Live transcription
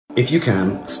If you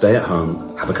can, stay at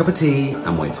home, have a cup of tea,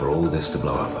 and wait for all this to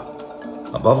blow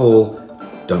over. Above all,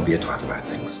 don't be a twat about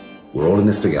things. We're all in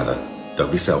this together.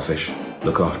 Don't be selfish.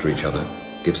 Look after each other.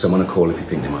 Give someone a call if you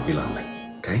think they might be lonely.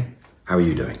 Okay? How are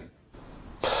you doing?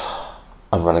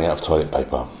 I'm running out of toilet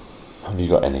paper. Have you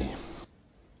got any?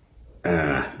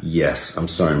 Yes. I'm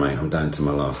sorry, mate. I'm down to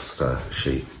my last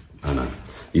sheet. I know.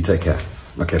 You take care.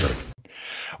 Okay, buddy.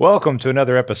 Welcome to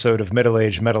another episode of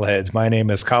Middle-Aged Metalheads. My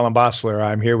name is Colin Bossler.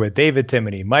 I'm here with David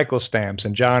Timoney, Michael Stamps,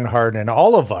 and John Harden, and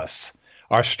all of us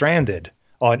are stranded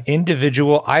on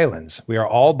individual islands. We are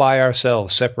all by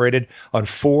ourselves, separated on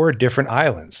 4 different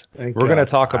islands. We're going to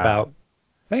talk about...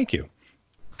 Thank you.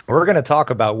 We're going to talk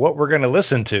about what we're going to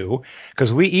listen to,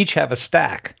 because we each have a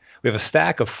stack. We have a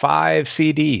stack of 5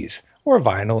 CDs, or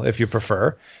vinyl if you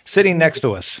prefer, sitting next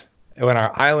to us in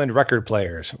our island record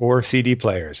players or CD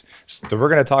players. So we're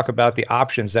going to talk about the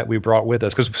options that we brought with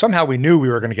us, because somehow we knew we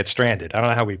were going to get stranded. I don't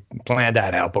know how we planned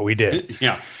that out, but we did.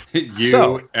 Yeah.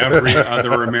 Every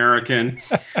other American.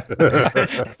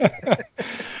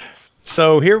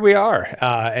 So here we are.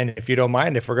 And if you don't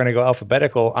mind, if we're going to go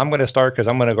alphabetical, I'm going to start because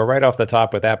I'm going to go right off the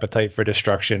top with Appetite for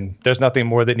Destruction. There's nothing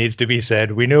more that needs to be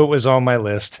said. We knew it was on my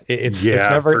list. It's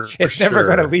never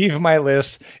going to leave my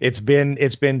list. It's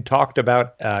been talked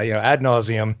about ad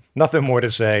nauseum. Nothing more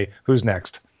to say. Who's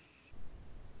next?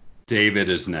 David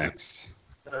is next.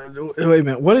 Wait a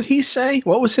minute. What did he say?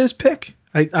 What was his pick?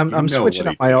 I'm switching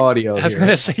up my audio here. I was going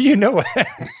to say,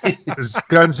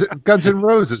 Guns N'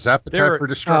 Roses, Appetite for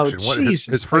Destruction. Oh, Jesus.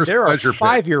 His first there are pleasure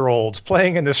 5-year-olds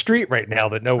playing in the street right now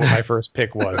that know what my first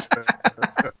pick was.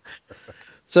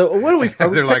 So what are we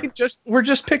we're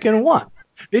just picking one.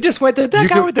 They just went, did that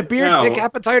guy with the beard pick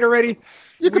Appetite already?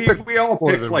 We all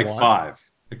picked like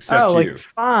 5, except you.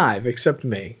 5, except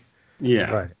me.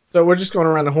 Yeah. Right. So we're just going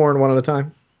around the horn one at a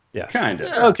time? Yeah. Kind of.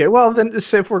 Yeah. Okay, well, then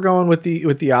say if we're going with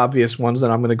the obvious ones,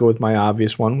 then I'm going to go with my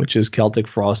obvious one, which is Celtic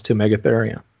Frost 2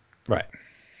 Megatherium. Right.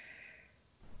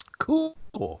 Cool.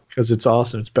 Because it's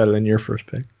awesome. It's better than your first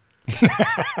pick.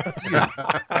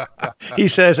 He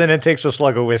says, and then takes a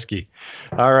slug of whiskey.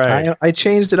 All right. I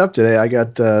changed it up today. I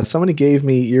got somebody gave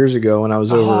me years ago when I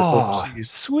was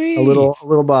overseas. Sweet. A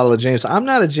little bottle of Jameson. I'm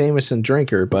not a Jameson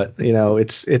drinker, but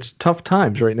it's tough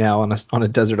times right now on a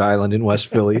desert island in West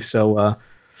Philly. So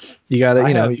you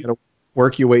gotta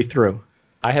work your way through.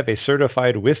 I have a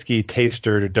certified whiskey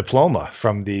taster diploma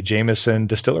from the Jameson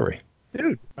Distillery.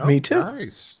 Dude, me too.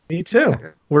 Nice. Me too.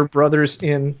 We're brothers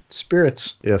in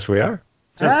spirits. Yes, we are.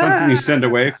 Is that something you send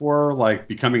away for, like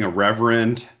becoming a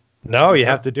reverend? No, you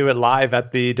have to do it live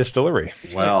at the distillery.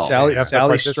 Well,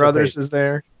 Sally Struthers is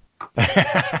there.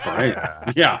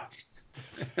 Right. Yeah.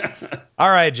 All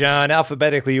right, John.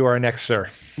 Alphabetically, you are next, sir.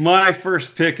 My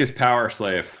first pick is Power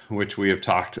Slave, which we have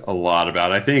talked a lot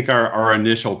about. I think our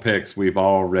initial picks we've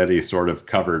already sort of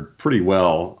covered pretty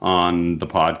well on the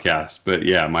podcast. But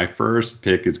yeah, my first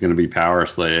pick is going to be Power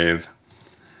Slave.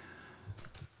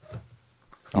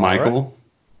 Michael?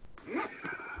 Right.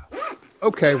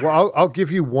 Okay, well, I'll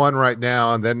give you one right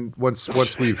now, and then once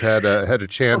we've had a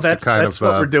chance to kind that's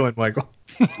what we're doing, Michael.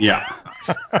 Yeah.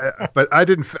 But I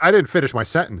didn't finish my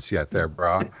sentence yet there,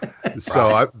 bro.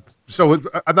 So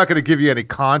I'm not going to give you any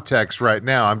context right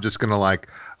now. I'm just going to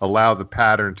allow the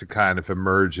pattern to kind of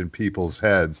emerge in people's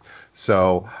heads.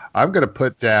 So I'm going to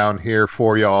put down here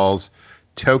for y'all's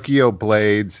Tokyo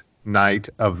Blades Night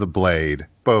of the Blade.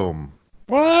 Boom.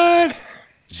 What?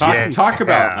 Talk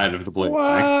about Night of the Blade,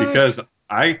 What? Mike, because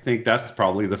I think that's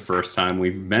probably the first time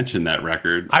we've mentioned that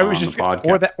record on the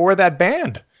podcast. Or that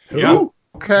band. Yeah.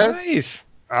 Okay. Nice.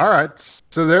 All right.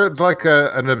 So they're like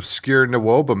an obscure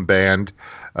Nwobum band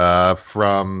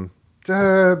from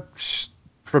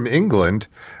England,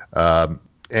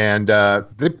 and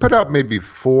they put out maybe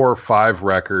 4 or 5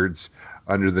 records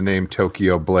under the name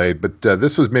Tokyo Blade, but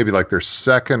this was maybe like their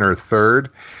second or third,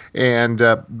 and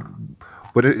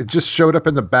but it just showed up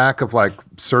in the back of like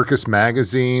Circus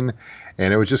Magazine.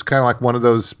 And it was just kind of like one of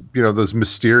those, those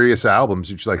mysterious albums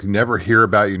you just never hear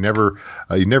about. You never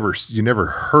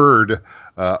heard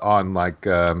on like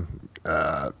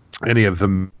any of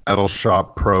the metal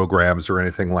shop programs or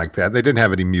anything like that. They didn't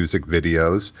have any music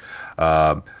videos.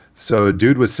 So a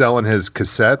dude was selling his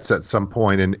cassettes at some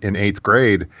point in 8th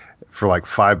grade for like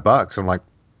 $5. I'm like,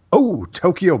 oh,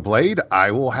 Tokyo Blade,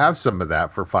 I will have some of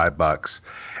that for $5.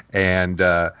 And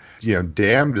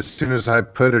damned, as soon as I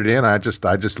put it in, I just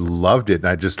loved it, and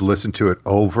I just listened to it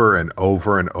over and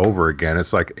over and over again.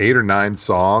 It's like 8 or 9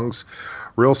 songs,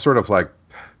 real sort of like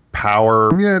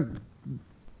power,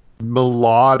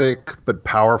 melodic but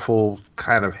powerful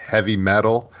kind of heavy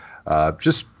metal.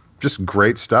 Just just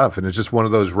great stuff. And it's just one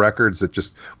of those records that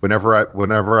just whenever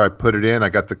I put it in, I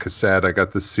got the cassette, I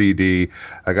got the CD,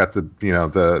 I got the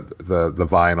the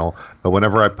vinyl. But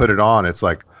whenever I put it on, it's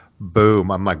like boom,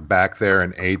 I'm like back there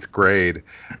in 8th grade,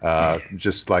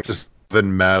 just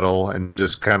loving metal and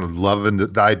just kind of loving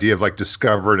the idea of like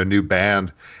discovering a new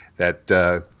band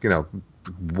that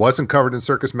wasn't covered in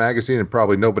Circus Magazine and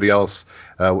probably nobody else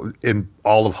in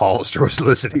all of Hollister was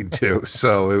listening to.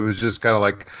 So it was just kind of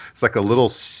like, it's like a little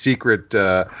secret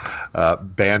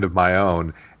band of my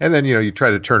own. And then, you try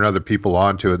to turn other people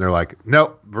onto it and they're like,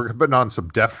 nope, we're putting on some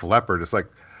Def Leppard. It's like,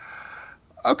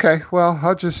 okay, well,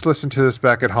 I'll just listen to this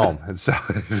back at home. And so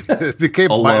it became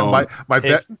my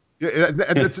bet. Yeah,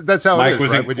 and that's how Mike it is,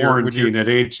 was right? in quarantine at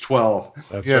age 12.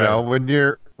 That's You right. know, when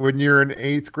you're in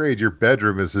 8th grade, your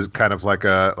bedroom is kind of like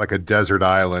a desert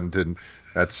island, and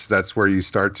that's where you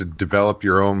start to develop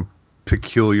your own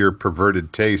peculiar,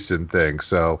 perverted tastes and things.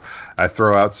 So I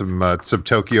throw out some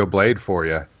Tokyo Blade for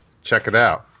you. Check it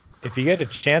out. If you get a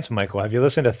chance, Michael, have you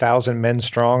listened to Thousand Men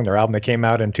Strong, their album that came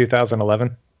out in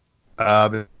 2011?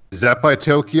 Is that by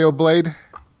Tokyo Blade?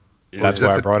 That's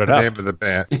why I brought it the up. name of the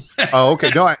band. Oh, okay.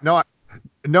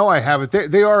 No, I haven't.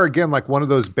 They are, again, like one of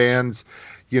those bands,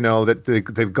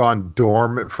 that they've gone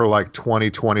dormant for like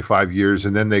 20, 25 years,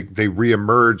 and then they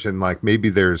reemerge, and like maybe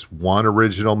there's one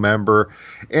original member,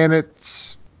 and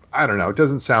it's, I don't know, it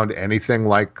doesn't sound anything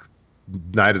like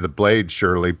Night of the Blade,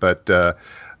 surely, but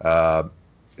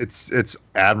it's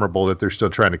admirable that they're still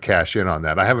trying to cash in on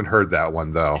that. I haven't heard that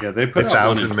one though. Yeah, they put out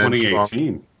one in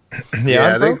 2018.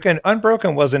 Yeah,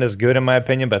 Unbroken wasn't as good in my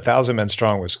opinion, but Thousand Men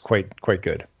Strong was quite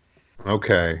good.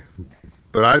 Okay,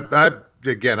 but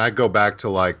I go back to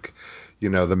like,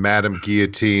 the Madame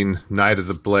Guillotine, Night of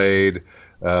the Blade,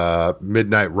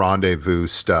 Midnight Rendezvous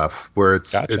stuff, where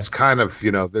it's kind of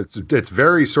it's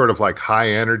very sort of like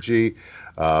high energy,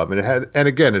 and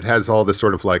it has all this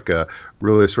sort of like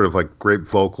really sort of like great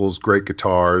vocals, great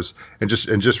guitars, and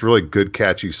just really good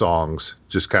catchy songs,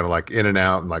 just kind of like in and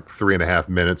out in like 3.5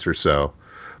 minutes or so.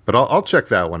 But I'll check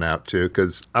that one out too,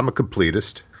 because I'm a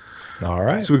completist. All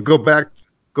right. So we go back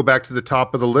to the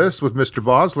top of the list with Mr.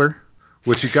 Bosler.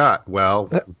 What you got?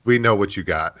 Well, we know what you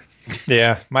got.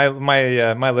 Yeah, my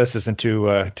list isn't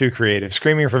too creative.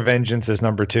 Screaming for Vengeance is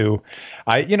number 2.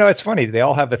 It's funny, they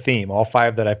all have a theme, all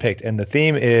 5 that I picked, and the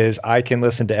theme is I can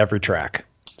listen to every track.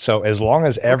 So as long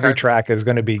as every track is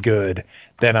going to be good,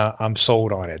 then I'm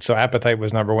sold on it. So Appetite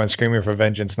was number 1, Screaming for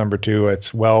Vengeance number 2.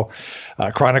 It's well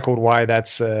chronicled why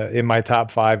that's in my top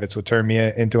 5. It's what turned me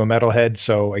into a metalhead.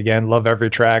 So again, love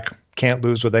every track. Can't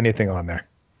lose with anything on there.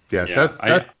 Yes,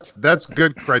 Yeah, that's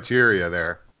good criteria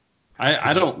there.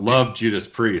 I don't love Judas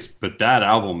Priest, but that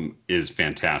album is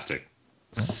fantastic.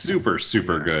 Super,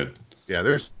 super good. Yeah,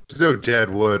 there's no dead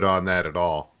wood on that at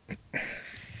all.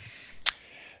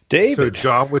 David. So,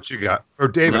 John, what you got? Or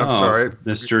David, No, I'm sorry.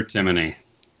 Mr. Timony.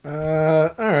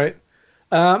 All right.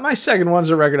 My second one's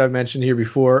a record I've mentioned here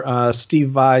before. Steve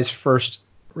Vai's first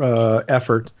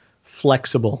effort,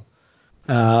 Flexible.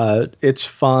 It's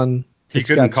fun. He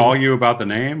couldn't call you about the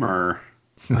name, or?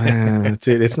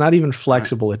 It's not even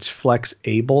flexible. It's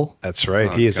flex-able. That's right.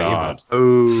 Oh, he is God. able.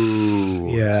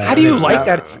 Oh. Yeah. How do you like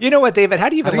that? You know what, David? How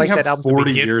do you even How do you like have that album?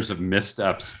 40 years of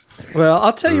missteps. Well,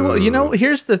 I'll tell you what.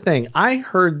 Here's the thing. I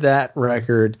heard that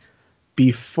record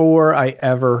before I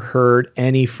ever heard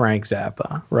any Frank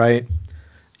Zappa, right?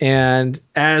 And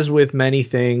as with many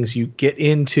things, you get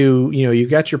into, you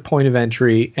got your point of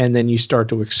entry, and then you start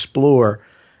to explore.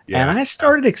 Yeah. And I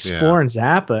started exploring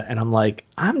Zappa, and I'm like,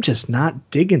 I'm just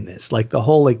not digging this. Like the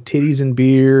whole like titties and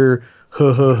beer,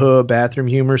 bathroom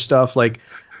humor stuff. Like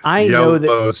I know that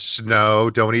yellow snow.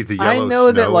 Don't eat the yellow snow. I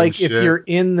know that like and if shit. you're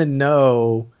in the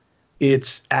know,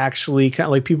 it's actually kind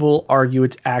of like people argue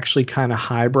it's actually kind of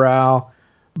highbrow,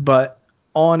 but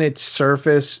on its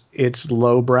surface, it's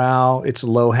lowbrow. It's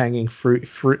low-hanging fruit.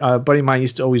 A buddy of mine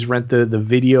used to always rent the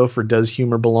video for Does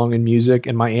Humor Belong in Music?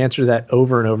 And my answer to that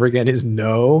over and over again is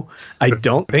no. I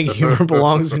don't think humor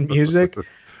belongs in music.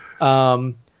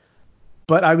 But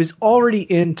I was already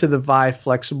into the Vai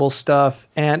Flexible stuff,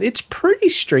 and it's pretty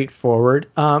straightforward.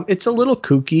 It's a little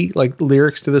kooky, like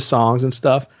lyrics to the songs and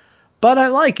stuff, but I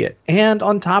like it. And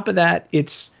on top of that,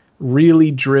 it's really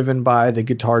driven by the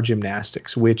guitar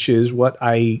gymnastics, which is what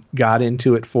I got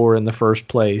into it for in the first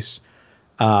place.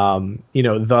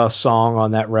 The song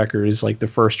on that record is like the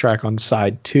first track on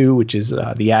side 2, which is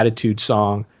the Attitude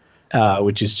song,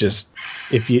 which is just,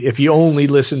 if you only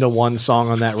listen to one song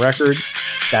on that record,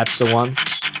 that's the one.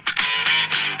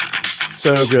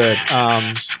 So good.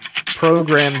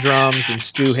 Program drums and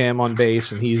Stu Hamm on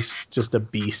bass, and he's just a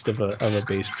beast of a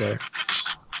bass player.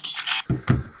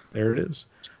 There it is.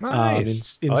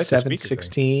 Nice. In I like the speaker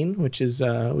 7/16, which is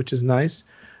nice.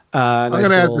 I'm Nice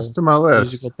going to add little this to my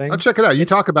list. musical thing. I'll check it out. You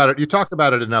It's- talk about it. You talk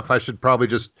about it enough. I should probably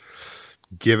just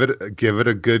give it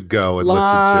a good go and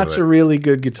Lots listen to of really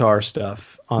good guitar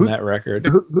stuff on that record.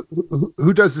 it.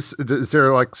 Who does this? Is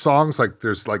there like songs like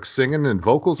there's like singing and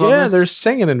vocals on Yeah, this? there's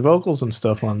singing and vocals and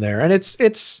stuff on there, and it's All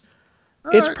it's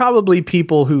right. probably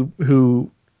people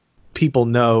who people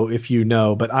know if you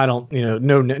know, but I don't,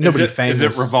 nobody famous.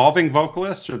 Is it revolving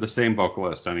vocalist or the same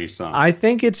vocalist on each song? I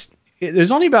think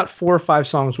there's only about 4 or 5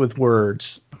 songs with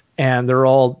words, and they're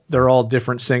all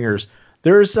different singers.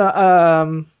 There's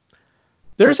a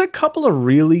couple of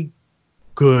really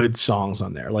good songs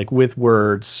on there, like with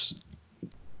words,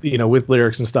 with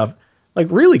lyrics and stuff, like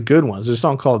really good ones. There's a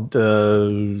song called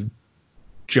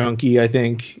Junkie, I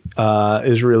think,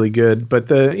 is really good, but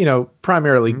the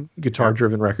primarily guitar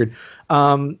driven record.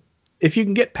 If you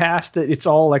can get past it, it's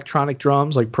all electronic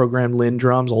drums, like programmed Linn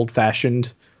drums, old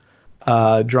fashioned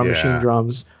drum machine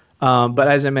drums. But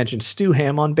as I mentioned, Stu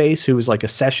Hamm on bass, who was like a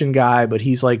session guy, but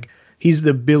he's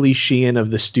the Billy Sheehan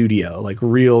of the studio, like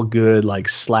real good, like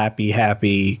slappy,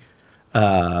 happy.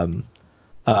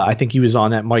 I think he was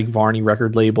on that Mike Varney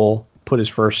record label, put his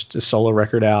first solo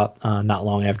record out not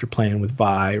long after playing with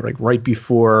Vi, like right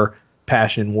before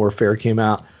Passion and Warfare came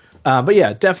out. But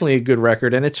yeah, definitely a good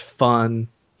record, and it's fun.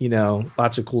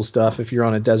 Lots of cool stuff. If you're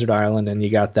on a desert island and you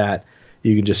got that,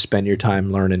 you can just spend your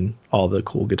time learning all the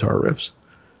cool guitar riffs.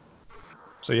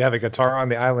 So you have a guitar on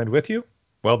the island with you?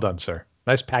 Well done, sir.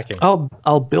 Nice packing.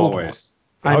 I'll build Always.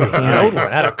 one. I'm a Build hand.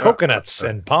 one out of coconuts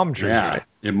and palm trees. Yeah,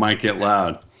 it might get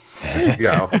loud. There you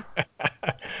go.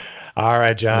 All right,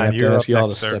 I John, have to you're ask up you all to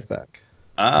next, sir. step back.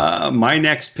 My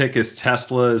next pick is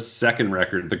Tesla's second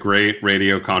record, The Great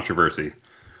Radio Controversy.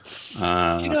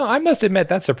 I must admit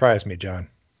that surprised me, John.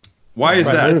 Why is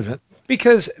Right, heard of that?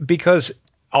 it. Because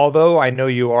although I know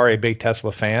you are a big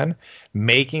Tesla fan,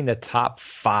 making the top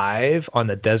 5 on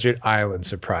the desert island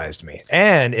surprised me.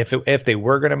 And if they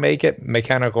were going to make it,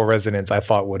 Mechanical Resonance I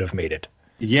thought would have made it.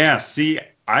 Yeah, see,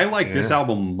 I like this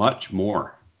album much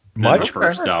more than Much? the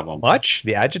first album. Much?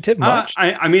 The adjective much?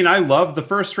 I mean, I love the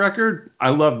first record.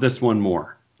 I love this one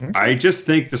more. Okay. I just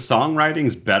think the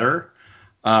songwriting's better.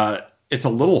 It's a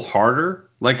little harder.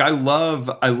 Like I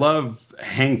love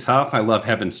Hang Tough. I love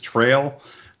Heaven's Trail.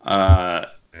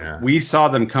 We saw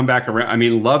them come back around. I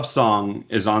mean, Love Song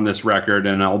is on this record,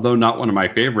 and although not one of my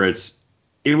favorites,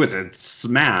 it was a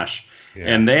smash. Yeah.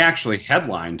 And they actually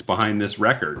headlined behind this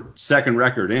record. Second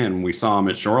record in, we saw them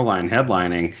at Shoreline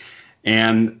headlining,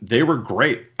 and they were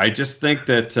great. I just think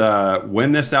that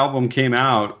when this album came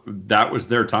out, that was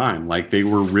their time. Like they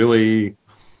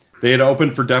had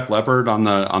opened for Def Leppard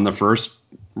on the first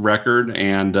record,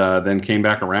 and then came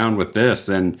back around with this.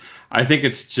 And I think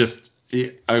it's just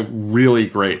a really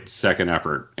great second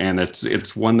effort, and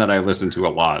it's one that I listen to a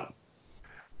lot.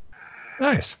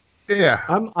 Nice. Yeah.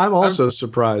 I'm also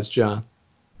surprised, John.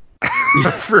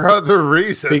 For other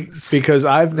reasons. Because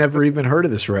I've never even heard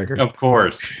of this record. Of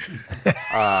course.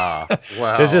 Wow.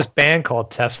 There's this band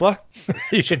called Tesla.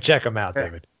 You should check them out,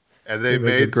 David. And they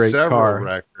make a made great several car.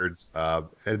 records.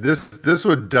 And this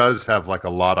one does have like a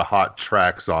lot of hot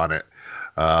tracks on it.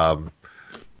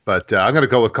 But I'm going to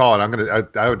go with Colin.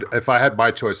 I would, if I had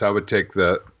my choice, I would take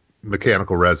the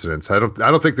Mechanical Resonance. I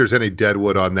don't think there's any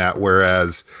Deadwood on that.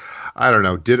 Whereas, I don't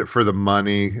know, Did It for the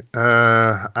Money.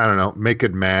 I don't know, Make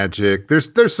It Magic. There's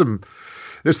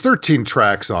 13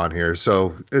 tracks on here,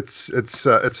 so it's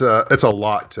a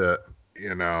lot to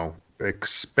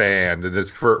expand, and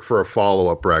it's for a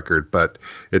follow-up record, but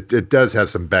it does have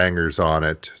some bangers on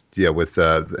it. Yeah, with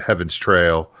Heaven's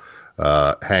Trail,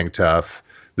 Hang Tough,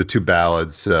 the 2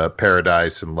 ballads,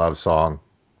 Paradise and Love Song.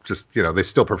 Just they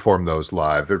still perform those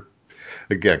live. They're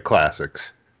again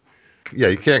classics. Yeah,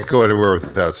 you can't go anywhere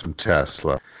without some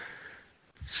Tesla.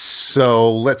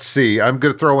 So let's see. I'm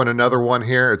going to throw in another one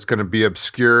here. It's going to be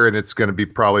obscure, and it's going to be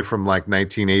probably from like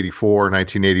 1984,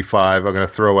 1985. I'm going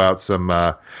to throw out some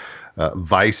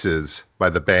Vices by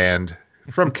the band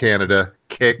from Canada,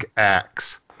 Kick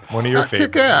Axe. One of your Not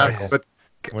favorites. Kick Axe, but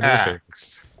One of your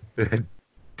Axe.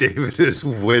 David is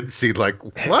wincing like,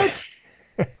 what?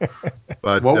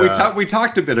 But Well, we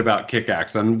talked a bit about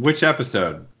Kick-Axe on which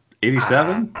episode?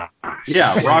 87?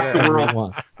 Yeah,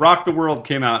 Rock the World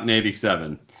came out in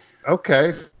 87.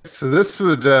 Okay, so this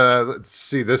would let's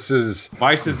see. This is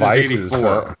Vices is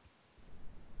 84.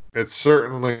 It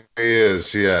certainly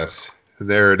is. Yes,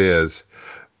 there it is.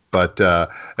 But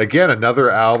again, another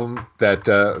album that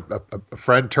a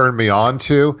friend turned me on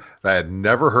to that I had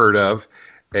never heard of,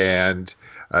 and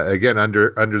again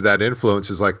under that influence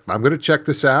is like, I'm going to check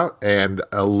this out, and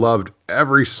I loved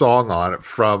every song on it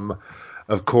from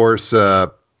Of course,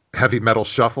 Heavy Metal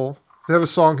Shuffle. They have a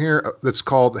song here that's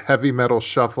called Heavy Metal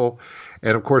Shuffle.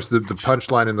 And of course, the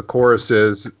punchline in the chorus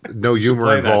is no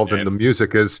humor involved in the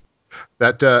music is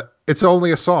that it's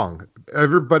only a song.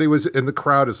 Everybody was in the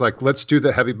crowd is like, let's do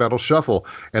the Heavy Metal Shuffle.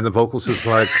 And the vocals is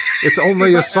like, it's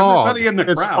only a song. Everybody in the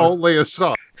crowd. It's only a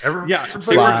song. They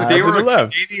were a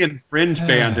Canadian fringe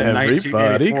band in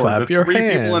Everybody 1984. clap The your three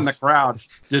hands. people in the crowd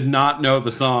did not know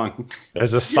the song.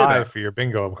 There's a sigh for your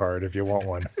bingo card if you want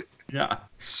one. Yeah.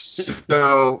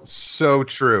 So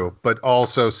true, but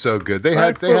also so good. They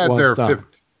had won't their stop.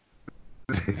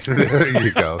 There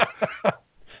you go.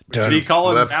 See,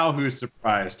 Colin, now who's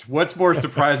surprised? What's more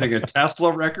surprising, a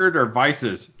Tesla record or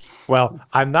Vices? Well,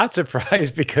 I'm not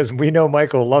surprised because we know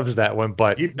Michael loves that one,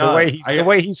 but He the does.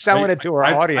 way he's selling it to our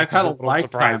audience I've had is a a little lifetime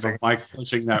surprising. of Mike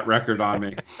pushing that record on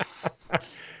me.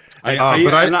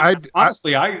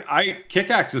 Honestly,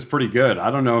 Kickaxe is pretty good. I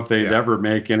don't know if they'd ever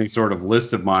make any sort of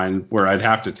list of mine where I'd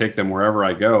have to take them wherever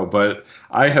I go, but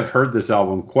I have heard this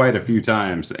album quite a few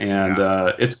times, and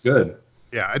it's good.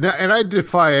 Yeah, and I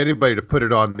defy anybody to put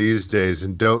it on these days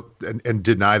and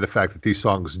deny the fact that these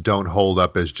songs don't hold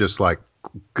up as just like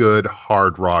good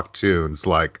hard rock tunes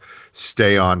like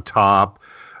Stay on Top,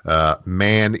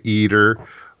 Man Eater,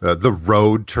 The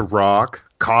Road to Rock,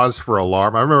 Cause for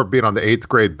Alarm. I remember being on the 8th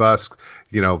grade bus,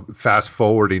 fast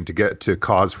forwarding to get to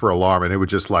Cause for Alarm, and it would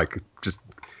just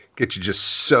get you just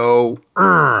so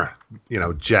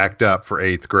jacked up for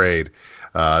 8th grade.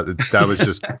 That was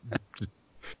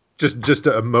just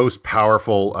a most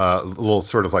powerful little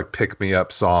sort of like pick me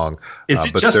up song. Is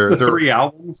it just the 3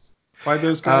 albums by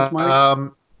those guys,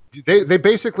 Mike? They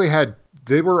basically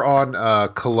they were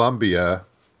on Columbia,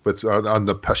 but on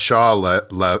the Pasha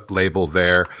label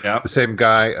there. Yep. The same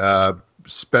guy,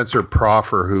 Spencer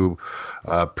Proffer, who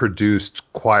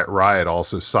produced Quiet Riot,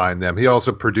 also signed them. He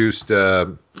also produced I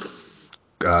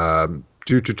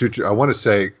want to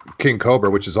say King Cobra,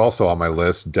 which is also on my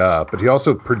list, but he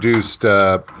also produced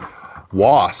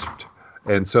Wasp,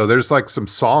 and so there's like some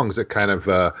songs that kind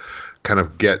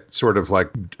of get sort of like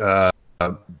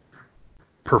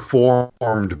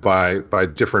performed by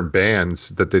different bands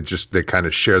that they kind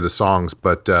of share the songs,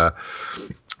 but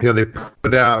they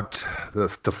put out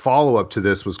the follow-up to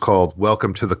this was called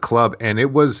Welcome to the Club, and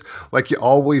it was like you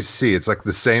always see. It's like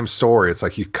the same story. It's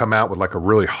like you come out with like a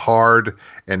really hard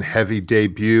and heavy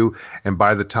debut, and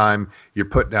by the time you're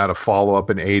putting out a follow-up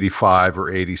in 85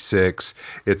 or 86,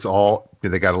 it's all,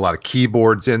 they got a lot of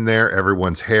keyboards in there.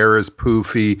 Everyone's hair is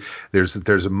poofy.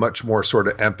 There's a much more sort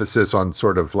of emphasis on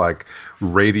sort of like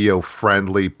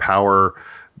radio-friendly power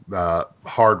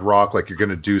hard rock, like you're going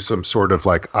to do some sort of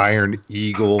like Iron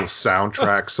Eagle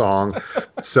soundtrack song.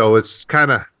 So it's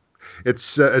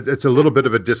it's a little bit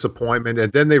of a disappointment.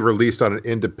 And then they released on an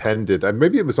independent,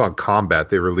 maybe it was on Combat,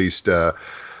 they released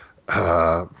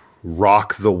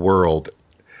Rock the World,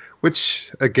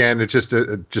 which again, it's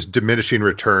just diminishing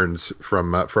returns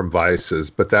from Vices.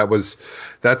 But that's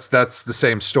the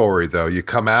same story though. You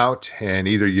come out and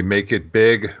either you make it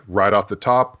big right off the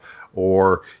top,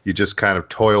 or you just kind of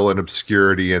toil in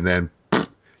obscurity and then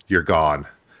you're gone.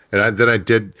 And I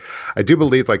do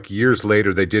believe like years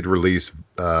later they did release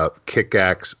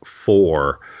Kickaxe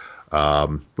 4,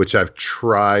 which I've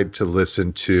tried to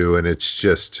listen to, and it's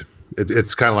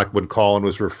kind of like when Colin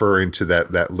was referring to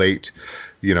that late,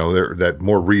 that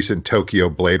more recent Tokyo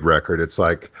Blade record. It's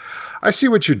like, I see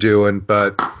what you're doing,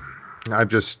 but it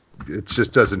just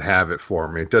doesn't have it for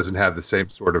me. It doesn't have the same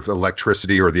sort of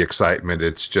electricity or the excitement.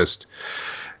 It's just,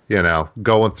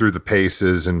 going through the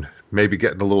paces and maybe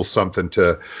getting a little something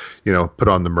to, put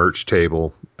on the merch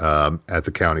table at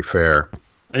the county fair.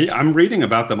 I'm reading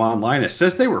about them online. It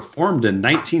says they were formed in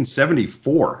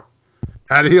 1974.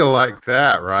 How do you like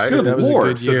that, right? Good That was Lord.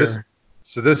 a good year.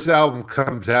 So this album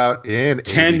comes out in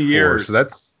 10 84, years. So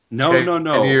that's No.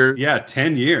 10 years. Yeah,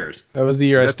 10 years. That was the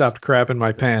year I stopped crapping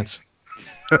my pants.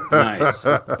 Nice.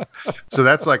 So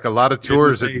that's like a lot of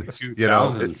tours, Didn't say and,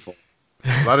 2000.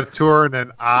 a lot of touring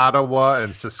in Ottawa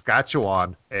and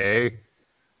Saskatchewan, eh?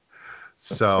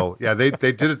 So yeah, they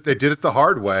did it the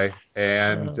hard way,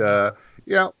 and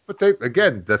but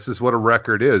this is what a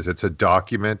record is. It's a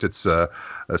document. It's a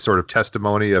sort of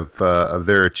testimony of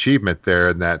their achievement there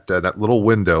in that little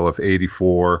window of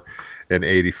 84 and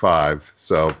 85.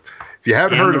 So if you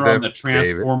haven't heard of them, on the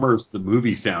Transformers the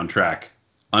movie soundtrack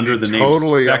under the name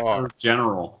totally Spectre are.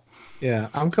 General. Yeah,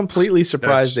 I'm completely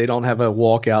surprised they don't have a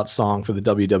walkout song for the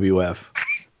WWF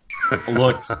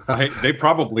Look, they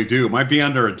probably do. Might be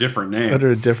under a different name. under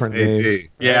a different name. Hey,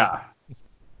 Yeah.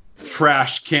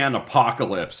 Trash Can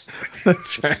Apocalypse.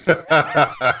 That's right.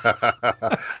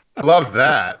 love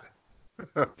that.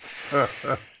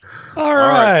 All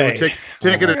right. So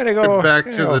take We're gonna go back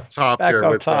to the top back here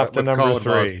up with, top to with number Colin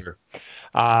 3.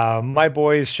 Bosler. My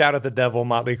boys, Shout at the Devil,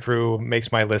 Motley Crue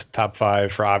makes my list top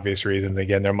 5 for obvious reasons.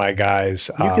 Again, they're my guys.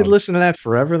 You could listen to that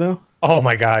forever, though. Oh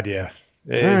my God, yeah.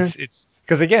 It's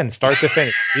because again, start to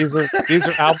finish. These are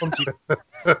albums.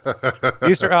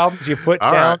 These are albums you put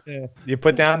down. You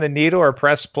put down the needle or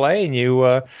press play, and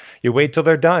you wait till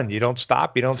they're done. You don't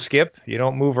stop. You don't skip. You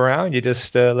don't move around. You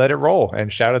just let it roll.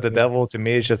 And Shout at the Devil to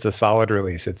me is just a solid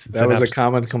release. That was a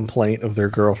common complaint of their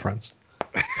girlfriends.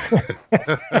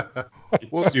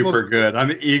 It's super good.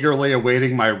 I'm eagerly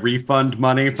awaiting my refund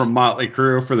money from Motley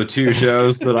Crue for the 2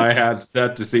 shows that I had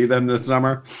set to see them this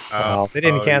summer. They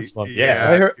didn't cancel them.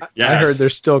 Yeah. I heard they're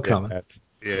still coming.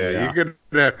 Yeah, you're gonna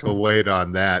have to wait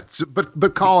on that. So,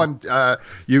 but Colin,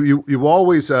 you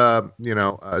always tell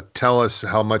us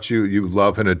how much you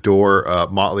love and adore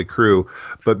Motley Crue,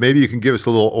 but maybe you can give us a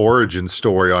little origin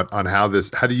story on how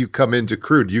do you come into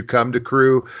Crue? Do you come to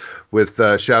Crue with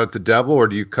Shout at the Devil, or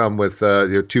do you come with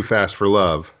Too Fast for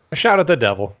Love? Shout at the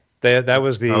Devil. That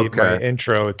was my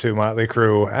intro to Motley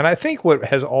Crue, and I think what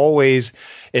has always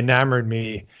enamored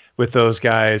me with those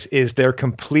guys is they're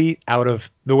out of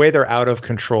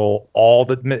control.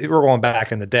 We're going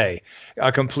back in the day,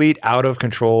 a complete out of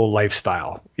control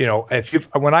lifestyle.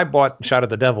 When I bought Shout at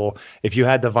the Devil, if you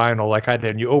had the vinyl like I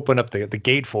did, and you open up the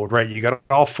gatefold, right, you got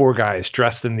all 4 guys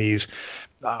dressed in these,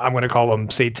 I'm going to call them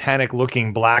satanic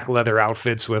looking black leather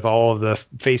outfits with all of the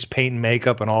face paint and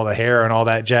makeup and all the hair and all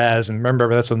that jazz. And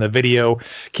remember, that's when the video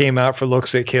came out for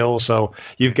Looks That Kill. So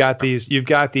you've got these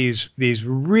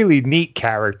really neat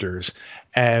characters,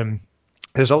 and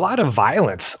there's a lot of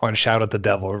violence on Shout at the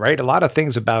Devil, right? A lot of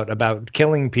things about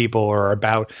killing people or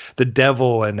about the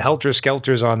devil, and Helter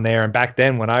Skelter's on there. And back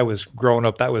then when I was growing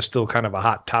up, that was still kind of a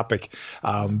hot topic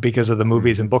because of the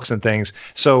movies and books and things.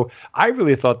 So I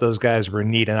really thought those guys were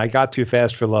neat, and I got Too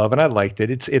Fast for Love, and I liked it.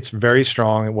 It's very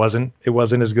strong. It wasn't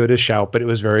as good as Shout, but it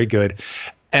was very good.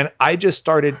 And I just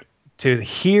started to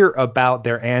hear about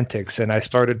their antics, and I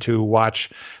started to watch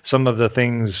some of the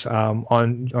things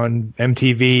on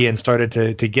MTV and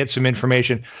started to get some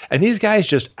information. And these guys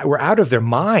just were out of their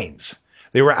minds.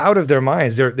 They were out of their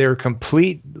minds. Their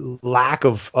complete lack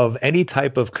of any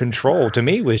type of control to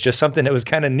me was just something that was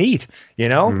kind of neat.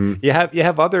 Mm-hmm. You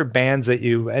have other bands that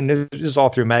and this is all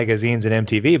through magazines and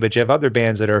MTV, but you have other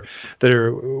bands that are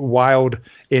wild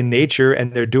in nature,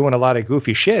 and they're doing a lot of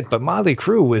goofy shit. But Motley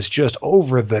Crue was just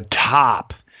over the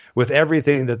top with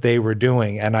everything that they were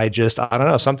doing. And I don't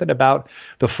know, something about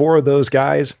the 4 of those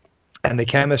guys and the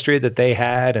chemistry that they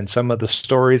had, and some of the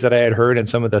stories that I had heard, and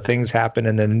some of the things happened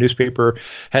in the newspaper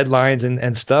headlines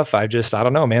and stuff. I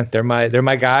don't know, man. They're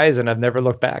my guys, and I've never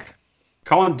looked back.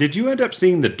 Colin, did you end up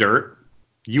seeing The Dirt?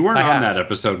 You weren't on that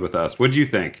episode with us. What did you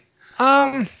think?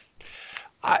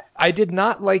 I did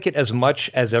not like it as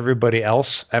much as everybody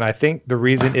else, and I think the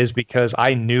reason is because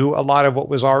I knew a lot of what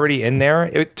was already in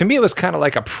there. To me, it was kind of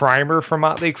like a primer for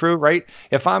Motley Crue, right?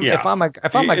 If I'm a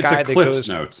guy that goes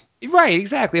notes. Right,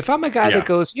 exactly. If I'm a guy that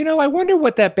goes, I wonder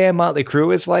what that band Motley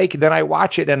Crue is like, then I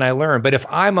watch it and I learn. But if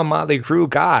I'm a Motley Crue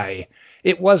guy,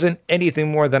 it wasn't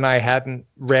anything more than I hadn't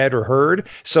read or heard.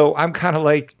 So I'm kind of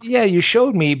like, yeah, you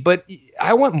showed me, but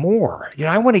I want more.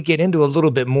 I want to get into a little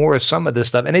bit more of some of this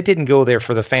stuff. And it didn't go there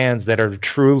for the fans that are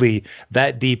truly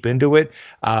that deep into it.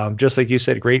 Just like you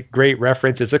said, great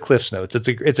reference. It's a Cliff's Notes.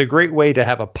 It's a great way to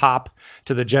have a pop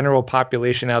to the general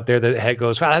population out there that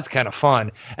goes, wow, that's kind of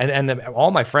fun. And all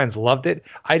my friends loved it.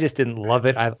 I just didn't love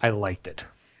it. I liked it.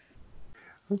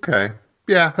 Okay.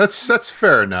 Yeah, that's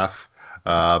fair enough.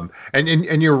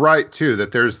 And you're right too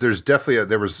that there's definitely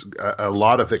there was a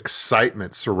lot of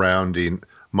excitement surrounding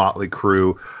Motley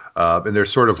Crue, and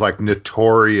there's sort of like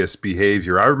notorious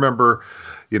behavior. I remember,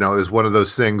 it was one of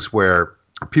those things where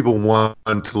people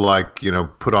wanted to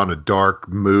put on a dark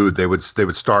mood. They would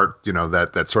start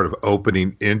that sort of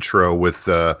opening intro with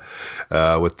the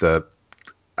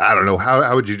I don't know,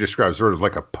 how would you describe, sort of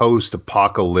like a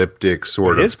post-apocalyptic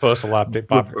sort of... It is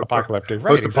post-apocalyptic, right?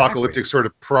 Post-apocalyptic exactly. Sort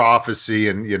of prophecy,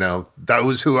 and,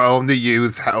 those who own the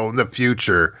youth own the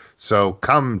future. So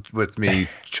come with me,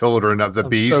 children of the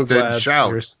beast, and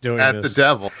shout at the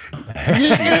devil.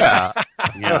 Yeah.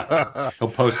 Yeah.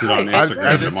 He'll post it on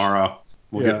Instagram tomorrow.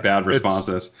 We'll get bad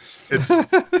responses. It's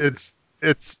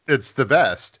the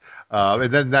best.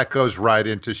 And then that goes right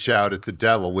into Shout at the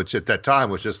Devil, which at that time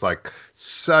was just like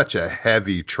such a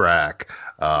heavy track.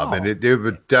 And it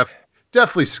would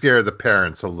definitely scare the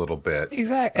parents a little bit.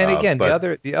 Exactly. And again,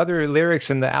 the other lyrics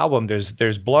in the album,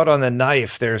 there's blood on the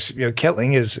knife. There's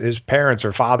killing his parents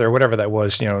or father or whatever that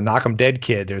was. Knock 'em dead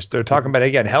kid. They're talking about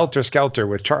again Helter Skelter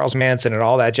with Charles Manson and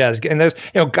all that jazz. And there's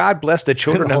God bless the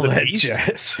children of the beast.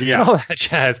 Jazz. Yeah, all that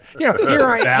jazz. Here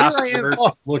I am.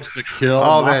 Looks to kill.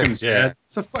 All Knock that 'em jazz. dead.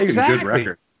 It's a fucking Exactly. good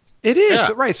record. It is Yeah.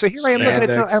 right. So here I am looking at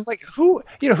it. I'm like, who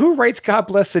writes "God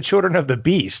Bless the Children of the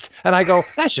Beast"? And I go,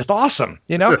 that's just awesome,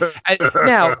 And now,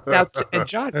 and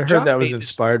John, I heard John that was made-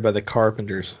 inspired by the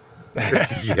Carpenters.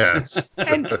 Yes.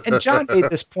 and John made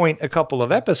this point a couple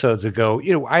of episodes ago.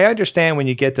 I understand when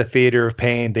you get to Theater of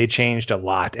Pain, they changed a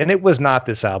lot, and it was not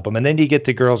this album. And then you get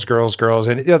to Girls,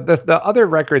 and the other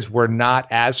records were not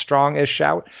as strong as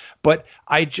Shout. But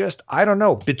I don't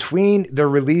know. Between the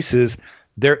releases,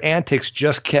 their antics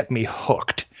just kept me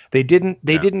hooked. They didn't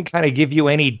kind of give you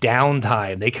any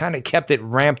downtime. They kind of kept it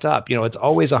ramped up. It's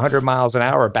always 100 miles an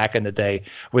hour back in the day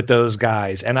with those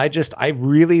guys. And I guess I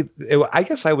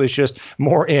was just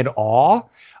more in awe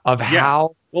of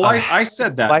how. Well, I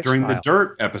said that during the lifestyle.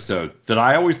 Dirt episode, that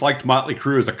I always liked Motley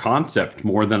Crue as a concept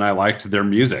more than I liked their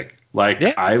music.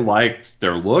 I liked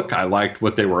their look. I liked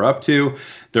what they were up to.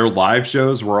 Their live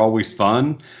shows were always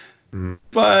fun.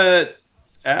 But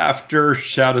after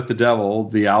Shout at the Devil,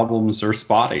 the albums are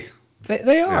spotty.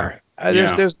 They are.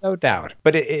 There's no doubt.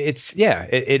 But it's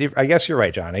I guess you're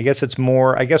right, John. I guess it's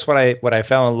more. I guess what I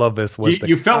fell in love with was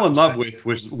you fell in love with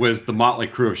was the Motley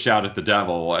Crue of Shout at the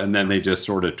Devil, and then they just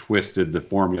sort of twisted the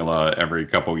formula every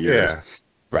couple years. Yeah.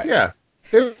 Right. Yeah.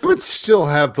 They would still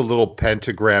have the little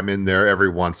pentagram in there every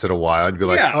once in a while, and be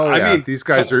like, these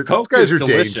guys are Coke is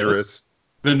delicious. dangerous.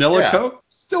 Vanilla Coke,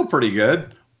 still pretty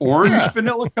good. Orange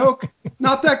vanilla Coke,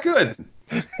 not that good.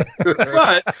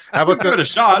 But How about give it a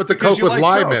shot. How about the because Coke you with like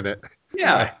lime Coke. in it?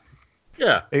 Yeah.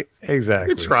 Yeah. Exactly.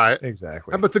 You try it.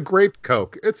 Exactly. How about the grape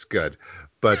Coke? It's good.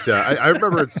 But I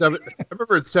remember in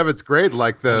seventh grade,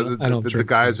 like the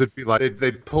guys would be like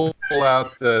they'd pull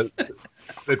out the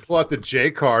J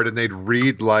card and they'd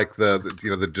read like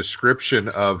the description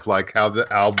of like how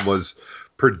the album was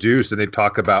produced, and they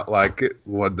talk about like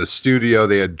when the studio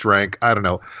they had drank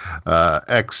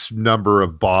X number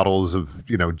of bottles of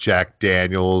Jack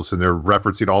Daniels, and they're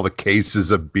referencing all the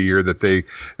cases of beer that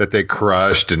they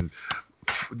crushed, and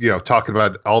talking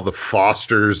about all the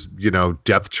Foster's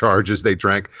depth charges they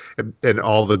drank, and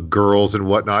all the girls and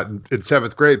whatnot. In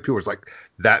seventh grade, people was like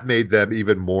that made them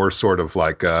even more sort of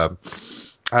like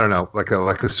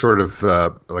like a sort of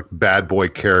like bad boy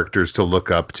characters to look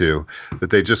up to, that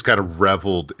they just kind of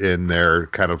reveled in their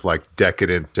kind of like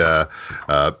decadent,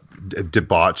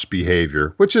 debauched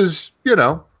behavior, which is,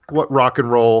 what rock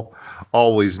and roll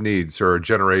always needs, or a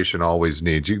generation always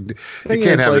needs. You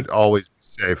can't have it always be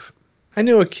safe. I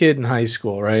knew a kid in high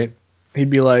school, right? He'd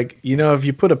be like, if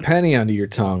you put a penny under your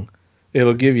tongue,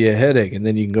 it'll give you a headache, and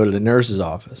then you can go to the nurse's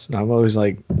office. And I'm always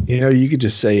like, you could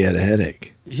just say you had a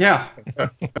headache. Yeah.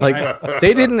 Like,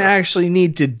 they didn't actually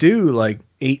need to do like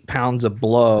 8 pounds of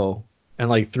blow and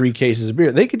like 3 cases of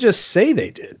beer. They could just say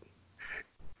they did.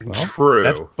 Well,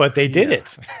 True. But they did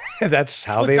it. That's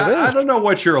how they lived. I don't know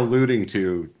what you're alluding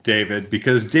to, David,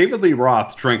 because David Lee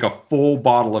Roth drank a full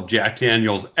bottle of Jack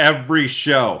Daniels every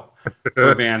show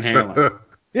for Van Halen.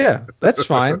 Yeah, that's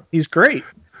fine. He's great.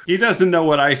 He doesn't know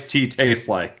what iced tea tastes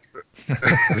like.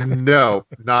 No,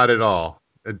 not at all.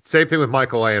 And same thing with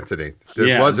Michael Anthony.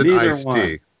 It wasn't iced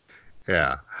tea.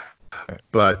 Yeah.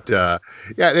 But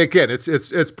again,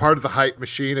 it's part of the hype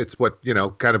machine. It's what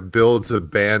kind of builds a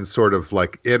band's sort of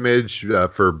like image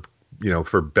for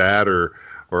bad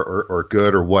or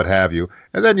good or what have you.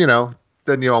 And then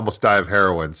then you almost die of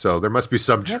heroin. So there must be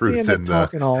some How truth do you in end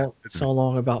up talking so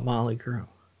long about Motley Crue?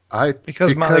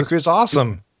 Because Motley Crue's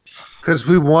awesome. Because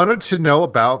we wanted to know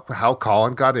about how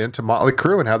Colin got into Motley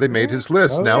Crue and how they made his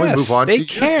list. We move on to you,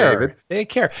 David. They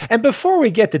care. And before we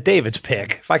get to David's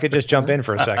pick, if I could just jump in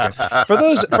for a second,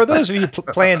 for those of you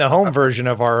playing the home version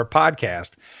of our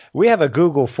podcast, we have a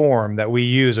Google form that we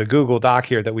use, a Google Doc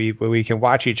here that we can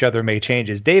watch each other make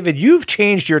changes. David, you've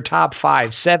changed your top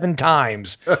 5 7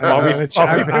 times.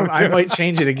 I might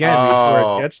change it again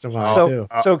before it gets to mine too.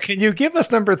 So can you give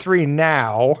us number 3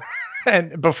 now,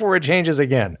 and before it changes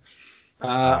again?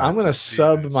 I'm going to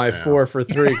sub my 4 for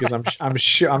 3 because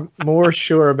I'm more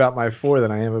sure about my 4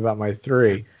 than I am about my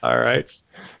 3. All right.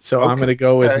 So I'm going to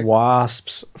go with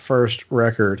Wasp's first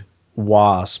record,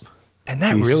 Wasp. And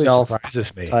that really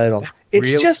surprises me. Title. It's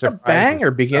really just a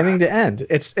banger beginning to end.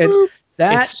 It's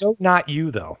so not you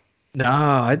though. No,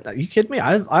 are you kidding me?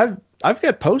 I've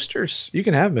got posters. You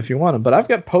can have them if you want them, but I've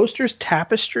got posters,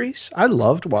 tapestries. I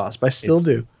loved Wasp. I still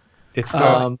do. It's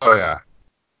oh yeah.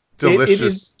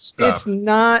 delicious stuff. It's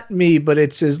not me,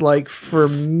 but for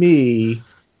me,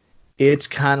 it's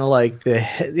kind of like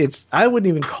I wouldn't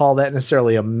even call that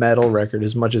necessarily a metal record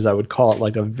as much as I would call it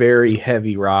like a very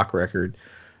heavy rock record.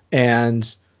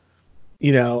 And,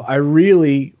 I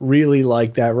really, really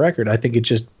like that record. I think it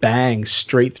just bangs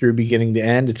straight through beginning to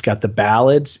end. It's got the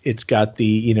ballads. It's got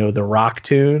the, the rock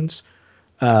tunes,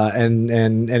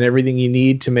 and everything you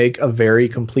need to make a very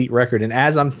complete record. And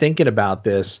as I'm thinking about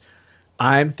this,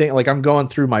 I'm going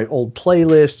through my old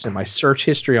playlists and my search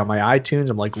history on my iTunes.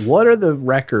 I'm like, what are the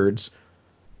records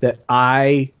that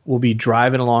I will be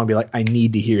driving along and be like, I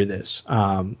need to hear this?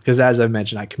 Because as I've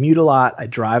mentioned, I commute a lot. I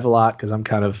drive a lot because I'm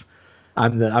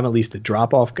at least the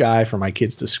drop-off guy for my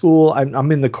kids to school.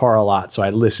 I'm in the car a lot, so I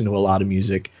listen to a lot of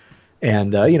music.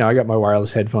 And, I got my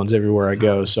wireless headphones everywhere I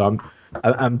go. So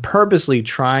I'm purposely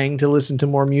trying to listen to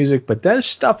more music, but there's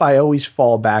stuff I always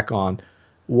fall back on.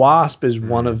 Wasp is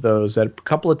one of those that a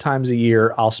couple of times a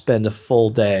year I'll spend a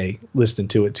full day listening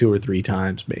to it 2 or 3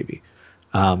 times maybe,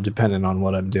 depending on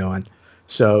what I'm doing.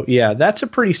 So yeah, that's a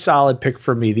pretty solid pick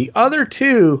for me. The other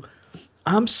two,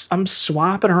 I'm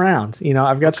swapping around.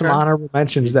 I've got some honorable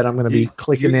mentions that I'm going to be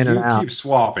clicking in and out. Keep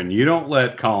swapping. You don't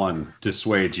let Colin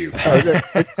dissuade you.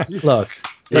 Look.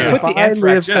 Yeah. If I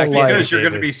live just because you're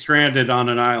going to be stranded on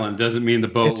an island doesn't mean the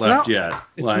boat left yet.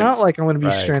 It's not like I'm going to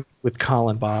be stranded with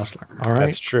Colin Bossler. All right,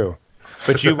 that's true.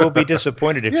 But you will be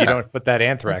disappointed if you don't put that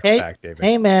Anthrax back, David.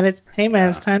 Hey man, it's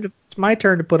my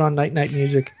turn to put on night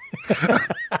music.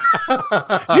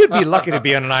 You'd be lucky to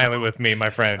be on an island with me, my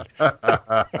friend.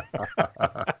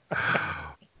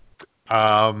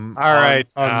 All right.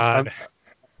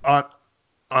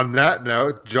 On that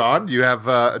note, John, you have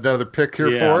another pick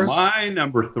here for us? My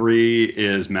number 3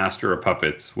 is Master of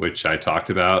Puppets, which I talked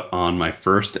about on my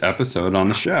first episode on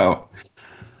the show.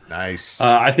 Nice.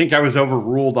 I think I was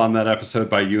overruled on that episode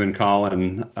by you and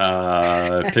Colin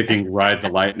picking Ride the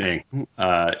Lightning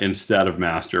instead of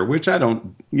Master, which I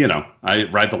don't,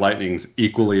 Ride the Lightning's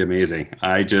equally amazing.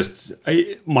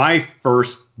 My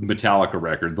first Metallica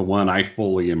record, the one I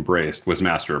fully embraced, was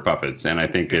Master of Puppets, and I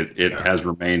think it has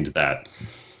remained that.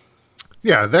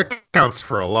 Yeah, that counts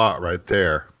for a lot right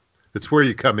there. It's where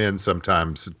you come in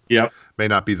sometimes. Yep. May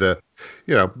not be the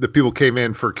people came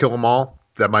in for Kill 'Em All.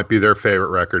 That might be their favorite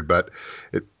record, but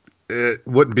it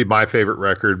wouldn't be my favorite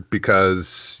record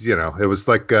because, it was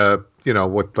like,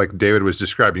 what like David was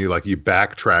describing, you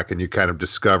backtrack and you kind of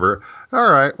discover, all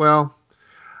right, well,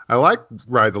 I like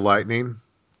Ride the Lightning,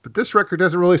 but this record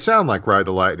doesn't really sound like Ride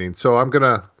the Lightning, so I'm going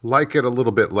to like it a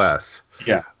little bit less.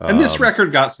 Yeah. And this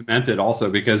record got cemented also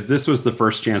because this was the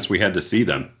first chance we had to see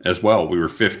them as well. We were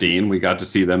 15. We got to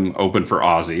see them open for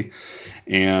Ozzy.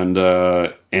 And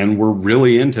we're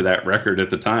really into that record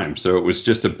at the time. So it was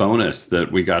just a bonus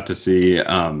that we got to see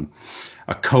a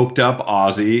coked up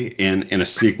Ozzy in a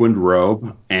sequined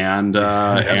robe and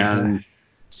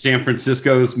San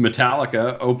Francisco's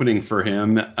Metallica opening for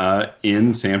him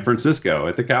in San Francisco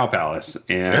at the Cow Palace.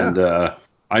 And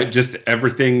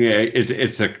everything,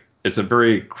 it's a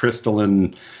very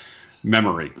crystalline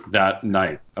memory that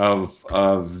night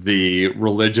of the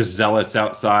religious zealots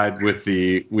outside with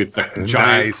the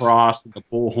giant cross and the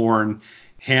bullhorn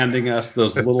handing us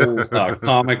those little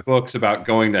comic books about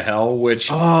going to hell, which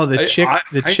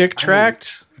the chick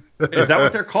tract. Is that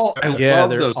what they're called? I love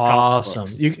they're those awesome.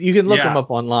 You can look them up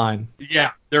online.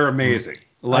 Yeah, they're amazing.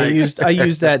 I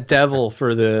used that devil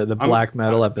for the black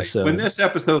metal episode. When this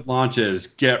episode launches,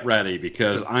 get ready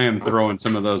because I am throwing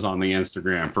some of those on the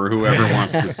Instagram for whoever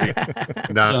wants to see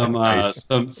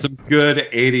some good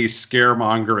 80s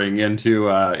scaremongering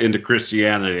into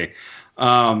Christianity.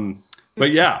 But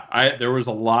yeah, there was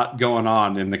a lot going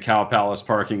on in the Cow Palace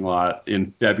parking lot in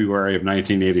February of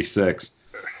 1986.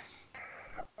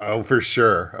 Oh, for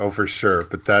sure.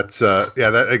 But that's,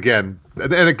 that again,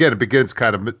 and again, it begins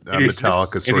kind of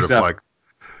Metallica sort 87. Of like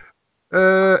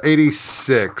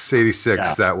 86,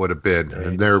 yeah. That would have been. 86.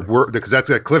 And there were, because that's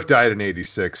Cliff died in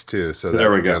 86 too. So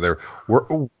there we go. Their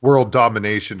world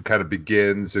domination kind of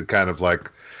begins and kind of like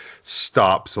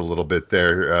stops a little bit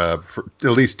there, for,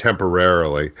 at least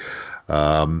temporarily.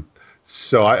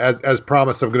 So as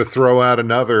promised, I'm going to throw out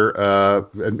another,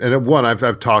 and one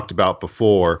I've talked about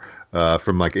before.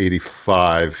 From like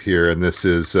 85 here, and this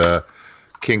is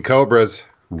King Cobra's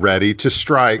Ready to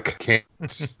Strike.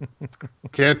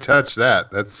 Can't touch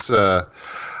that. That's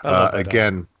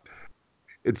again,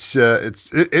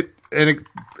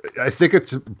 I think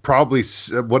it's probably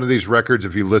one of these records.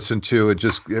 If you listen to it,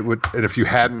 and if you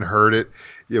hadn't heard it,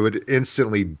 it would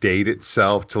instantly date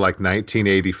itself to like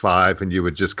 1985, and you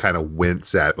would just kind of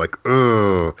wince at like,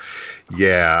 oh,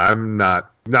 yeah, I'm not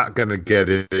not going to get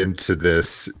into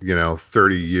this,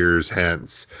 30 years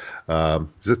hence.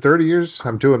 Is it 30 years?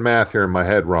 I'm doing math here in my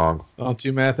head wrong. Don't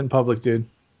do math in public, dude.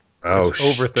 Oh,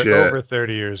 Over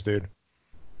 30 years, dude.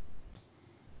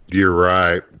 You're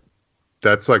right.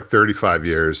 That's like 35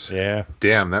 years. Yeah.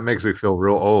 Damn, that makes me feel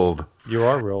real old. You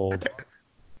are real old.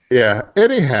 Yeah.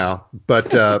 Anyhow, but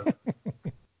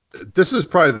this is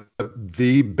probably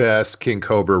the best King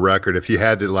Cobra record. If you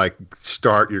had to like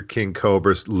start your King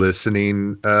Cobra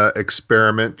listening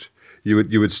experiment, you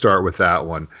would start with that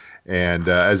one. And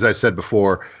as I said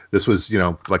before, this was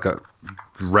like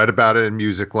read about it in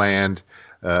Music Land.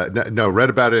 Read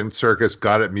about it in Circus,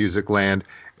 got it at Music Land,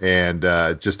 and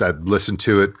I listened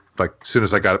to it like as soon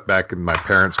as I got it back in my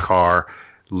parents' car,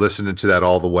 listening to that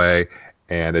all the way,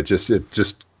 and it just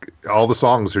all the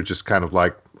songs are just kind of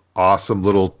like awesome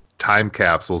little time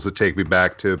capsules that take me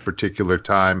back to a particular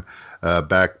time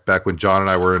back when John and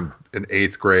I were in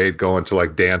 8th grade, going to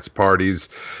like dance parties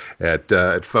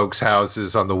at folks'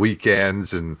 houses on the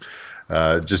weekends, and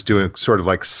just doing sort of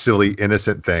like silly,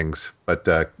 innocent things. But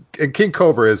and King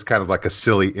Cobra is kind of like a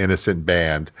silly, innocent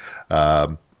band.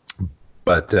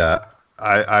 But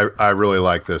I really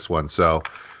like this one. So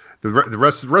the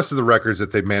rest of the records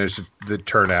that they managed to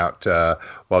turn out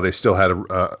while they still had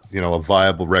a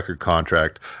viable record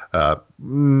contract,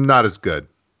 not as good.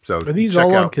 So are these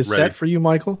all on cassette for you,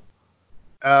 Michael?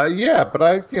 Yeah, but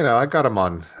I got them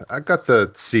on. I got the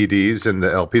CDs and the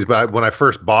LPs, but when I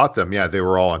first bought them, yeah, they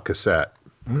were all on cassette.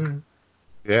 Mm.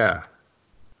 Yeah,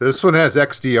 this one has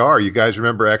XDR. You guys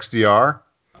remember XDR?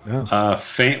 Yeah.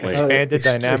 Faintly. Expanded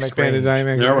dynamic range.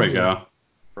 There we go.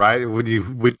 Right when you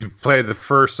play the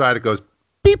first side, it goes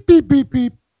beep beep beep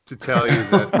beep to tell you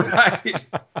that. Right.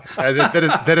 And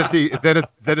then at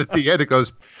the end it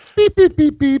goes beep beep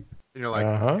beep beep, and you're like,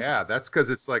 yeah, that's because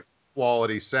it's like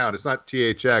quality sound. It's not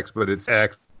THX, but it's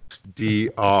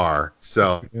XDR.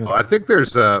 So I think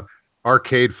there's a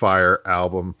Arcade Fire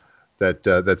album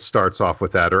that starts off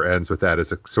with that or ends with that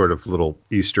as a sort of little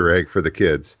Easter egg for the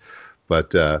kids.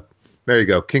 But there you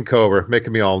go, King Cobra,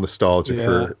 making me all nostalgic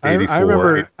for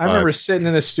 84. I remember sitting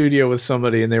in a studio with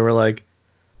somebody and they were like,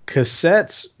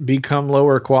 cassettes become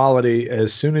lower quality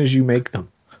as soon as you make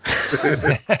them.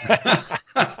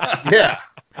 Yeah,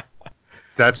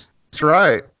 that's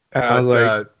right. I was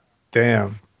like,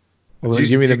 damn. Well, then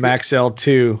give me the Max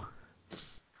L2.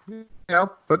 Yeah,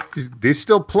 but they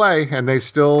still play and they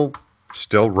still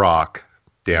rock.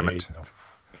 Damn it.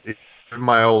 Even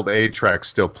my old 8-tracks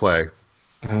still play.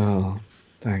 Oh,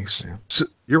 thanks, man. So,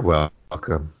 you're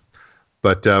welcome.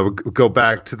 But we'll go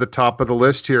back to the top of the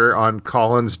list here on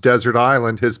Colin's Desert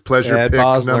Island, his pleasure Ed pick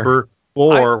Bosler. number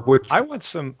 4, which I want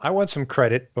some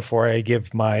credit before I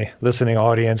give my listening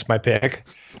audience my pick.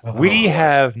 We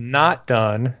have not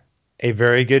done a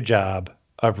very good job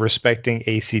of respecting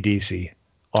AC/DC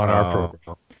on our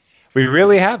program. We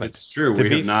really haven't. It's true. We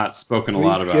have not spoken a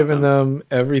lot about We've given them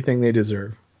everything they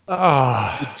deserve.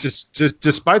 just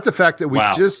despite the fact that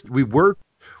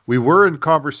we were in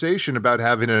conversation about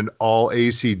having an all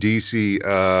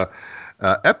AC/DC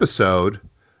episode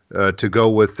to go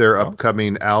with their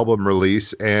upcoming album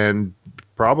release and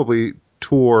probably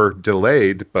tour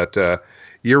delayed. But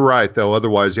you're right, though.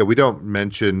 Otherwise, we don't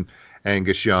mention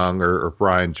Angus Young or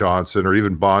Brian Johnson or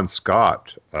even Bon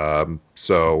Scott.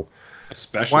 So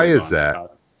especially why is Bon that?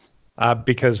 Scott.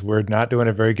 Because we're not doing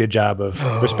a very good job of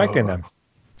respecting them.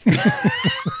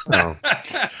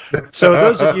 So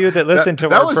those of you that listen to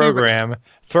our program,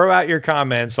 throw out your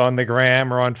comments on the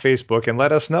gram or on Facebook and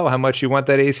let us know how much you want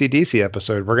that AC/DC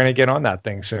episode. We're going to get on that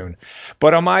thing soon.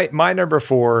 But on my number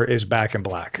 4 is Back in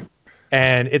Black.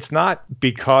 And it's not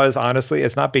because, honestly,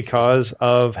 it's not because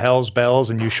of Hell's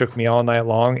Bells and You Shook Me All Night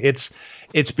Long. It's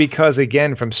because,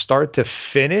 again, from start to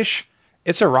finish,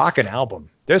 it's a rockin' album.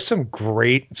 There's some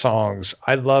great songs.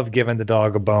 I love Giving the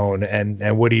Dog a Bone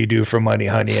and What Do You Do for Money,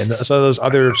 Honey? And so those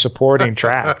other supporting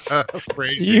tracks.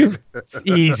 It's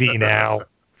easy now.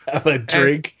 Have a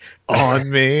drink on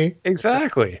me.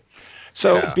 Exactly.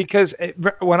 So because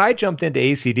when I jumped into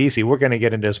AC/DC, we're going to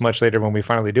get into this much later when we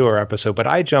finally do our episode, but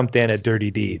I jumped in at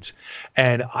Dirty Deeds.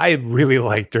 And I really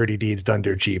like Dirty Deeds Done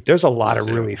Dirt Cheap. There's a lot of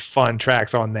really fun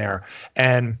tracks on there.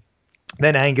 And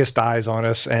then Angus dies on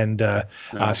us, and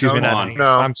I'm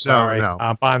sorry,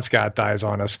 Bon Scott dies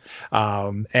on us,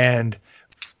 and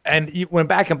when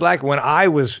Back in Black, when I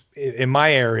was in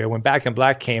my area, when Back in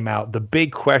Black came out, the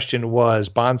big question was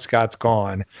Bon Scott's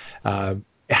gone.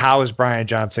 How is Brian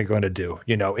Johnson going to do?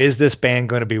 Is this band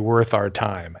going to be worth our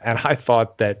time? And I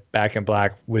thought that Back in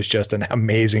Black was just an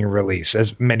amazing release,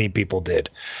 as many people did.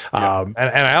 Yeah. And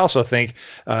I also think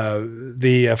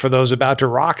For Those About to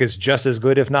Rock is just as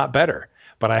good, if not better.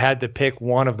 but I had to pick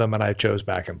one of them, and I chose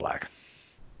Back in Black.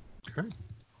 Okay.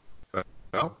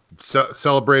 Well,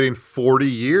 celebrating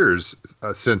 40 years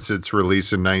since its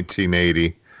release in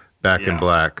 1980, Back in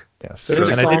Black. Yes. So,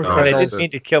 And I didn't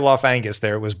mean to kill off Angus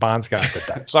there. It was Bon Scott that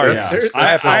died. Sorry. Yeah.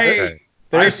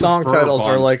 Their I song prefer titles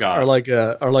Bon are like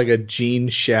a Gene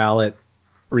Shalit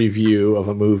review of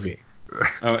a movie.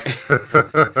 Oh.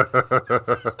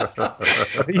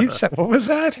 What was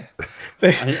that?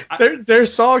 Their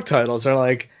song titles are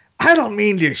like, I don't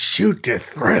mean to shoot to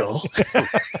thrill.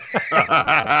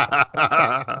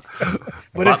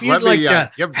 But if you'd like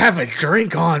to have a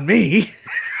drink on me.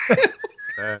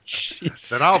 Then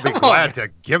I'll be glad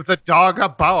to give the dog a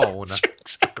bone.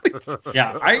 Exactly.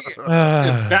 Yeah,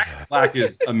 Back in Black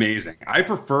is amazing. I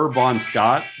prefer Bon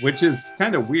Scott, which is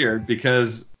kind of weird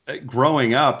because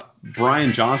growing up,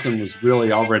 Brian Johnson was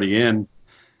really already in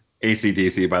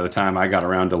AC/DC by the time I got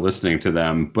around to listening to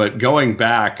them. But going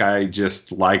back, I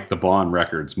just like the Bon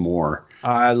records more.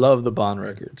 I love the Bon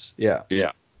records. Yeah.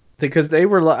 Yeah. Because they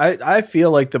were, I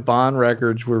feel like the Bon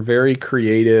records were very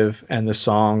creative and the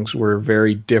songs were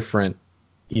very different,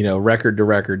 record to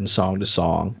record and song to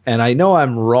song. And I know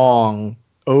I'm wrong.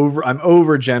 I'm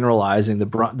overgeneralizing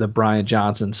the Brian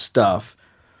Johnson stuff,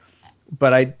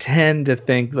 but I tend to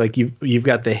think like you've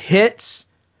got the hits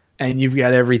and you've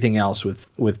got everything else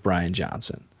with Brian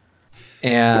Johnson.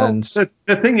 And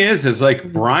the thing is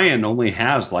like Brian only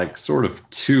has like sort of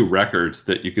 2 records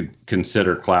that you could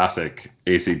consider classic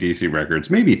AC/DC records,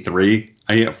 maybe 3.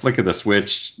 Flick of the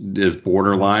Switch is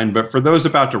borderline, but for those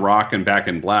about to rock and Back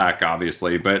in Black,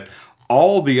 obviously, but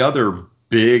all the other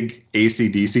big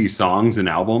AC/DC songs and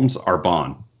albums are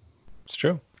Bon. It's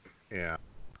true. Yeah.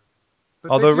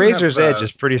 Although Razor's Edge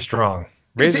is pretty strong.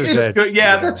 It's good.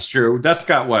 Yeah, that's true. That's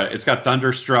got what? It's got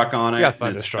Thunderstruck on it. It's got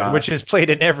Thunderstruck, which is played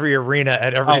in every arena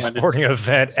at every sporting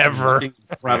event ever.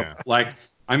 Yeah.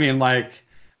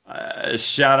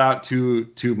 Shout out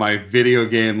to my video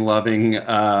game loving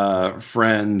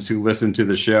friends who listen to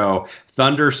the show.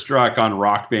 Thunderstruck on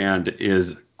Rock Band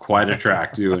is quite a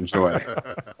track to enjoy.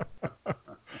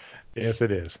 Yes,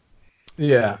 it is.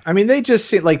 Yeah, I mean they just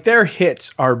seem like their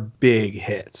hits are big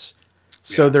hits.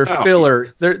 So their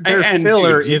filler, their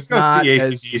filler is not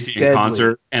as deadly. In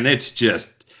concert, and it's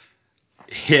just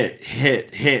hit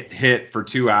for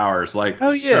 2 hours. Like,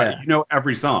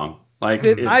 every song. Like,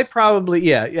 I probably,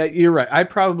 you're right. I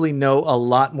probably know a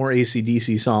lot more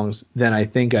AC/DC songs than I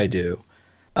think I do.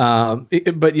 But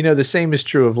the same is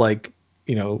true of like,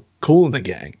 Kool and the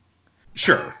Gang.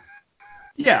 Sure.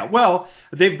 Yeah. Well,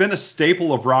 they've been a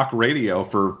staple of rock radio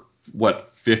for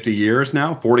 50 years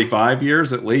now, 45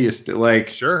 years at least. Like,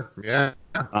 sure, yeah.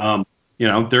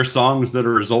 They're songs that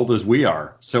are as old as we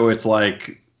are. So it's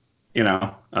like, they've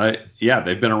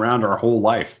been around our whole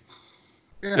life.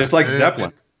 Yeah, it's like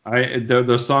Zeppelin.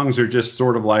 Those songs are just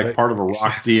sort of like part of a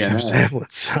rock DNA. Zeppelin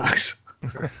sucks.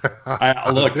 I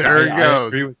agree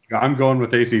with you. I'm going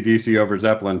with AC/DC over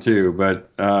Zeppelin too, but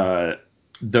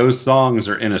those songs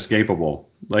are inescapable.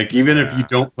 Like, even if you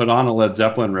don't put on a Led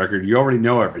Zeppelin record, you already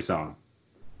know every song.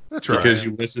 That's right. Because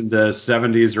you listened to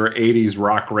 70s or 80s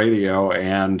rock radio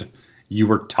and you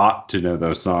were taught to know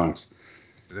those songs.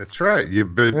 That's right.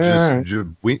 You've just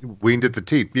weaned at the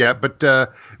teeth. Yeah, but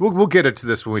we'll get into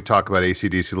this when we talk about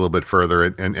AC/DC a little bit further.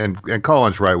 And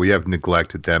Colin's right. We have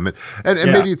neglected them.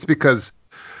 And maybe it's because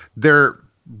they're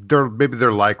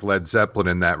like Led Zeppelin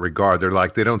in that regard. They're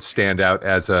like, they don't stand out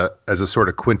as a sort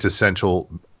of quintessential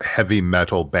heavy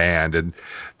metal band. And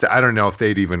I don't know if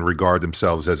they'd even regard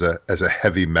themselves as a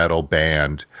heavy metal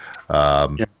band.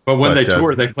 But when they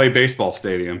tour, they play baseball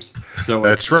stadiums. So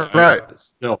that's right.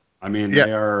 Still, I mean,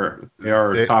 they are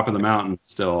top of the mountain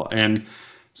still. And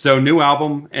so, new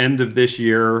album end of this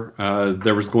year.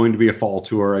 There was going to be a fall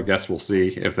tour. I guess we'll see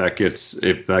if that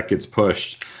gets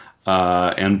pushed.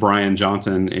 And Brian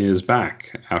Johnson is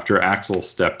back after Axl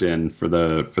stepped in for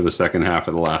the second half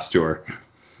of the last tour.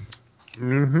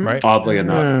 Mm-hmm. Right. Oddly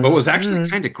enough, but it was actually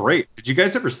kind of great. Did you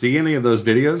guys ever see any of those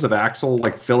videos of Axl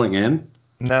like filling in?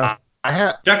 No. I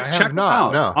have Check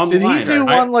not. them out. No. Did he do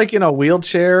one like in a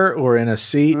wheelchair or in a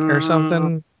seat or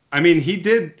something? I mean, he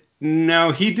did.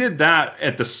 No, he did that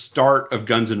at the start of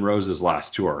Guns N' Roses'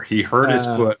 last tour. He hurt his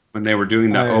foot when they were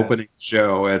doing the opening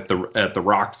show at the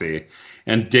Roxy,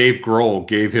 and Dave Grohl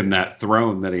gave him that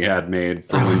throne that he had made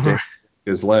for when Dave broke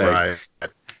his leg. Right.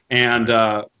 And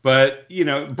but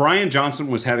Brian Johnson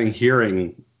was having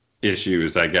hearing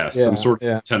issues, I guess, some sort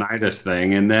of tinnitus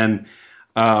thing, and then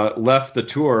left the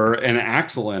tour. And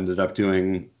Axl ended up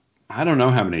doing, I don't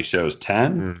know how many shows,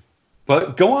 10.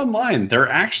 But go online. They're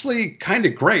actually kind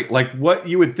of great. Like, what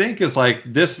you would think is like,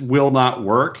 this will not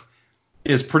work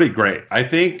is pretty great. I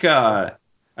think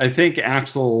I think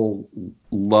Axl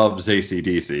loves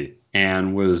AC/DC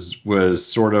and was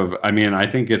sort of. I mean, I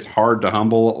think it's hard to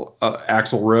humble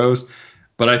Axl Rose,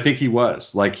 but I think he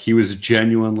was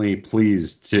genuinely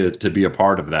pleased to be a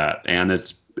part of that, and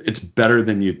it's better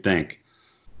than you'd think.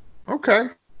 Okay.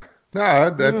 No,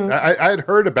 I had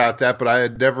heard about that, but I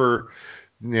had never,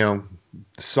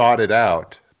 sought it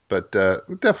out. But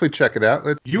we'll definitely check it out.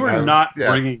 You are not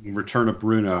bringing Return of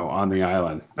Bruno on the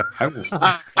island. I will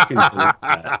fucking believe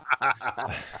that.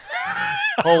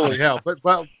 Holy hell! But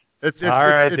well, it's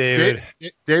David.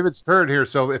 David's turn here.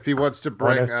 So if he wants to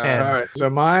bring, all right. So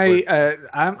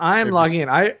I'm logging in.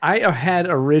 I had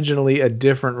originally a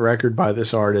different record by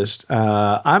this artist.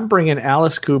 I'm bringing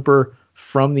Alice Cooper,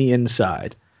 From the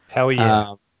Inside. Hell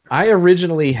yeah. I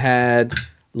originally had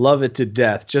Love It to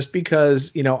Death just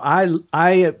because,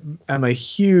 I am a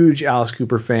huge Alice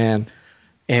Cooper fan,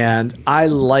 and I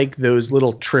like those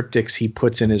little triptychs he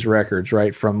puts in his records,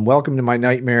 right? From Welcome to My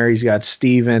Nightmare, he's got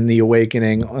Stephen, The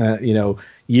Awakening,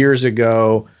 years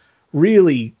ago,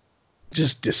 really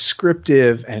just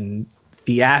descriptive and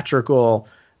theatrical.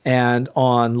 And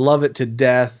on Love It to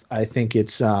Death, I think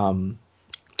it's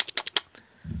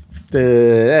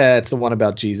it's the one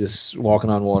about Jesus walking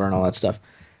on water and all that stuff.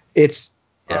 It's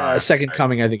Second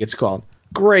Coming, I think it's called.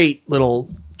 Great little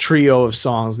trio of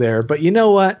songs there. But you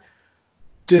know what?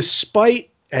 Despite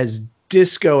as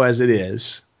disco as it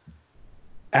is,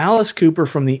 Alice Cooper,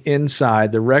 From the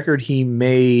Inside, the record he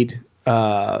made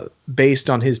based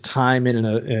on his time in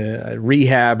a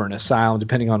rehab or an asylum,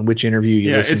 depending on which interview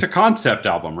you listen. It's a concept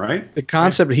album, right? The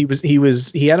concept,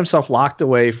 he had himself locked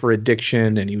away for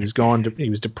addiction, and he was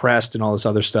depressed and all this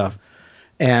other stuff.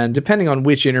 And depending on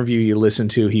which interview you listen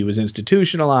to, he was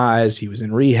institutionalized, he was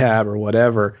in rehab or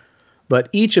whatever. But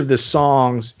each of the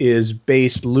songs is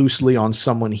based loosely on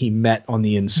someone he met on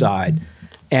the inside.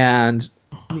 And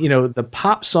the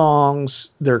pop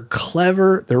songs, they're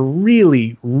clever. They're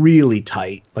really, really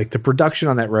tight. Like, the production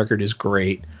on that record is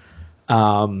great.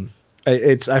 I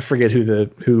forget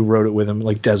who wrote it with him,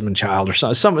 like Desmond Child or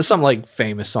some like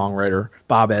famous songwriter,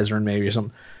 Bob Ezrin maybe or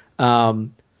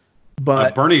something.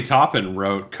 But Bernie Taupin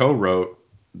co-wrote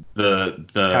the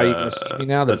How You Gonna See Me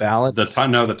Now, the ballad. The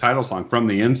title song, From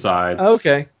the Inside.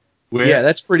 Okay.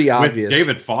 That's pretty obvious. With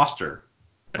David Foster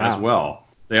as well.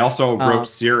 They also wrote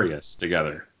Sirius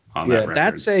together on that record.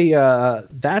 That's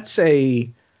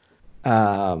a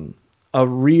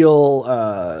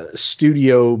real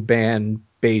studio band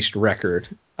based record.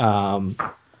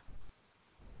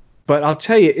 But I'll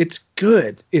tell you, it's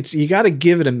good. You got to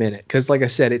give it a minute because, like I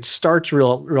said, it starts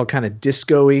real kind of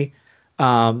disco-y.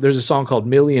 There's a song called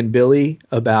Millie and Billy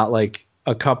about like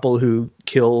a couple who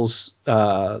kills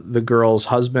the girl's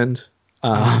husband,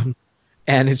 and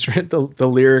it's the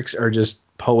lyrics are just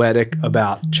poetic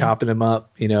about chopping him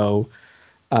up, in little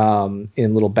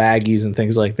baggies and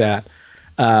things like that.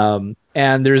 And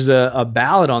there's a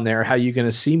ballad on there, How You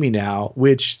Gonna See Me Now,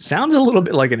 which sounds a little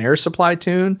bit like an Air Supply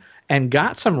tune and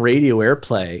got some radio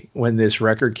airplay when this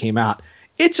record came out.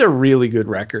 It's a really good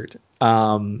record. There's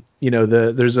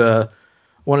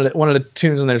one of the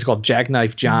tunes on there is called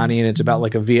Jackknife Johnny, and it's about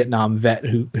like a Vietnam vet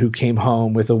who came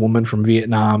home with a woman from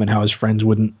Vietnam and how his friends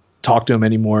wouldn't talk to him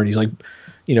anymore, and he's like,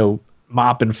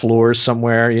 mopping floors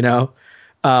somewhere.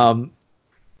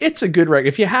 It's a good record.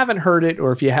 If you haven't heard it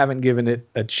or if you haven't given it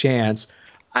a chance,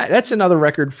 that's another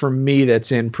record for me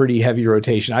that's in pretty heavy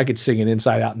rotation. I could sing it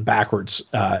inside out and backwards.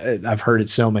 I've heard it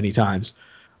so many times.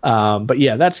 But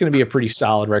yeah, that's going to be a pretty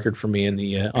solid record for me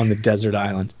on the desert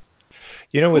island.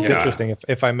 What's interesting,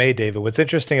 if I may, David, what's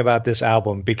interesting about this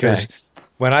album, because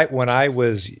when I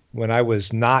was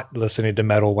not listening to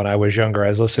metal when I was younger, I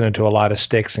was listening to a lot of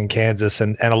Styx in Kansas,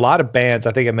 and a lot of bands,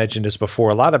 I think I mentioned this before,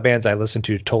 a lot of bands I listened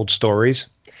to told stories.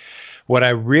 What I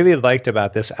really liked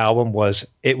about this album was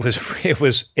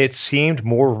it seemed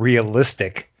more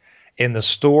realistic in the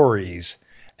stories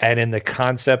and in the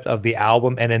concept of the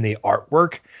album and in the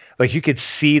artwork. Like, you could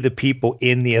see the people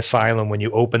in the asylum when you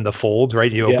open the folds,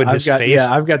 right? You open his face.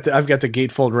 Yeah, I've got the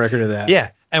gatefold record of that. Yeah.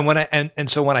 And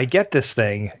so when I get this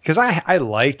thing, because I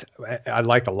liked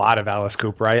a lot of Alice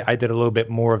Cooper. I did a little bit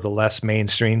more of the less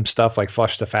mainstream stuff like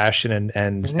Flush the Fashion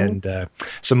and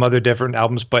some other different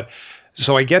albums. But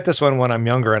so I get this one when I'm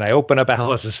younger, and I open up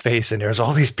Alice's face, and there's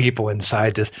all these people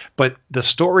inside this. But the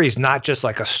story is not just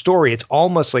like a story; it's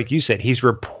almost like you said. He's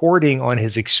reporting on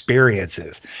his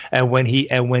experiences, and when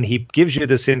he gives you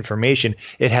this information,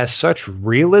 it has such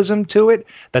realism to it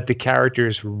that the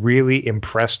characters really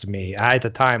impressed me. At the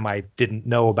time, I didn't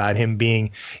know about him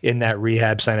being in that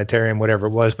rehab sanitarium, whatever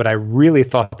it was, but I really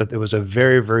thought that it was a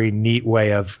very, very neat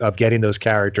way of getting those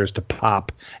characters to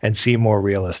pop and seem more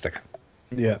realistic.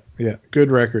 Yeah, good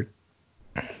record.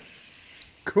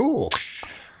 Cool.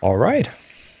 All right.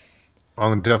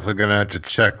 I'm definitely gonna have to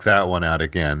check that one out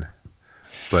again.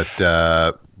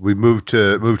 But we move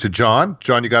to John.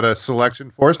 John, you got a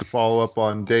selection for us to follow up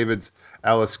on David's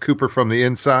Alice Cooper from the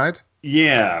Inside?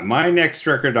 Yeah, my next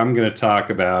record I'm going to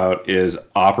talk about is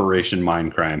Operation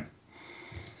Mindcrime.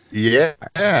 Yeah.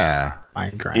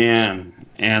 Minecraft.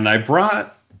 And I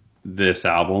brought this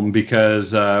album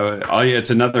because it's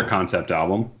another concept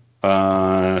album.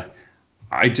 I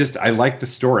like the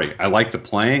story. I like the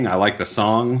playing. I like the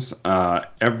songs.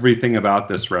 Everything about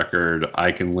this record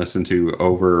I can listen to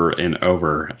over and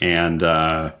over, and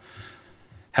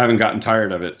haven't gotten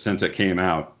tired of it since it came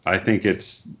out. I think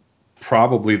it's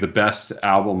probably the best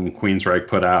album Queensryche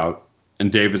put out,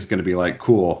 and David's going to be like,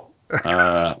 cool.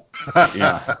 Yeah.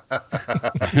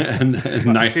 and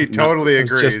nice, he totally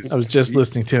agrees. I was just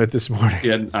listening to it this morning.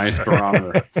 Yeah, nice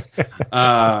barometer.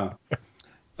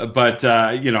 But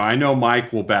I know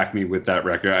Mike will back me with that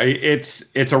record.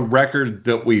 It's a record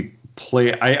that we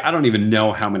play. I don't even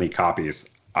know how many copies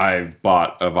I've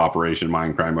bought of Operation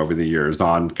Mindcrime over the years,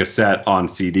 on cassette, on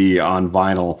CD, on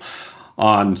vinyl,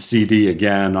 on CD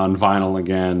again, on vinyl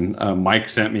again. Mike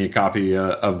sent me a copy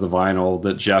of the vinyl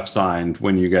that Jeff signed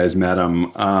when you guys met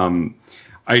him.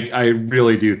 I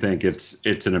really do think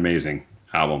it's an amazing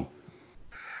album.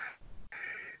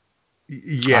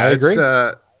 Yeah, I agree.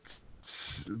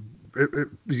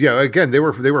 Again, they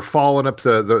were following up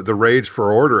the Rage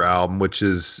for Order album, which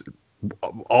is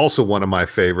also one of my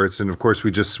favorites. And of course,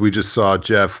 we just saw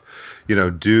Jeff,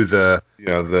 do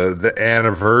the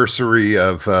anniversary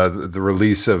of the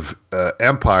release of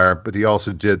Empire, but he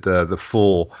also did the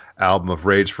full album of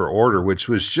Rage for Order, which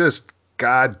was just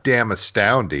goddamn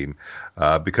astounding.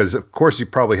 Because of course he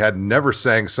probably had never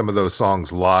sang some of those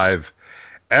songs live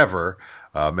ever.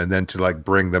 And then to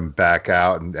bring them back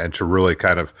out and to really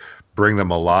kind of bring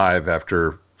them alive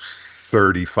after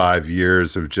 35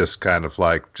 years of just kind of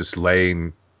just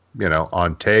laying,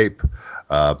 on tape.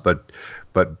 But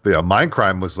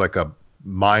Mindcrime was like a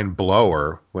mind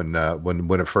blower when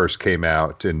it first came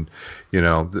out, and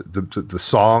the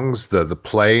songs, the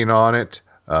playing on it,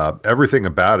 everything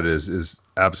about it is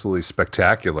absolutely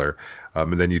spectacular.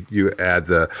 And then you add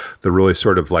the really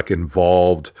sort of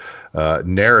involved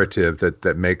narrative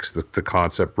that makes the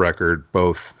concept record,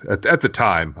 both at the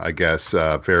time, I guess,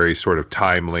 very sort of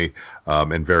timely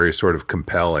and very sort of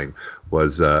compelling.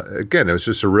 Was again, it was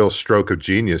just a real stroke of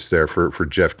genius there for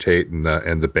Jeff Tate and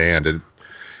the band. And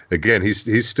again,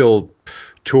 he's still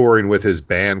touring with his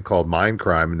band called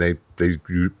Mindcrime, and they I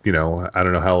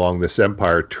don't know how long this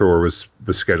Empire tour was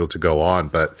scheduled to go on,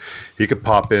 but he could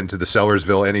pop into the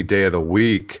Sellersville any day of the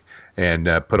week and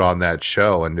put on that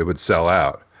show, and it would sell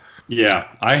out. Yeah,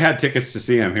 I had tickets to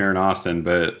see him here in Austin,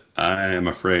 but I am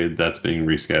afraid that's being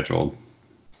rescheduled.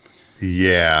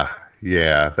 Yeah.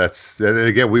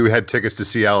 Again, we had tickets to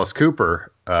see Alice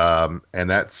Cooper, and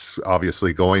that's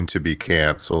obviously going to be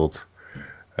canceled.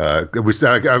 I was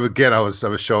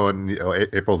showing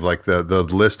April the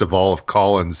list of all of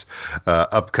Colin's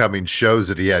upcoming shows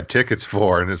that he had tickets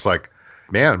for, and it's like,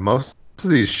 man, most of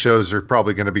these shows are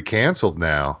probably going to be canceled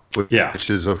now, which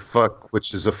is a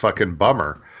fucking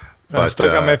bummer. I've still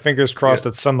got my fingers crossed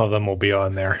that some of them will be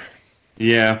on there.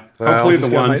 Yeah, hopefully the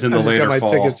ones in the later fall. I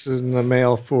just got my tickets in the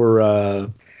mail for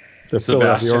the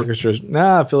Philadelphia Orchestra's.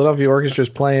 Philadelphia Orchestra's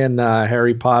playing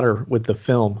Harry Potter with the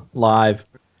film live.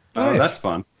 Oh, that's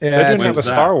fun. Yeah, they didn't have a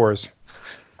Star Wars.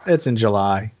 It's in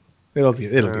July. It'll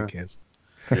get canceled.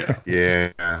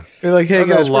 Yeah. They're like, hey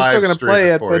guys, we're still going to play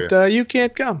it, but you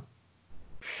can't come.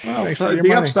 Well,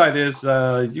 the upside is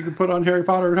you can put on Harry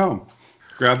Potter at home.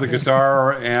 Grab the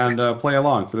guitar and play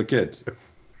along for the kids.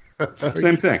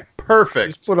 Same thing.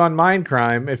 Perfect. Just put on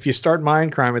Mindcrime. If you start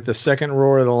Mindcrime at the second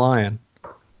roar of the lion,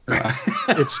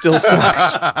 it still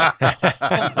sucks. Oh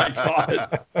my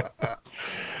God.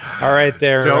 All right,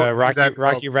 there,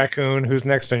 Rocky Raccoon. Who's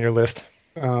next on your list?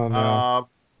 Oh no.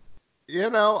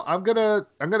 I'm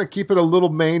gonna keep it a little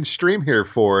mainstream here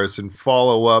for us and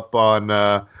follow up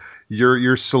on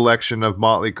your selection of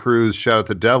Motley Crue's "Shout at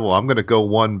the Devil." I'm gonna go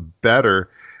one better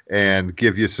and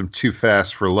give you some "Too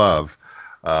Fast for Love,"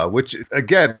 which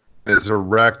again is a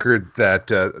record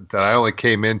that I only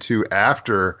came into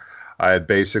after I had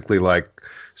basically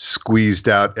squeezed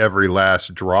out every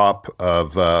last drop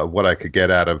of what I could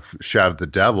get out of "Shout at the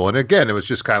Devil." And again, it was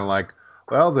just kind of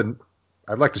well, then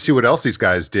I'd like to see what else these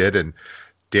guys did. And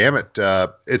damn it,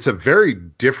 it's a very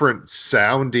different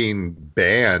sounding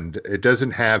band. It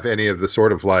doesn't have any of the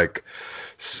sort of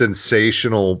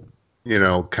sensational,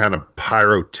 kind of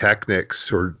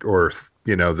pyrotechnics or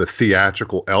the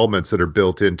theatrical elements that are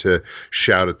built into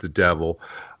Shout at the Devil.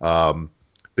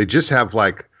 They just have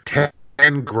like 10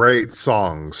 great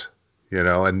songs,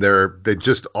 and they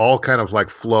just all kind of like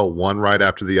flow one right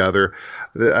after the other.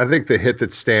 I think the hit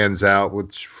that stands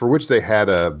out, for which they had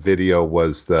a video,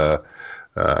 was the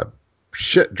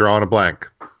drawing a blank.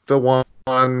 The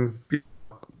one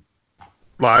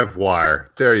Live Wire.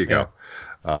 There you go.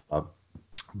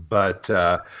 But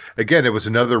again, it was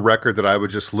another record that I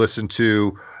would just listen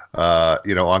to,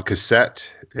 on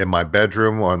cassette in my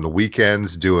bedroom on the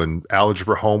weekends doing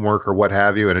algebra homework or what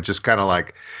have you, and it just kind of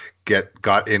like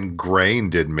got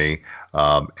ingrained in me.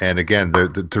 And again,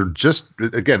 they're just,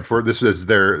 again, for this is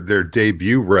their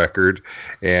debut record,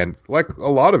 and like a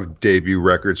lot of debut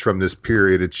records from this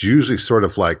period, it's usually sort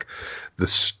of like the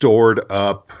stored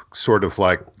up sort of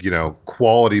like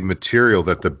quality material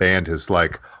that the band has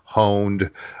like honed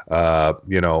on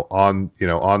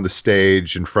the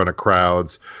stage in front of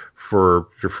crowds for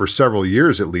several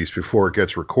years at least before it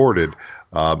gets recorded.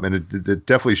 And it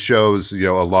definitely shows a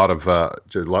lot of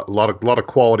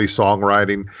quality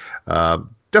songwriting.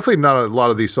 Definitely not a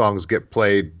lot of these songs get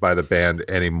played by the band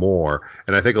anymore,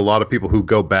 and I think a lot of people who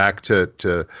go back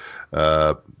to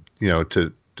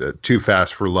Too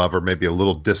Fast for Love are maybe a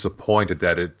little disappointed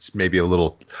that it's maybe a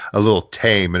little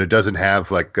tame, and it doesn't have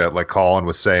like Colin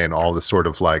was saying, all the sort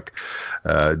of like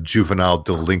juvenile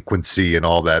delinquency and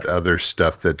all that other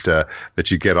stuff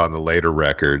that you get on the later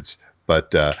records.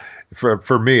 But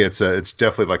for me, it's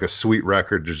definitely like a sweet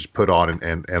record to just put on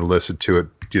and listen to it,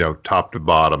 top to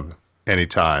bottom,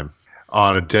 anytime.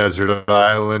 On a desert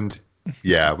island,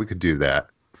 yeah, we could do that.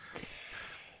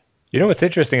 What's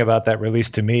interesting about that release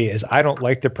to me is I don't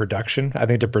like the production. I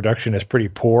think the production is pretty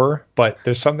poor, but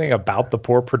there's something about the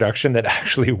poor production that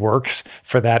actually works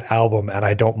for that album, and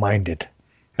I don't mind it.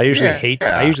 I usually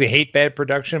hate bad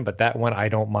production, but that one I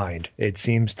don't mind. It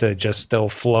seems to just still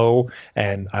flow,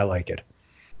 and I like it.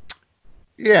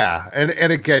 Yeah, and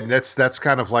again, that's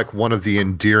kind of like one of the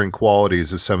endearing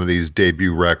qualities of some of these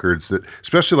debut records, that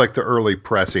especially like the early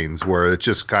pressings, where it's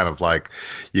just kind of like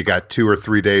you got 2 or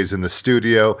 3 days in the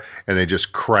studio and they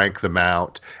just crank them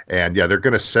out, and yeah, they're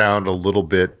going to sound a little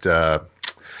bit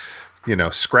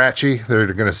scratchy.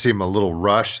 They're going to seem a little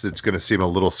rushed. It's going to seem a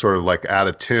little sort of like out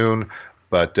of tune,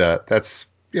 but that's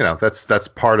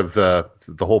part of the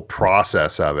whole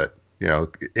process of it,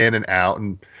 in and out.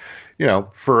 And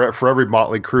for every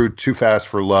Motley Crue Too Fast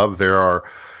for Love, there are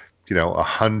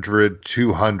 100,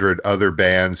 200 other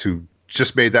bands who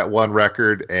just made that one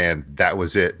record, and that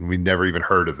was it, and we never even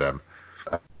heard of them.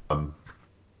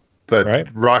 But right.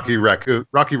 Rocky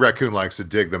Raccoon likes to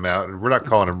dig them out, and we're not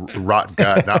calling him Rot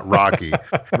Gut, not Rocky.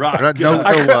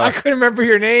 I couldn't remember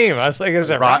your name. I was like, is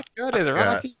it Rot Gut? Is it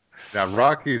Rocky? Now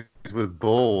Rocky's with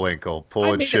Bullwinkle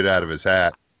pulling shit out of his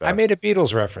hat. So. I made a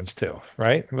Beatles reference too,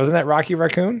 right? Wasn't that Rocky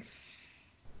Raccoon?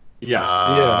 Yes.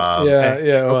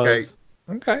 Yeah. Okay.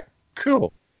 Okay.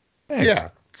 Cool. Thanks. Yeah.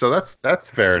 So that's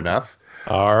fair enough.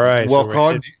 All right. Well, so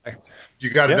Colin, you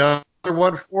got another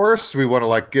one for us? We want to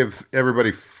like give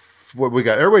everybody what we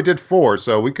got. Everybody did 4,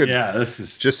 so we could. Yeah, this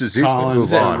is just as easily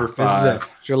move on. Number 5. This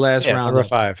is your last round. Number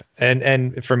 5,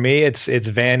 and for me, it's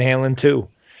Van Halen 2.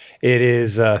 It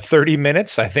is 30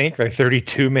 minutes, I think, or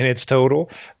 32 minutes total.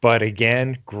 But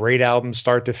again, great album,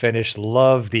 start to finish.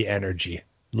 Love the energy.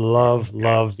 Love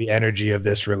the energy of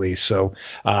this release. So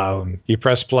you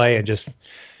press play and just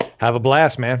have a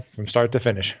blast, man, from start to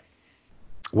finish.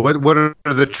 What are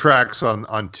the tracks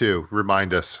on 2?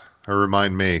 Remind us, or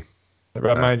remind me.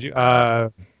 Remind you.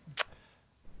 Hold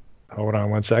on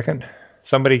one second.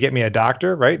 Somebody Get Me a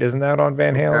Doctor, right? Isn't that on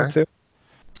Van Halen too?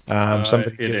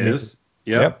 It is.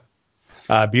 Yep.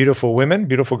 Beautiful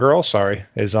Girls,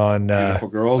 is on. Beautiful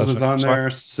Girls is on there.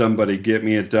 Somebody Get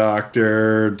Me a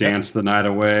Doctor. Dance the Night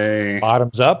Away.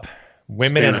 Bottoms Up.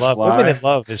 Women in Love. Fly. Women in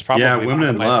Love is probably Women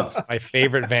in Love. my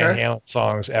favorite Van Halen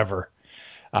songs ever.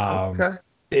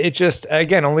 It just,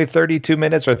 again, only 32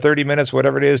 minutes or 30 minutes,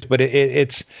 whatever it is, but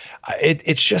it's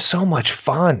just so much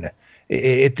fun.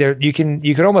 You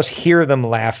can almost hear them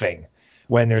laughing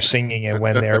when they're singing and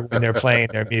when they're playing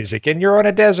their music. And you're on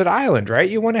a desert island, right?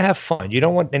 You want to have fun. You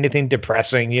don't want anything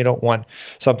depressing. You don't want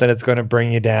something that's going to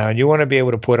bring you down. You want to be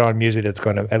able to put on music that's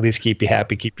going to at least keep you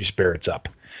happy, keep your spirits up.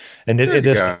 And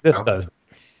this does.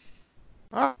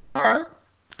 All right.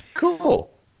 Cool.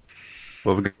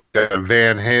 Well, we got a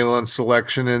Van Halen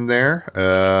selection in there.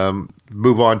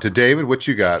 Move on to David. What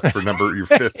you got for your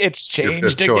 5th? It's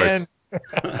changed again.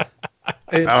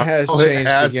 It has changed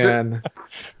again.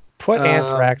 Put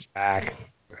Anthrax back.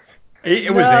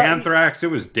 It was Anthrax.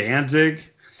 It was Danzig.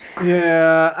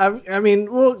 Yeah, I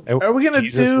mean, well, are we gonna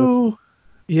do?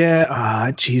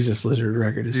 Yeah, Jesus Lizard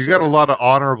record is. You got a lot of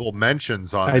honorable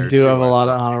mentions on there. I do too. have a lot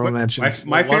of honorable mentions.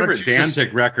 My Why don't favorite you just-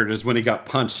 Danzig record is when he got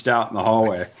punched out in the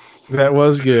hallway. That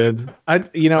was good.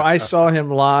 I saw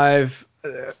him live.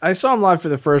 I saw him live for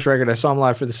the first record. I saw him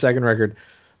live for the second record.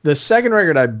 The second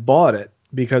record, I bought it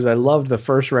because I loved the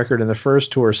first record and the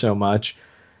first tour so much.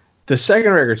 The second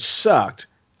record sucked.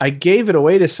 I gave it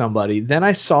away to somebody. Then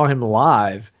I saw him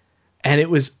live, and it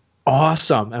was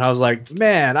awesome. And I was like,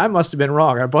 man, I must have been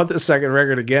wrong. I bought the second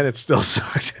record again. It still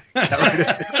sucked. Got rid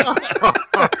of it.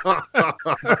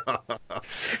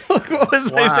 What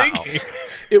was I thinking?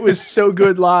 It was so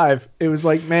good live. It was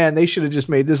like, man, they should have just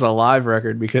made this a live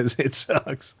record because it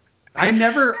sucks. I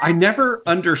never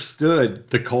understood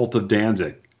the cult of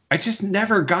Danzig. I just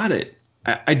never got it.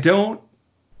 I don't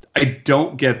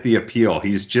get the appeal.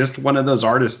 He's just one of those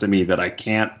artists to me that I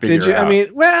can't figure out.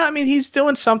 I mean, he's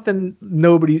doing something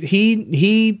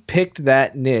he picked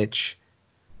that niche,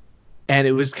 and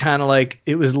it was kind of like,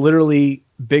 it was literally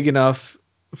big enough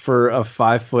for a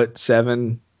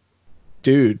 5'7"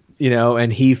 dude,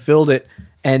 and he filled it,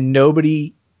 and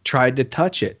nobody tried to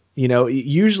touch it.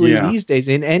 Usually these days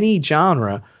in any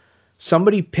genre,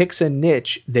 somebody picks a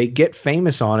niche, they get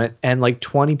famous on it, and like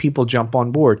 20 people jump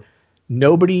on board.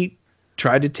 Nobody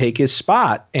tried to take his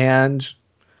spot. And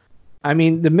I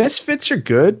mean, the Misfits are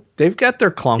good. They've got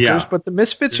their clunkers, but the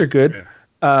Misfits are good.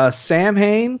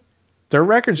 Samhain, their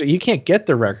records, you can't get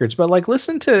their records, but like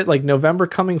listen to like November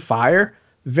Coming Fire,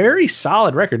 very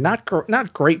solid record.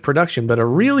 Not great production, but a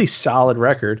really solid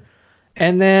record.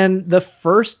 And then the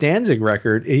first Danzig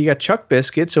record, you got Chuck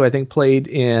Biscuits, who I think played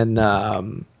in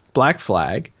Black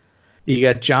Flag. You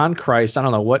got John Christ, I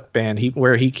don't know what band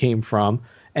where he came from.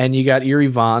 And you got Eerie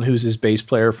Von, who's his bass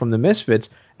player from the Misfits.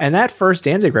 And that first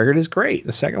Danzig record is great.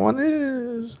 The second one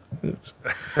is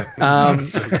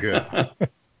so good.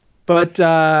 But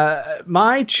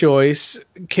my choice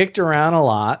kicked around a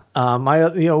lot.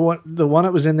 The one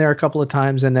that was in there a couple of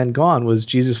times and then gone was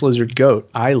Jesus Lizard Goat.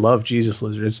 I love Jesus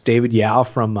Lizard. It's David Yao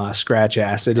from Scratch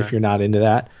Acid, if you're not into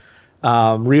that.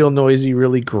 Real noisy,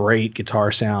 really great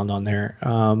guitar sound on there.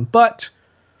 But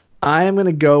I am going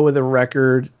to go with a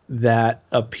record that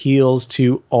appeals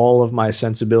to all of my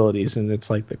sensibilities. And it's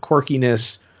like the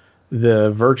quirkiness,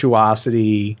 the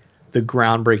virtuosity, the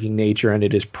groundbreaking nature, and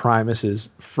it is Primus's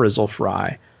Frizzle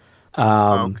Fry.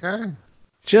 Okay.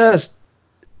 Just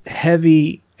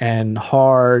heavy and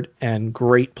hard and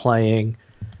great playing.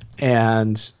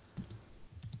 And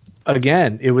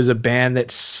again, it was a band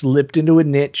that slipped into a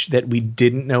niche that we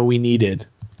didn't know we needed,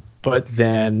 but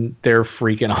then they're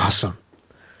freaking awesome.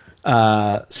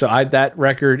 So that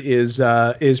record is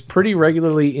pretty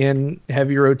regularly in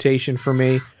heavy rotation for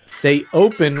me. They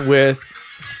open with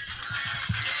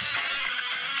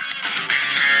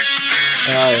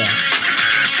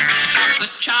The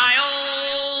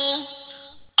child.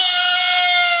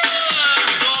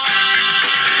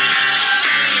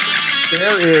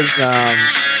 there is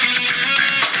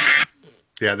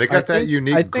Yeah, they got that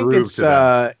unique I think groove it's to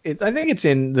them. I think it's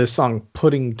in the song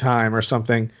Pudding Time or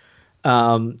something,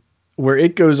 where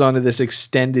it goes on to this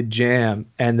extended jam,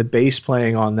 and the bass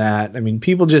playing on that. I mean,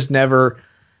 people just never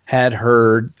had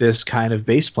heard this kind of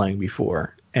bass playing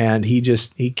before, and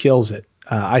he kills it.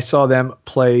 I saw them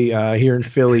play here in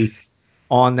Philly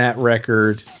on that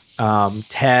record.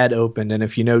 Tad opened, and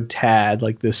if you know Tad,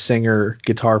 like the singer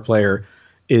guitar player,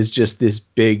 is just this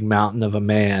big mountain of a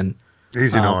man.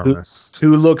 He's enormous.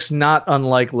 Who looks not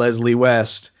unlike Leslie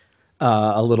West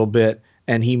a little bit,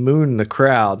 and he mooned the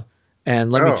crowd.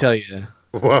 And let me tell you,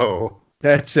 whoa,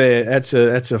 that's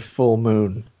a full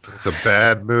moon. It's a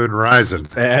bad moon rising.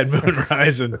 Bad moon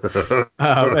rising,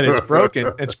 and it's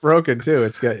broken. It's broken too.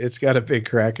 It's got a big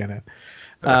crack in it.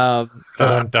 Dun,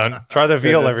 dun. Try the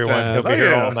veal, everyone. He'll be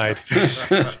here all night.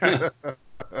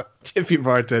 Tippy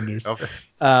bartenders. Okay.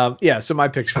 So my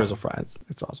pick's Frizzle Fry.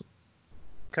 It's awesome.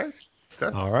 Okay.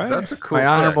 That's, All right. That's a cool My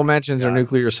honorable pick. mentions are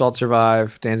Nuclear Assault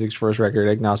Survive, Danzig's first record,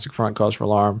 Agnostic Front, Cause for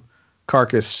Alarm,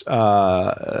 Carcass,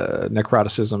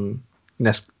 Necroticism,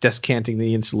 Descanting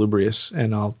the Insalubrious,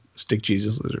 and I'll stick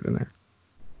Jesus Lizard in there.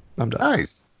 I'm done.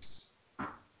 Nice.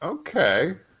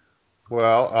 Okay.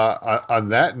 Well, on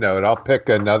that note, I'll pick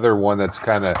another one that's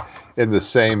kind of in the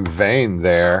same vein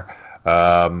there.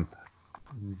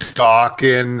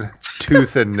 Dawkins,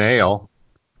 Tooth and Nail.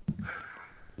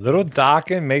 Little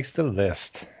Dawkins makes the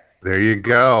list. There you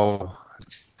go.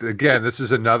 Again, this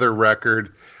is another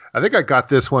record. I think I got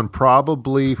this one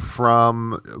probably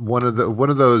from one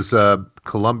of those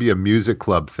Columbia Music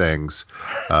Club things.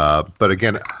 But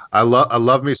again, I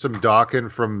love me some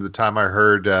Dawkins from the time I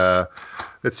heard.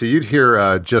 Let's see, you'd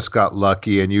hear "Just Got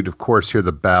Lucky," and you'd of course hear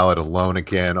the ballad "Alone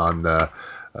Again" on the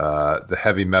the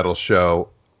Heavy Metal Show,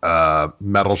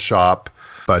 Metal Shop.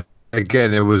 But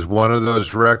again, it was one of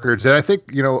those records. And I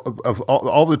think, of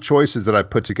all the choices that I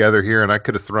put together here, and I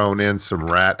could have thrown in some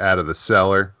Rat Out of the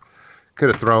Cellar. Could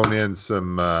have thrown in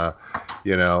some,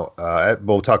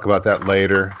 we'll talk about that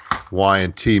later,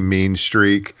 Y&T Mean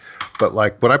Streak. But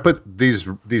like when I put these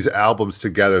albums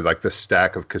together, like the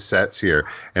stack of cassettes here,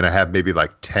 and I have maybe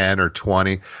like 10 or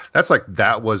 20,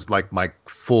 that was like my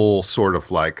full sort of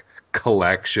like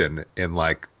collection in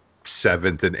like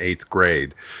 7th and 8th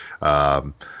grade.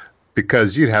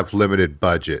 Because you'd have limited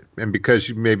budget and because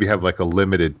you maybe have like a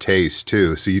limited taste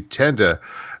too. So you tend to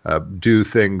do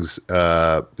things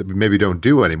that we maybe don't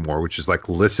do anymore, which is like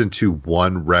listen to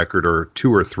one record or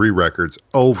 2 or 3 records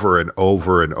over and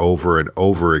over and over and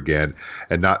over again,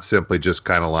 and not simply just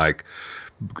kind of like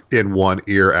in one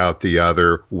ear out the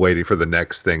other waiting for the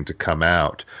next thing to come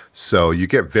out. So you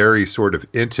get very sort of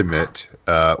intimate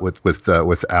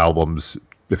with albums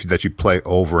that you play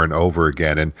over and over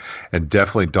again, and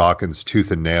definitely Dawkins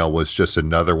Tooth and Nail was just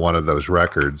another one of those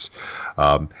records.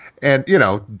 And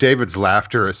David's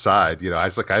laughter aside, I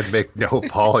was like, I'd make no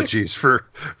apologies for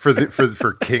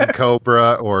King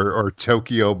Cobra or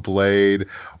Tokyo Blade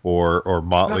or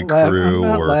Motley Crue. I'm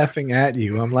not laughing at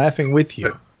you. I'm laughing with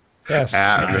you. Yes,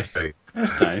 Nice.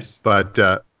 That's nice.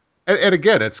 But and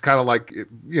again, it's kind of like,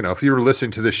 if you were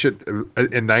listening to this shit in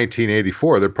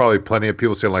 1984, there are probably plenty of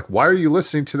people saying like, why are you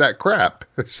listening to that crap?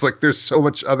 It's like, there's so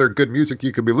much other good music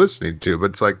you could be listening to, but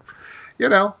it's like,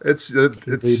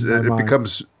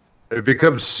 it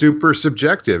becomes super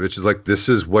subjective. It's just like, this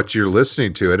is what you're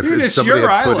listening to. And Dude, if it's somebody your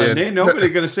had put island. in, Ain't nobody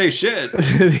going to say shit.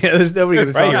 Yeah, there's nobody going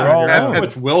to say Right, that.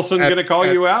 What's Wilson going to call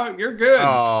you out? You're good.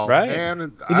 oh, Right.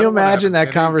 man, Can you imagine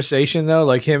that conversation though?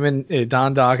 Like him and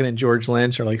Don Dokken and George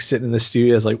Lynch are like sitting in the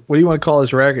studio. It's like, what do you want to call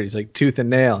this record? He's like, Tooth and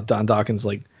Nail. And Don Dokken's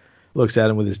like, looks at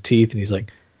him with his teeth and he's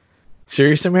like,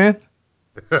 seriously, man?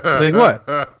 He's like, what?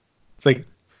 It's like,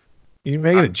 you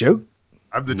making a joke?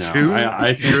 I'm the No, two.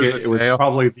 I think You're it was nail.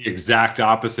 probably the exact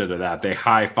opposite of that. They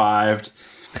high-fived.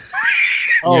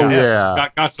 Oh yeah.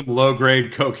 Got some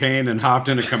low-grade cocaine and hopped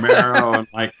in a Camaro and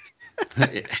like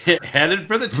headed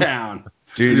for the town.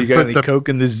 Dude, you got any coke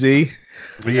in the Z?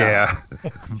 Yeah.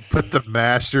 Put the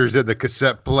masters in the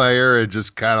cassette player and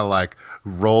just kind of like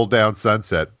roll down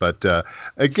Sunset. But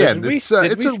again, did we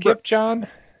skip John?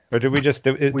 Or did we just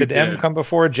did M come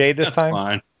before J this That's time?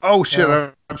 fine. Oh shit!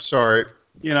 I'm sorry.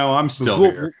 I'm still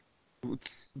here.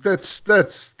 That's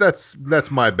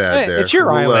my bad. Hey, there. it's your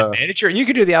island, man. It's you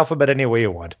can do the alphabet any way you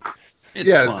want. It's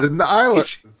yeah, fun. the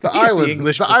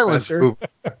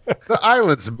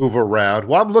islands move around.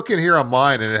 Well, I'm looking here on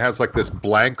mine, and it has like this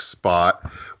blank spot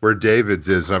where David's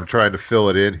is, and I'm trying to fill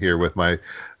it in here with my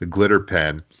glitter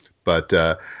pen. But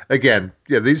again,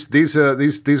 yeah, these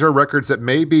are records that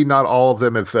maybe not all of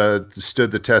them have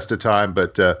stood the test of time,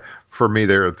 but for me,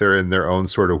 they're in their own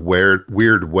sort of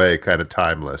weird way, kind of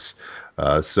timeless.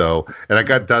 And I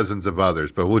got dozens of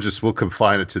others, but we'll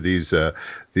confine it to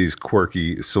these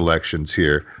quirky selections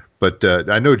here. But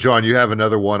I know, John, you have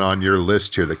another one on your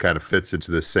list here that kind of fits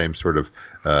into this same sort of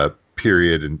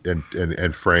period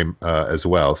and frame as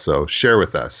well. So share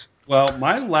with us. Well,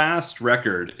 my last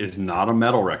record is not a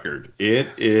metal record. It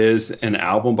is an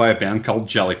album by a band called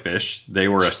Jellyfish. They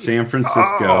were a San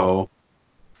Francisco.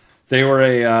 They were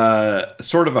a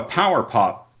sort of a power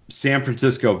pop San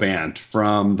Francisco band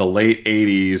from the late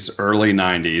 80s, early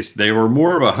 90s. They were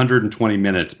more of a 120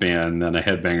 minutes band than a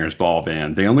Headbangers Ball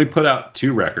band. They only put out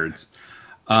 2 records.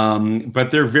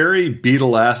 But they're very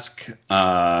Beatlesque,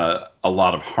 a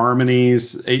lot of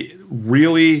harmonies,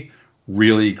 really,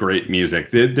 really great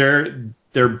music.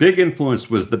 Their big influence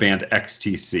was the band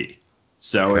XTC.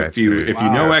 So if you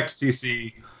know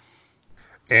XTC,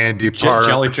 Andy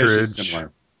Jellyfish is Partridge,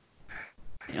 similar.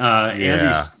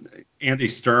 Yeah. Andy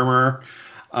Sturmer,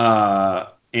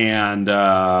 and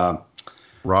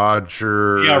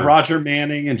Roger. Yeah, Roger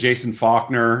Manning and Jason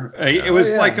Faulkner. It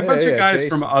was like a bunch of guys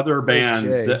from other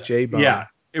bands.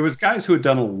 It was guys who had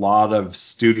done a lot of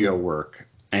studio work.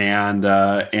 And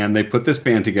they put this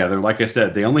band together. Like I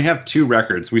said, they only have 2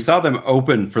 records. We saw them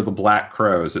open for the Black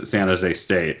Crowes at San Jose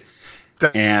State.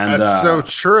 That's so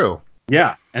true.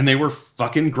 Yeah, and they were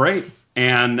fucking great.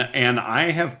 And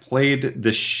I have played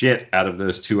the shit out of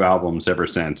those 2 albums ever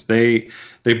since. They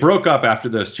broke up after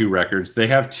those 2 records. They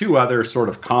have 2 other sort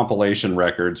of compilation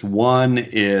records. One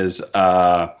is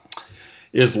live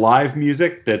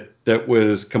music that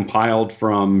was compiled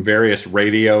from various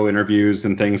radio interviews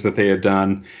and things that they had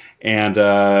done. And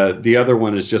the other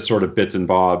one is just sort of bits and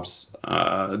bobs,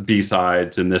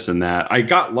 B-sides and this and that. I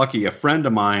got lucky. A friend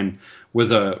of mine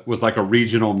was like a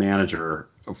regional manager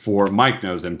for Mike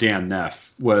knows him. Dan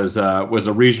Neff was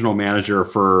a regional manager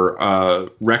for a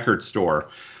record store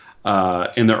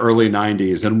in the early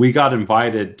 '90s, and we got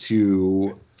invited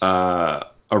to a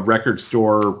record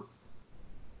store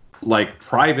like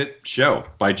private show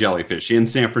by Jellyfish in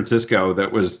San Francisco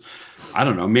that was, I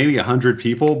don't know, maybe 100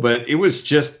 people, but it was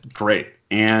just great.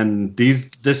 And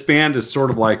this band is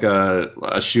sort of like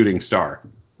a shooting star.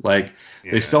 Like,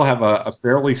 they still have a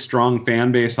fairly strong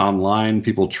fan base online.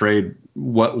 People trade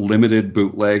what limited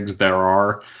bootlegs there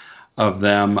are of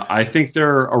them. I think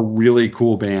they're a really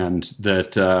cool band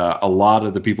that a lot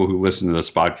of the people who listen to this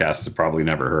podcast have probably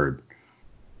never heard.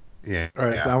 Yeah. All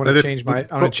right, I want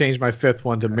to change my fifth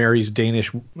one to Mary's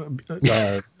Danish. Here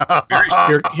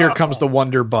comes the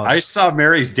Wonder Bus. I saw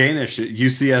Mary's Danish at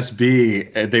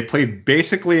UCSB, and they played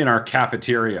basically in our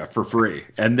cafeteria for free,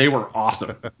 and they were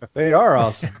awesome. They are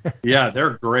awesome. Yeah,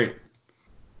 they're great.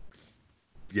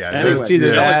 Yeah, Anyway, It's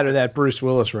either that or that Bruce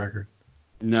Willis record.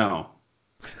 No.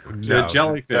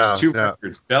 Jellyfish, two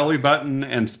records, Belly Button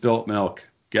and Spilt Milk.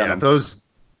 Get them.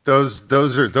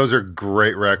 Those are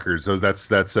great records. So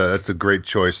that's a great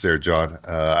choice there, John.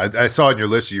 I saw on your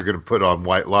list you're going to put on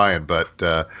White Lion, but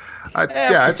I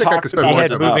think I could spend He more had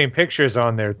time. moving pictures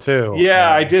on there too.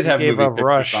 Yeah, I did have gave movie up pictures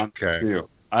Rush. on too.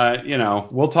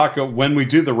 We'll talk when we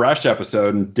do the Rush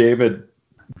episode and David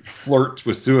flirts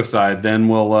with suicide. Then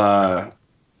we'll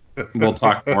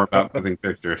talk more about moving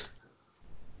pictures.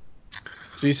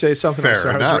 So you say something? Fair I'm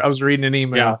sorry, enough. I was reading an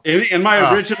email. Yeah, in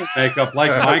my original makeup,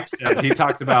 like Mike said, he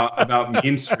talked about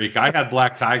Mean Streak. I had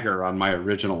Black Tiger on my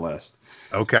original list.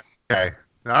 Okay. All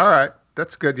right.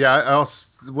 That's good. Yeah.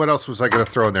 What else was I going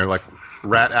to throw in there? Like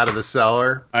Rat Out of the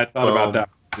Cellar. I thought about that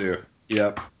too.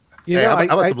 Yep. How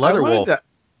about some Leather Wolf?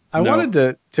 I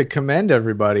wanted to commend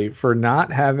everybody for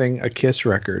not having a Kiss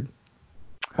record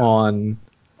on.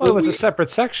 Well, it was a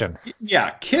separate section. Yeah,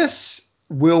 Kiss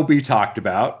will be talked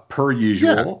about per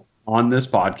usual on this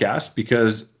podcast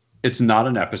because it's not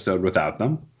an episode without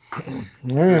them.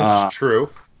 It's true.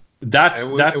 That's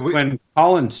when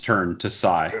Colin's turn to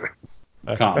sigh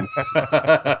comes.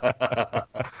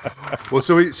 Well,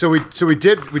 so we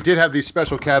did have these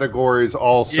special categories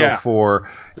also for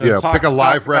pick a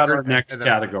live talk about record. Our next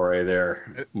category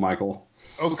there, Michael.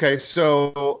 Okay,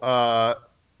 so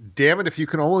damn it, if you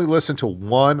can only listen to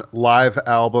one live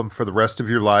album for the rest of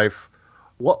your life,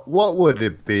 what would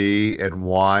it be and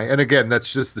why? And again,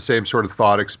 that's just the same sort of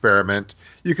thought experiment.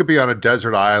 You could be on a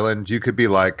desert island. You could be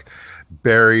like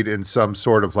buried in some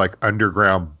sort of like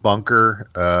underground bunker.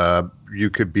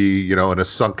 You could be, in a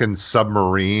sunken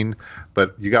submarine.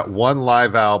 But you got one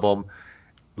live album.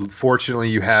 Fortunately,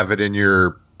 you have it in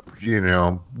your,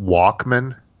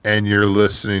 Walkman, and you're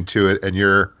listening to it, and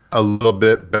you're a little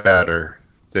bit better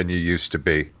than you used to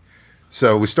be.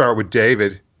 So we start with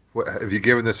David. Have you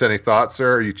given this any thought,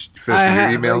 sir? Are you finished with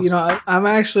your emails? I'm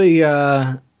actually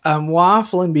I'm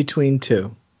waffling between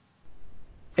two.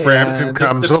 Frampton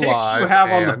Comes the Alive. pick you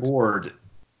have on the board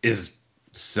is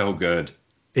so good.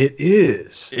 It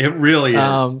is. It really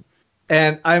is.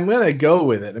 And I'm gonna go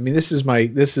with it. I mean, this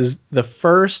is the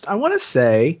first. I want to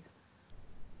say,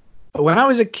 when I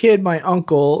was a kid, my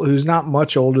uncle, who's not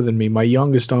much older than me, my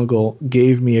youngest uncle,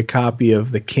 gave me a copy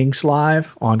of the Kinks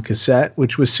live on cassette,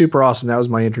 which was super awesome. That was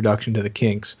my introduction to the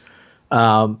Kinks.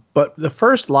 But the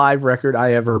first live record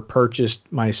I ever purchased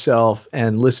myself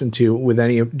and listened to with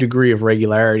any degree of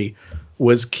regularity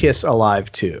was Kiss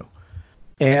Alive 2.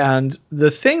 And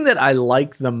the thing that I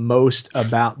like the most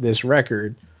about this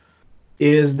record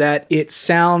is that it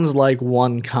sounds like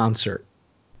one concert.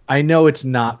 I know it's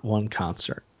not one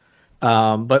concert.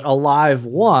 But Alive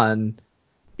 1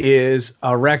 is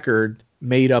a record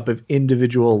made up of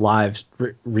individual live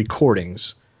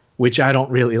recordings, which I don't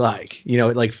really like.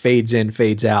 It like fades in,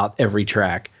 fades out every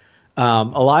track.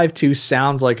 Alive 2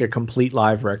 sounds like a complete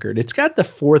live record. It's got the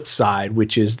fourth side,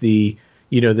 which is the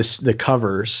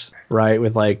covers, right?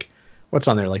 With like, what's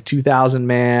on there? Like 2000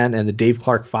 Man and the Dave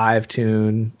Clark 5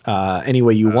 tune, Any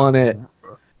Way You Want It.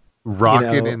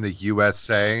 Rockin' in the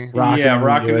USA.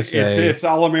 Rockin'. It's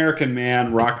All American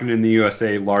Man, Rockin' in the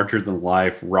USA, Larger Than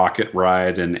Life, Rocket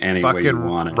Ride, and Any Way You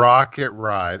Want It. Rocket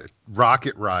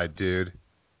Ride, dude.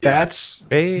 That's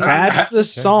the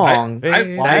song.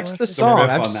 That's the song.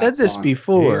 I've said this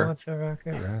before.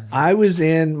 I was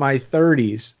in my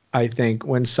 30s, I think,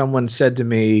 when someone said to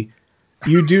me,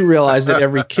 "You do realize that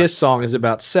every Kiss song is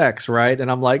about sex, right?"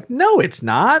 And I'm like, "No, it's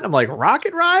not." I'm like,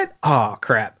 "Rocket Ride? Oh,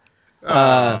 crap."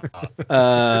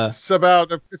 It's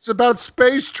about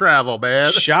space travel,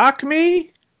 man. Shock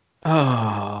Me?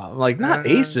 Oh, like not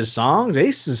Ace's songs.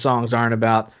 Ace's songs aren't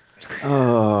about.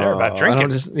 Oh, they're about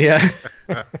drinking.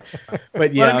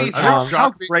 But yeah, But I mean,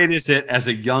 how great is it as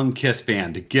a young Kiss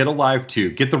fan to get Alive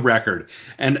 2, get the record,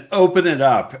 and open it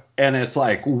up, and it's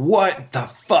like, what the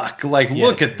fuck? Like,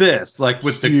 look at this. Like,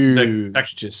 with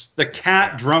the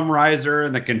cat drum riser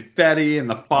and the confetti and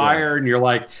the fire, and you're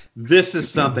like, this is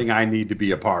something I need to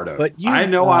be a part of. But I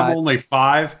know I'm only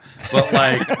 5, but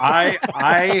like,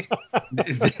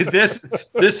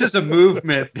 this is a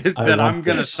movement that I'm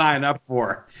going to sign up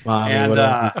for. Mommy,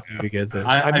 and we get this.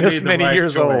 I'm this many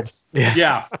years old.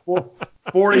 Yeah,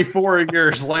 44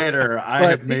 years later, I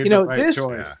have made the right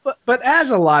choice. But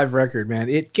as a live record, man,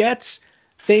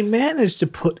 they managed to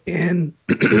put in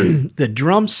the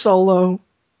drum solo,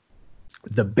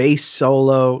 the bass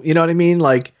solo, you know what I mean?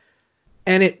 Like,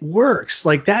 and it works.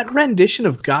 Like, that rendition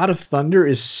of God of Thunder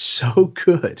is so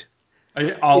good.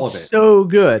 All of it. So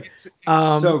good. It's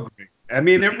so great. I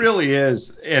mean, it really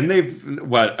is. And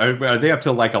are they up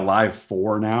to like Alive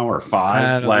 4 now or 5?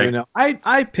 I don't really know.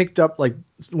 I picked up like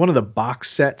one of the box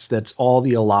sets that's all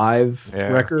the Alive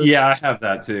records. Yeah, I have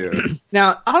that too.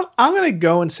 Now, I'm going to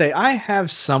go and say I have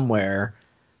somewhere,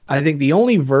 I think the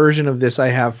only version of this I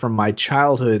have from my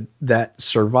childhood that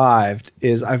survived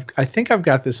is I think I've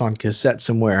got this on cassette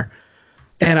somewhere.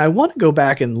 And I want to go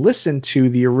back and listen to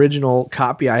the original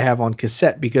copy I have on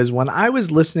cassette, because when I was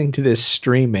listening to this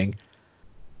streaming,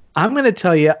 I'm going to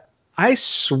tell you, I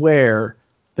swear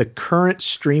the current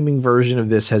streaming version of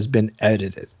this has been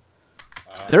edited.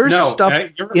 There's stuff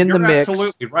in the mix. You're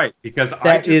absolutely right, because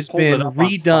that has been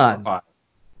redone.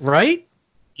 Right?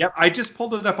 Yep, I just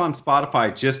pulled it up on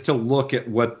Spotify just to look at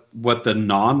what the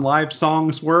non-live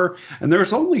songs were, and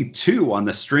there's only 2 on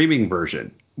the streaming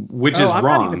version, which is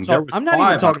wrong. I'm not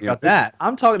even talking about that.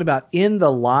 I'm talking about in the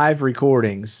live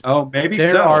recordings. Oh, maybe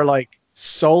there are like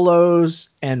solos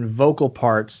and vocal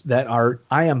parts that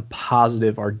I am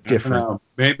positive are different.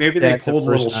 Maybe they pulled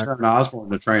a little Sharon Osbourne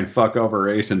to try and fuck over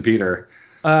Ace and Peter.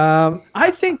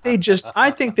 I think they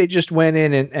just went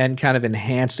in and kind of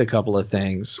enhanced a couple of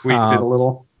things.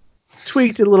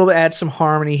 Tweaked it a little, add some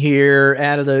harmony here,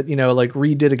 added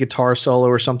redid a guitar solo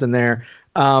or something there.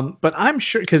 But I'm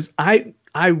sure, because I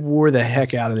wore the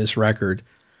heck out of this record.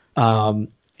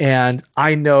 And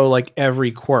I know like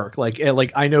every quirk, like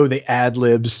I know the ad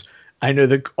libs, I know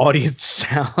the audience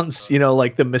sounds,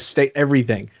 like the mistake,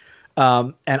 everything.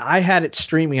 And I had it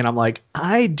streaming, and I'm like,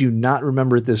 I do not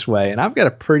remember it this way. And I've got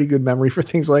a pretty good memory for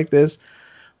things like this.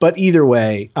 But either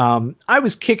way, I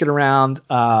was kicking around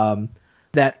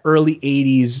that early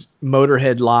 80s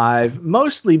Motorhead Live,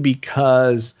 mostly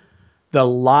because the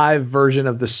live version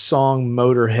of the song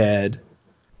Motorhead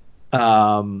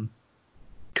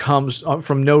comes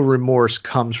from No Remorse,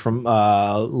 comes from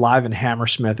Live in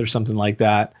Hammersmith or something like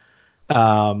that.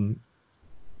 I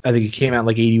think it came out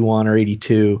like 81 or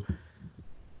 82.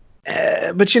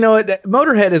 But you know what?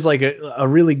 Motorhead is like a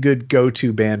really good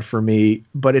go-to band for me,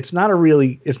 but it's not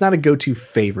a go-to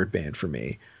favorite band for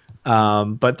me.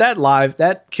 But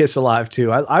that Kiss Alive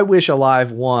 2, I wish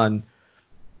Alive 1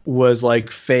 was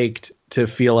like faked to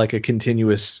feel like a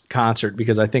continuous concert,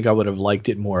 because I think I would have liked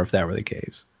it more if that were the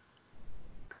case.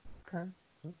 Okay.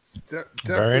 That's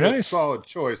very nice. A solid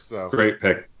choice, though. Great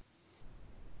pick.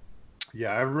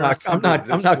 Yeah, I'm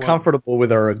not comfortable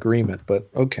with our agreement, but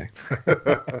okay.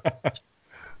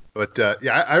 But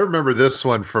I remember this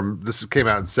one this came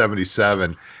out in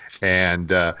 '77,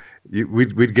 and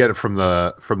we'd get it from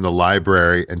the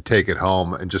library and take it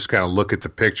home and just kind of look at the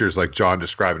pictures like John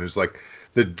described. And it's like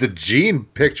the Gene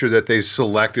picture that they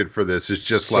selected for this is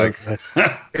just so like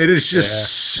it is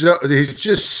just he's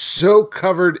just so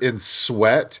covered in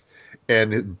sweat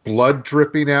and blood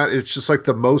dripping out. It's just like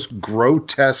the most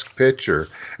grotesque picture.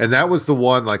 And that was the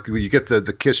one, like when you get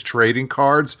the Kiss trading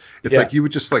cards, it's like you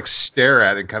would just like stare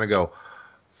at it and kind of go,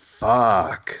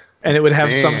 fuck. And it would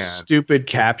have some stupid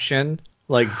caption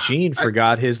like Gene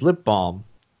forgot his lip balm.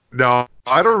 No,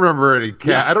 I don't remember any.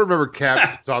 I don't remember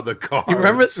captions on the cards.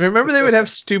 You remember they would have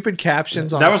stupid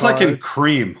captions on. That was the like in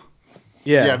Cream.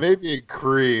 Yeah, maybe in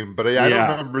Cream, but I don't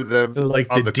remember them like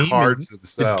on the cards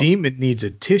themselves. The demon needs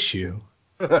a tissue.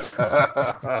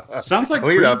 Sounds like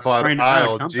Clean up Cream's on trying to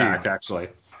aisle come G. back, actually.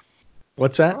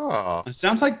 What's that? Oh. It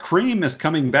sounds like Cream is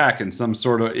coming back in some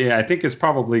sort of. Yeah, I think it's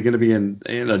probably going to be in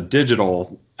a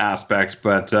digital aspect,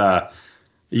 but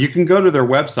you can go to their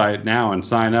website now and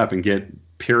sign up and get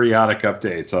periodic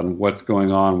updates on what's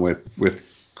going on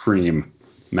with Cream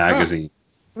magazine.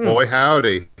 Boy,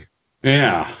 howdy.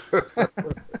 Yeah.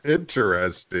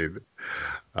 Interesting.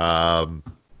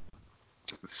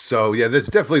 So yeah, there's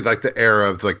definitely like the era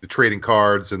of like the trading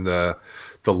cards and the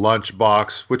lunch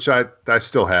box, which I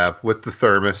still have with the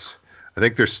thermos. I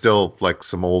think there's still like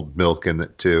some old milk in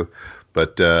it too.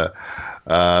 But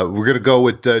We're going to go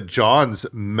with John's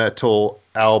metal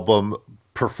album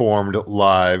performed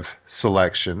live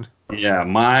selection. Yeah,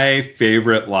 my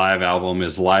favorite live album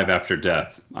is Live After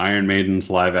Death, Iron Maiden's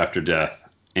Live After Death.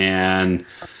 And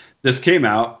this came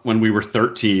out when we were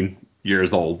 13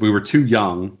 years old. We were too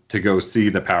young to go see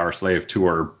the Power Slave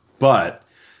tour, but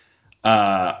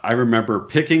I remember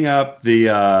picking up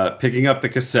the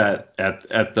cassette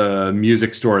at the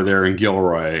music store there in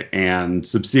Gilroy, and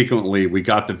subsequently we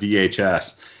got the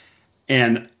VHS,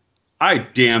 and I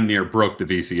damn near broke the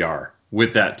VCR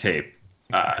with that tape.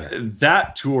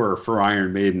 That tour for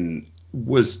Iron Maiden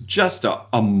was just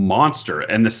a monster,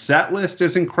 and the set list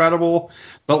is incredible,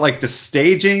 but like the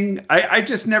staging, I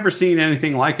just never seen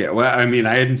anything like it. Well, I mean,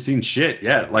 I hadn't seen shit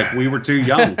yet. Like, we were too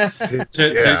young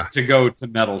to go to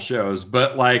metal shows,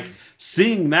 but like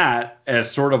seeing that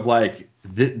as sort of like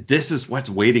this is what's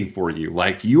waiting for you.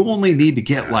 Like, you only need to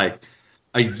get like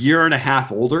a year and a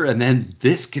half older, and then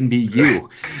this can be you.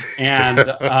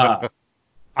 And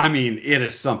I mean, it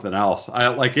is something else.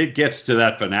 It gets to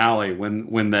that finale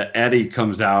when the Eddie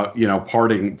comes out,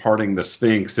 parting the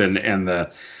Sphinx and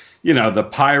the, the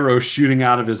pyro shooting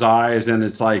out of his eyes, and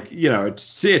it's like,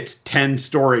 it's 10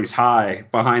 stories high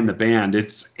behind the band.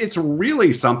 It's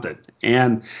really something.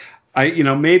 And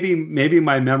maybe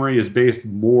my memory is based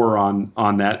more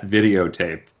on that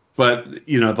videotape, but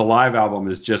the live album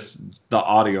is just the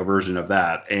audio version of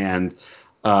that. And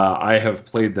I have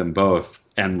played them both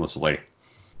endlessly.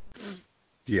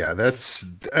 Yeah, that's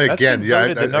again,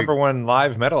 been the number one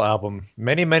live metal album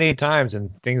many, many times in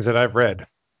things that I've read.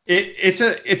 It's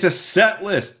a set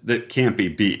list that can't be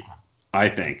beat, I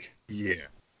think.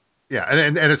 Yeah,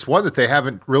 and it's one that they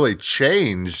haven't really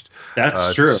changed.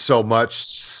 That's true. So much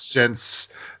since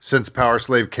Power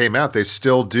Slave came out. They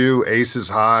still do Aces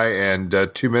High and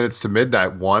 2 Minutes to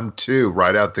Midnight 1, 2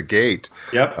 right out the gate.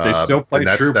 Yep, they still play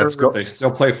Trooper. They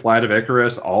still play Flight of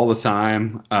Icarus all the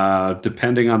time.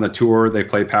 Depending on the tour, they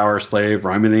play Power Slave,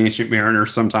 Rhyme of the Ancient Mariner,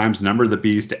 sometimes Number of the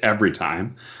Beast every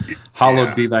time.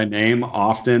 Hallowed Be Thy Name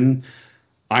often.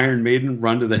 Iron Maiden,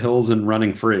 Run to the Hills, and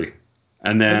Running Free.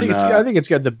 And then I think it's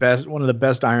got one of the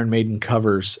best Iron Maiden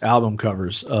album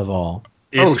covers of all.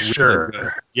 Sure. Really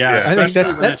yeah, I think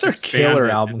that's a killer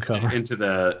album cover. Into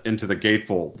the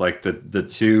gatefold, like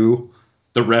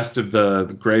the rest of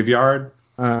the graveyard.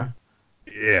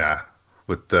 Yeah,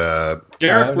 with the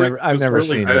Derek I've never really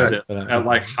seen good that at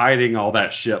like hiding all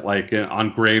that shit, like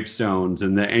on gravestones,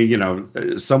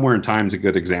 and Somewhere in Time's a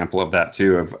good example of that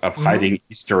too, of hiding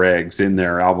Easter eggs in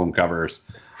their album covers.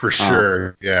 For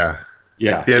sure, yeah.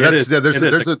 Yeah, there's a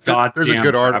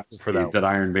good article for that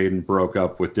Iron Maiden broke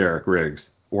up with Derek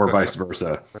Riggs, or vice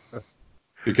versa,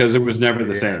 because it was never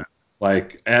the same.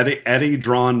 Like Eddie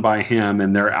drawn by him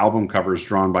and their album covers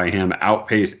drawn by him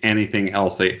outpace anything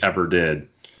else they ever did.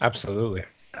 Absolutely.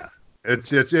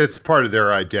 It's part of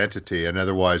their identity, and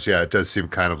otherwise, it does seem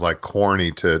kind of like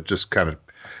corny to just kind of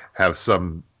have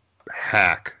some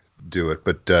hack do it.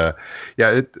 But the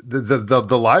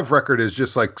live record is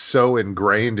just like so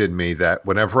ingrained in me that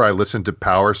whenever I listen to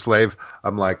Power Slave,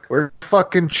 I'm like, where's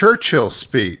fucking Churchill's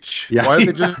speech? Yeah. Why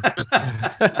do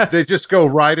they just go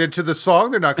right into the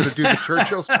song? They're not going to do the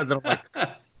Churchill speech. And then I'm like,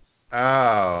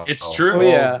 oh, it's true.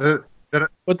 Well, then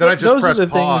I just press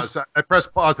pause. I press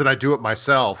pause and I do it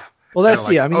myself. Well, that's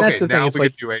that's the thing. Now it's we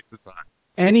like can do Aces High.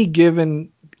 Any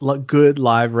given good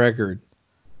live record.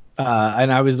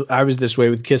 And I was this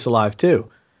way with Kiss Alive too.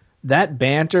 That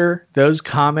banter, those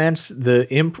comments,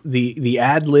 the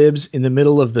ad libs in the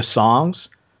middle of the songs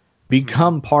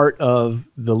become part of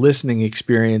the listening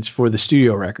experience for the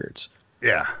studio records.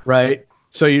 Yeah. Right.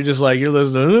 So you're just like, you're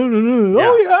listening.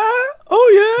 Oh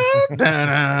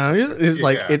yeah. It's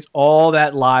like, it's all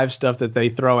that live stuff that they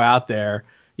throw out there.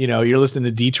 You're listening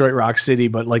to Detroit Rock City,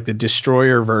 but like the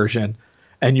Destroyer version.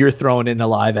 And you're throwing in the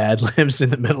live ad libs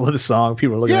in the middle of the song.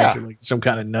 People are looking at you like some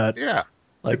kind of nut. Yeah.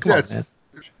 Like, come on,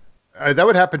 man. That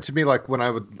would happen to me like when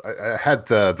I had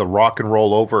the Rock and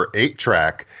Roll Over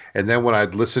 8-track. And then when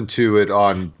I'd listen to it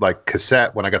on like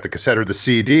cassette, when I got the cassette or the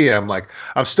CD, I'm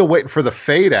still waiting for the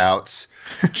fade outs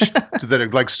to then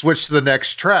like switch to the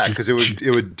next track. Because it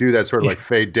would do that sort of like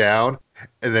fade down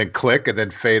and then click and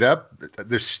then fade up.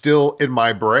 They're still in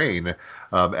my brain,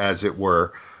 as it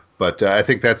were. But I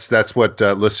think that's what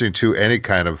listening to any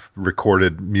kind of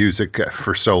recorded music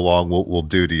for so long will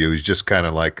do to you. It just kind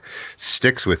of like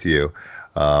sticks with you,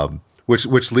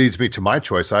 which leads me to my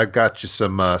choice. I got you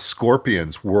some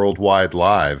Scorpions Worldwide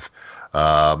Live.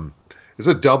 It's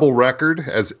a double record,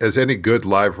 as any good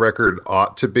live record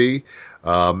ought to be,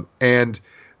 and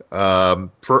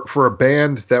for a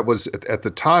band that was at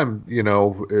the time,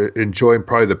 enjoying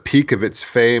probably the peak of its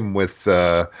fame with.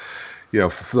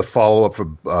 the follow-up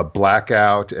of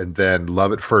Blackout, and then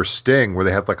Love at First Sting, where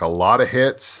they had like a lot of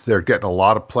hits. They're getting a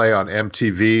lot of play on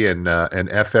MTV and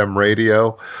FM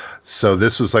radio. So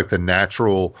this was like the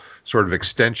natural sort of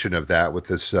extension of that with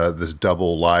this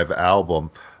double live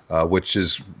album, which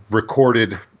is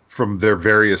recorded from their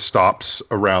various stops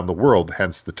around the world,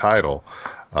 hence the title.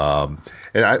 And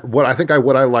what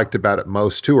I liked about it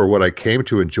most too, or what I came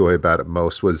to enjoy about it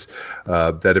most, was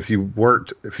that if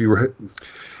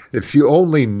you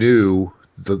only knew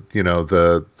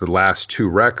the last two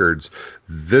records,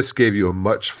 this gave you a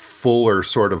much fuller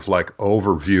sort of like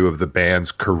overview of the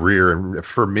band's career, and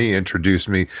for me introduced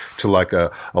me to like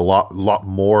a lot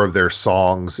more of their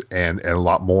songs and a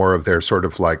lot more of their sort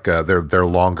of like their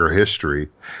longer history.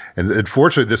 And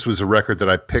unfortunately, this was a record that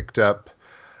I picked up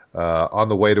on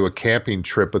the way to a camping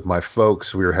trip with my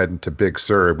folks. We were heading to Big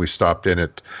Sur. We stopped in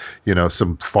at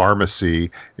some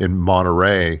pharmacy in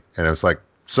Monterey, and it was like,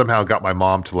 somehow got my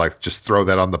mom to like just throw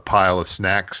that on the pile of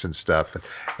snacks and stuff,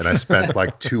 and I spent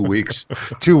like 2 weeks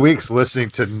listening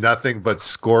to nothing but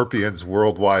Scorpions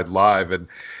Worldwide Live. And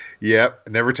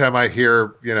and every time I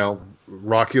hear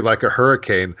Rock You Like a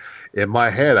Hurricane, in my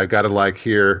head I gotta like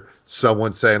hear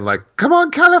someone saying like, "Come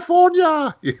on,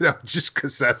 California," just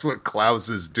because that's what Klaus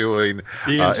is doing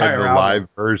in the live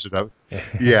version of it.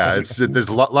 Yeah, there's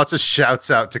lots of shouts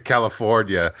out to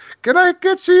California. Can I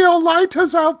get your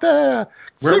lighters out there?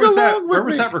 Where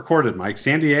was that recorded, Mike?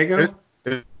 San Diego?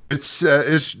 It's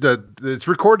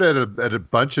recorded at a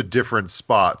bunch of different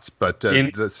spots, but but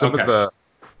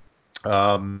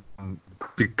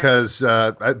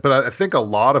I think a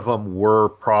lot of them were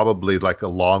probably like a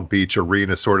Long Beach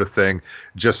arena sort of thing,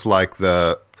 just like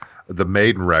the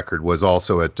Maiden record was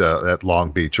also at Long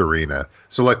Beach Arena.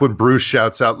 So like when Bruce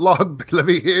shouts out, "Let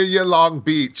me hear you, Long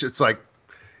Beach," it's like,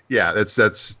 yeah,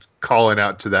 that's calling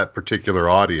out to that particular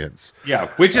audience. Yeah,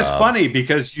 which is funny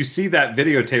because you see that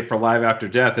videotape for Live After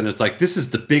Death, and it's like, this is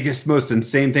the biggest, most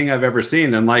insane thing I've ever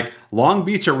seen. And like Long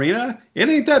Beach Arena, it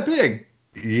ain't that big.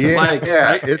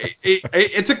 Yeah,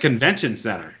 it's a convention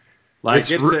center. Like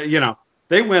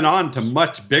they went on to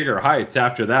much bigger heights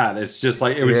after that. It's just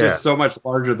like it was just so much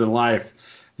larger than life,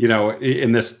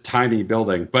 in this tiny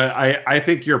building. But I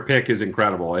think your pick is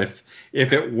incredible. If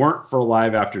it weren't for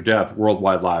Live After Death,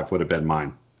 Worldwide Live would have been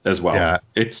mine as well. Yeah.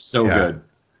 It's so good.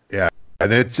 Yeah.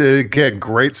 And it's, again,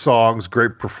 great songs,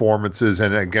 great performances.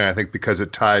 And again, I think because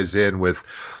it ties in with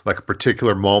like a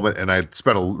particular moment, and I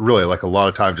spent a lot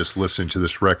of time just listening to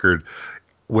this record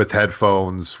with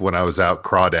headphones when I was out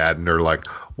crawdadding or like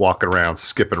walking around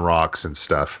skipping rocks and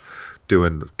stuff,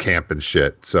 doing camp and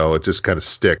shit. So it just kind of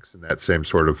sticks in that same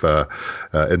sort of,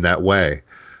 in that way.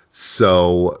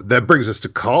 So that brings us to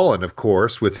Colin, of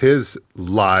course, with his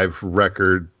live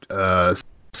record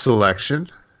selection.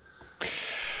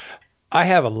 I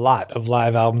have a lot of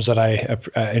live albums that I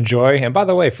enjoy. And by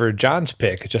the way, for John's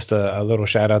pick, just a little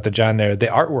shout out to John there. The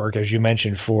artwork, as you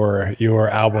mentioned, for your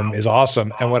album is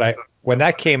awesome. And when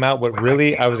that came out, what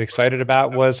really I was excited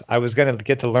about was I was going to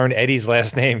get to learn Eddie's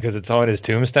last name because it's on his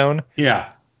tombstone. Yeah.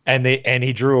 And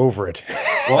he drew over it.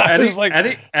 Well,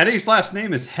 Eddie's last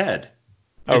name is Head.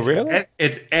 Really?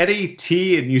 It's Eddie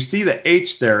T, and you see the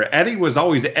H there. Eddie was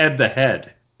always Ed the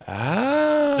Head.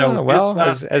 So well,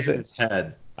 as his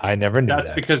Head. I never knew that.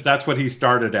 That's because that's what he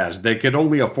started as. They could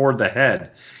only afford the head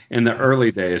in the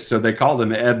early days, so they called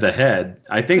him Ed the Head.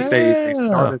 I think they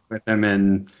started with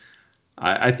him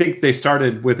I think they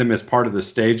started with him as part of the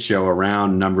stage show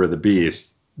around Number of the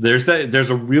Beast. There's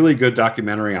a really good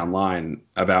documentary online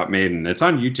about Maiden. It's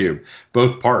on YouTube,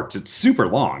 both parts. It's super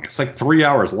long. It's like 3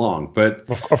 hours long, but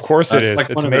of course it is.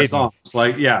 Like it's one of Maiden. their songs.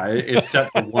 Like it's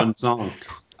set to one song.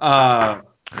 But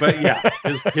yeah,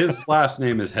 his last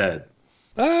name is Head.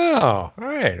 Oh, all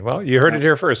right. Well, you heard it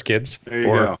here first, kids. There you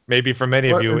go. Maybe for many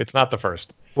of you, it's not the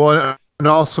first. Well, and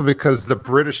also because the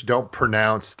British don't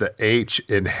pronounce the H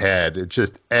in head. It's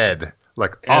just Ed,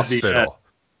 like Ed hospital.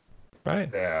 Right.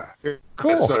 Yeah.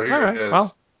 Cool. So here all right. it is.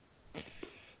 Well.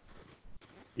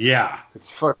 Yeah.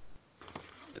 It's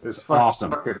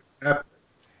awesome. Fucking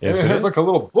Yes, it has like a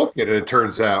little book in it, it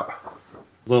turns out.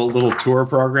 Little tour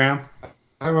program.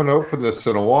 I haven't opened this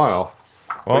in a while.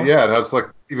 Well, but yeah, it has like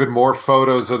even more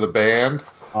photos of the band.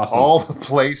 Awesome. All the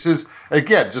places.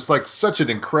 Again, just like such an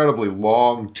incredibly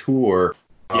long tour.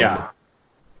 Yeah.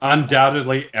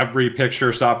 Undoubtedly every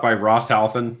picture shot by Ross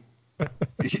Halfin.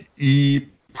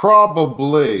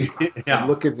 Probably. Yeah. I'm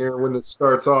looking here when it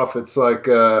starts off. It's like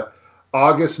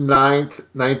August 9th,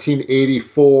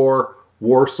 1984,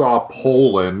 Warsaw,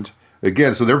 Poland.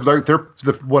 Again, so they're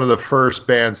one of the first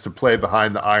bands to play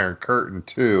behind the Iron Curtain,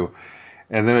 too.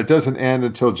 And then it doesn't end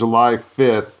until July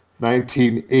 5th,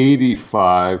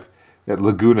 1985, at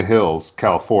Laguna Hills,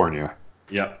 California.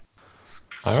 Yep.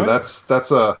 So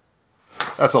that's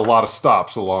a lot of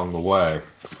stops along the way.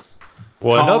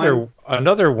 Well, Colin?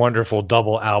 another wonderful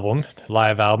double album,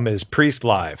 live album, is Priest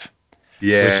Live.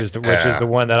 Yeah, which is the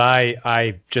one that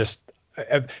I just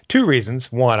two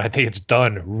reasons. One, I think it's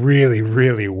done really,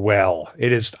 really well.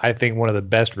 It is, I think, one of the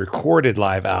best recorded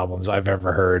live albums I've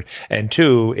ever heard. And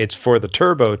two, it's for the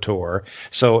Turbo Tour.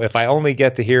 So if I only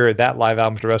get to hear that live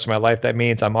album for the rest of my life, that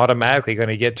means I'm automatically going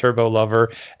to get Turbo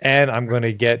Lover and I'm going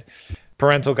to get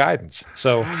Parental Guidance.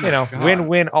 So,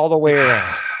 win-win all the way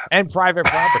around. And Private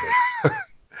Property.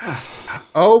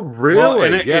 Oh, really? Well,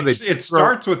 and it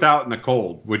starts with Out in the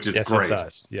Cold, which is great.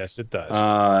 Yes, it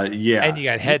does. Yeah. And you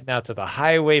got Heading Out to the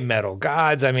Highway, Metal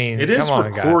Gods. I mean, it is come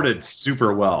on, recorded guys.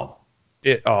 super well.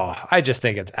 I just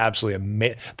think it's absolutely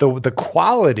amazing. The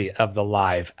quality of the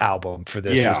live album for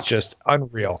this is just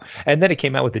unreal. And then it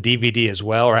came out with the DVD as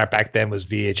well, or back then was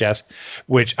VHS,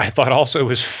 which I thought also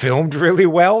was filmed really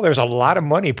well. There's a lot of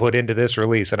money put into this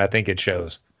release, and I think it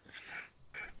shows.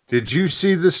 Did you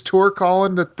see this tour,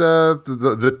 Colin? That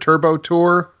the Turbo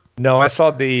Tour? No, I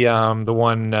saw the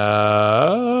one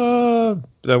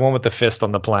with the fist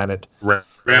on the planet. Ram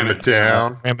It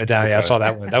Down. Ram It Down. Yeah, I saw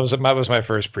that one. That was my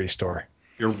first Priest tour.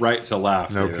 You're right to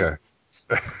laugh. Okay.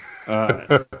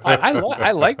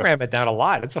 I like Ram It Down a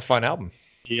lot. It's a fun album.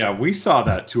 Yeah, we saw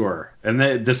that tour, and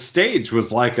the stage was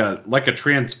like a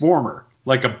transformer.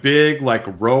 Like a big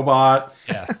robot,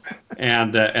 yes,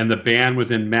 and the band was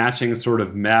in matching sort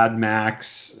of Mad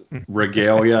Max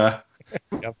regalia,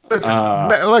 Yep.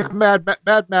 Like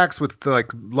Mad Max with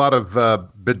like a lot of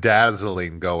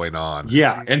bedazzling going on.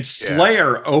 Yeah, and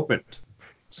Slayer opened,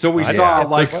 so we saw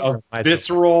like a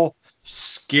visceral,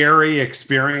 scary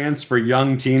experience for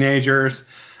young teenagers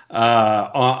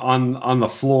on the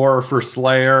floor for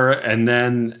Slayer, and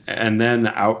then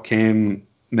out came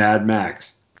Mad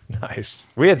Max. Nice.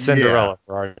 We had Cinderella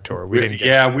for our tour. We didn't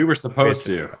get we were supposed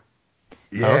to.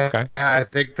 Yeah, okay. I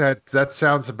think that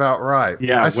sounds about right.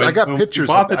 Yeah, I got pictures.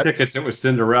 When we bought the tickets, it was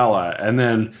Cinderella, and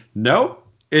then nope,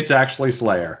 it's actually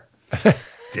Slayer.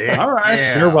 Damn. All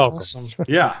right, You're welcome. Awesome.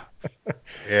 Yeah.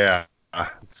 Yeah.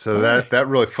 So that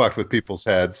really fucked with people's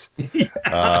heads.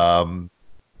 All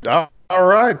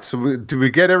right. So do we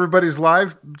get everybody's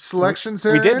live selections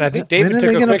there? We did. I think David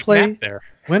took a quick nap there.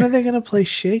 When are they going to play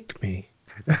Shake Me?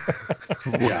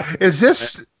 Yeah. Is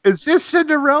this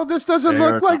Cinderella? This doesn't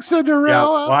look like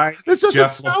Cinderella. Yeah, why this doesn't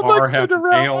Jeff sound LaBar like have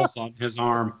Cinderella. nails on his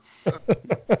arm?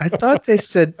 I thought they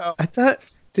said.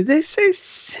 Did they say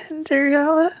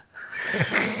Cinderella?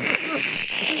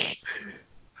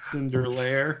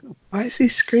 Cinderlair. Why is he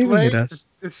screaming at us?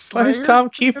 It's Why is Slayer? Tom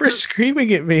Kiefer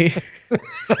screaming at me?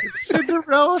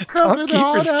 Cinderella coming Tom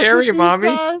on. Kiefer's scary, after mommy.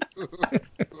 these guys?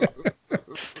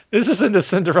 This isn't the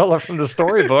Cinderella from the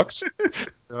storybooks.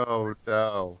 Oh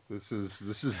no, this is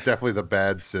definitely the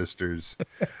Bad Sisters.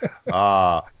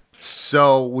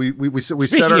 So we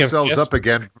set ourselves up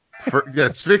again.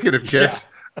 Speaking of Kiss,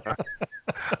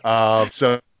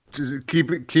 so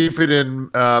keep it in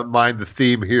mind the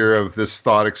theme here of this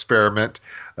thought experiment.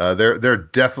 There are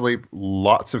definitely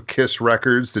lots of Kiss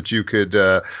records that you could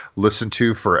listen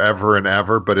to forever and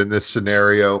ever, but in this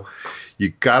scenario, you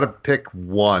got to pick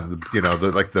one. You know,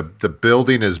 the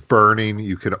building is burning.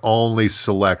 You can only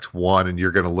select one, and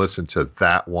you're going to listen to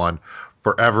that one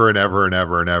forever and ever and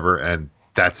ever and ever, and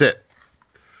that's it.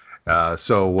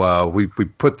 So we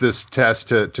put this test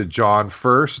to John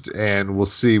first, and we'll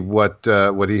see what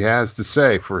he has to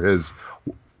say for his,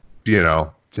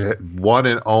 one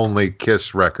and only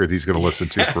Kiss record he's going to listen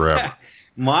to forever.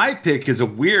 My pick is a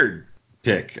weird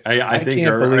pick. I think,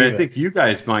 can't believe I it. think you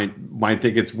guys might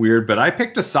think it's weird, but I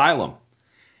picked Asylum,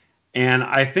 and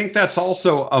I think that's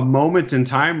also a moment in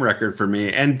time record for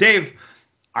me. And Dave,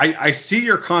 I see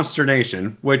your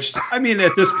consternation, which I mean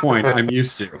at this point I'm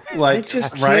used to. Like, I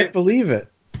just can't right? believe it.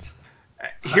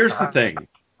 Here's the thing: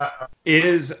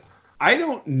 is I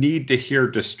don't need to hear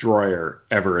Destroyer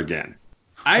ever again.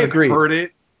 I've Agreed. heard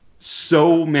it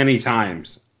so many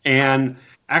times, and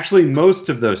actually most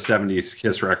of those 70s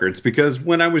Kiss records, because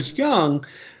when I was young,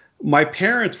 my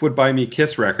parents would buy me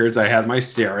Kiss records. I had my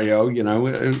stereo,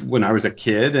 when I was a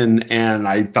kid, and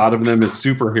I thought of them as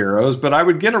superheroes, but I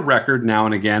would get a record now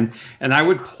and again, and I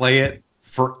would play it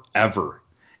forever,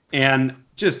 and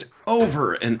just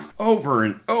over and over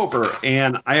and over.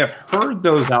 And I have heard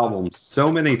those albums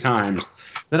so many times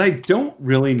that I don't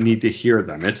really need to hear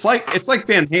them. It's like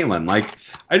Van Halen. Like,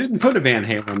 I didn't put a Van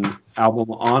Halen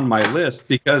album on my list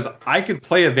because I could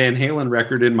play a Van Halen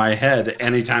record in my head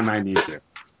anytime I need to.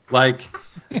 Like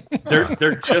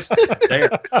they're just there.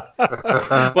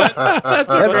 But That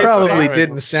probably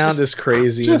didn't sound as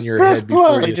crazy in your press head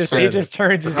before play. you He said it. just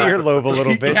turns his earlobe a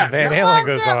little bit Yeah. and Van Halen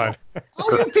goes on.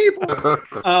 all you people.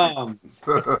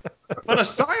 But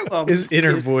Asylum. His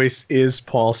inner is- voice is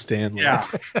Paul Stanley. Yeah.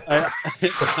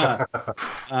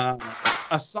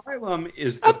 Asylum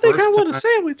is the I think first I want a time-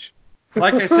 sandwich.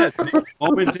 like I said,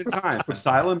 moment in time.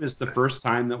 Asylum is the first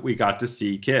time that we got to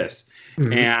see Kiss,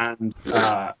 Mhm.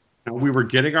 and we were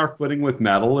getting our footing with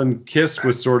metal, and Kiss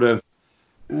was sort of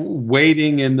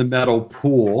wading in the metal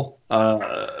pool,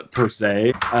 per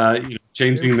se,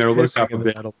 changing their look up a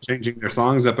bit, changing their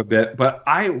songs up a bit. But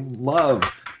I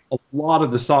love a lot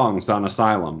of the songs on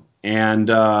Asylum, and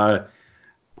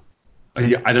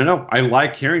I don't know. I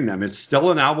like hearing them. It's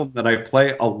still an album that I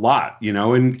play a lot,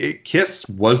 and Kiss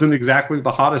wasn't exactly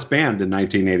the hottest band in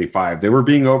 1985. They were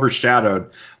being overshadowed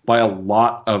by a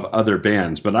lot of other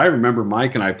bands. But I remember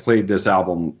Mike and I played this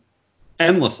album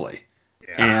endlessly.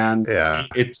 And Yeah.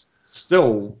 it's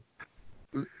still,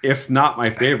 if not my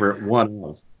favorite, one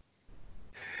of.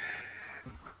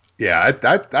 Yeah,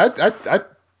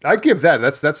 I give that.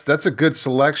 That's a good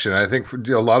selection. I think for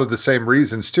a lot of the same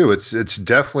reasons too. It's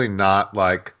definitely not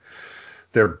like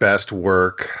their best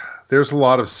work. There's a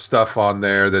lot of stuff on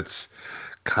there that's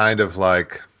kind of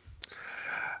like,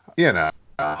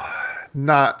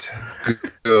 not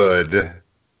good.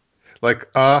 Like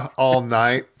All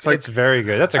Night. It's like It's very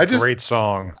good. That's a I just- great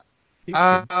song.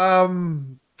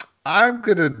 I'm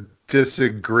gonna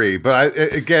disagree, but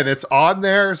again, it's on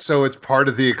there, so it's part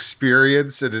of the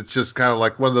experience, and it's just kind of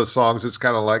like one of those songs. It's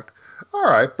kind of like, all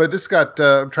right, but it's got.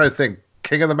 I'm trying to think,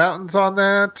 King of the Mountains on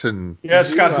that, and Yeah,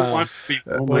 it's got You, Who Wants to Be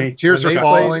Lonely. Tears Are When they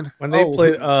Falling. Played, when they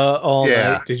played All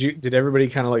yeah. Night, did everybody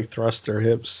kind of like thrust their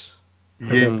hips? for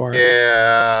that part?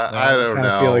 Yeah, I don't kinda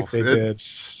know. feel like they did.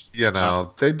 It's,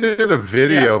 they did a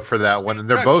video for that one, and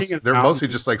they're King both of the they're Mountain, mostly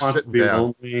just like Wants to sitting Be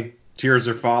down. Lonely, Tears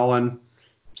Are Falling.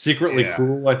 Secretly Yeah.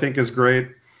 Cruel, I think, is great.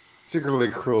 Secretly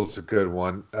Cruel is a good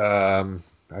one. I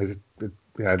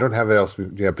don't have it else.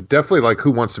 Yeah, but definitely like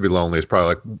Who Wants to Be Lonely is probably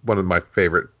like one of my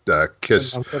favorite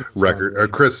Kiss I'm putting this record on.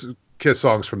 or Kiss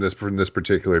songs from this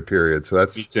particular period. So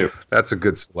Me too. that's a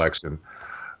good selection.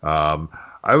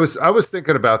 I was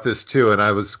thinking about this too, and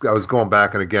I was going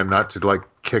back, and again, not to like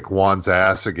kick Juan's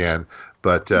ass again,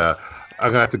 but I'm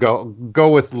gonna have to go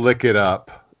with Lick It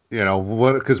Up.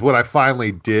 Because when I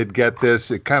finally did get this,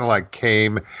 it kind of like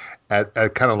came at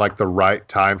kind of like the right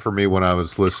time for me when I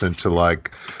was listening to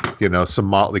like, some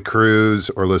Motley Crue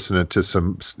or listening to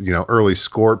some, early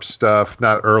Scorp stuff.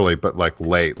 Not early, but like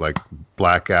late, like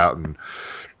Blackout and,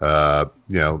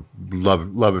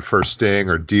 Love at First Sting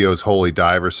or Dio's Holy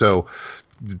Diver. So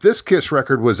this Kiss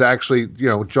record was actually,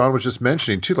 John was just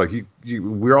mentioning too, like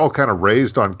we're all kind of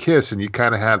raised on Kiss, and you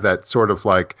kind of have that sort of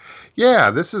like,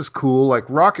 yeah, this is cool, like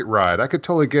Rocket Ride. I could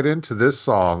totally get into this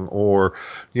song, or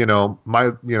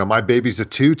my baby's a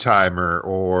two-timer,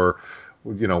 or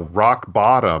Rock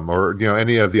Bottom, or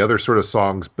any of the other sort of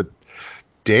songs. But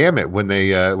damn it, when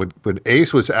they when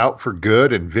Ace was out for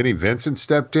good and Vinnie Vincent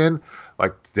stepped in,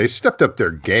 like they stepped up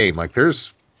their game. Like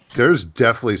there's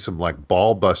definitely some like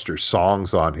ball buster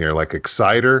songs on here, like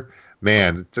Exciter.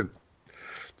 Man,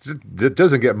 it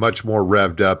doesn't get much more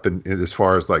revved up in as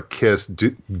far as like Kiss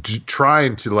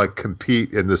trying to like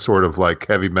compete in the sort of like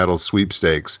heavy metal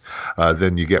sweepstakes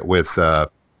than you get with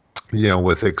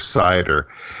with Exciter.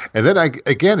 And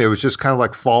then it was just kind of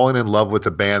like falling in love with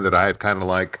the band that I had kind of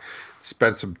like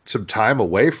spent some time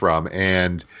away from,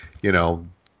 and it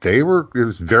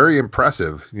was very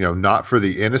impressive. Not for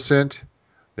the Innocent,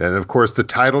 and of course the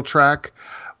title track,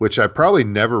 which I probably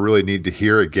never really need to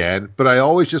hear again, but I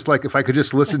always just like, if I could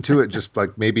just listen to it just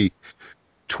like maybe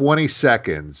 20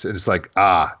 seconds, and it's like,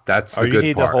 that's the you good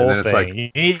need part. the whole And then it's thing. like, You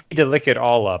need to lick it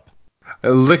all up.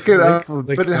 lick it up.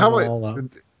 Lick But them how all up.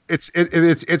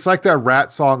 it's like that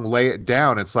Rat song, Lay It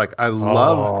Down. It's like, I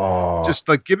love just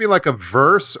like, give me like a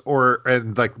verse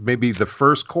and like maybe the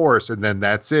first chorus, and then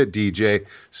that's it, DJ,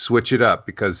 switch it up,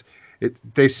 because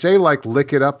they say like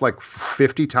lick it up like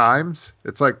 50 times.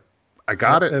 It's like, I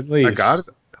got it. At least. I got it.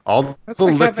 All That's the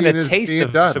like having licking a is taste being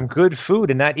of done. some good food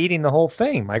and not eating the whole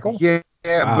thing, Michael. Yeah,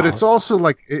 Wow. but it's also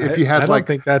like if you had I like don't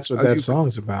think that's what Oh, that you-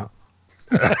 song's about.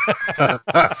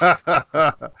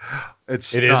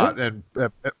 it's It not,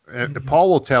 and Paul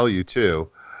will tell you too.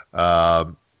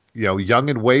 Young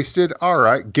and Wasted. All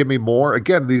right, give me more.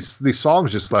 Again, these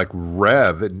songs just like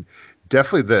rev, and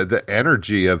definitely the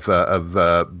energy of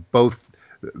both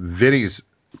Vinny's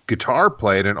guitar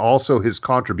playing and also his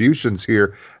contributions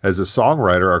here as a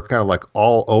songwriter are kind of like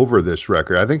all over this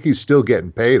record. I think he's still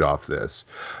getting paid off this,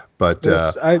 But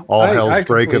That's- All Hell's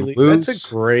Breaking completely- Loose.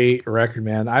 That's a great record,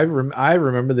 man. I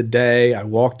remember the day I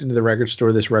walked into the record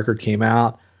store. This record came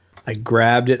out. I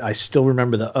grabbed it. I still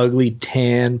remember the ugly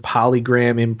tan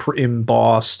polygram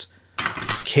embossed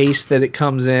case that it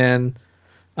comes in.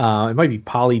 It might be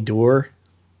Polydor.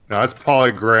 No, it's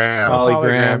Polygram.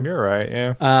 Polygram. You're right.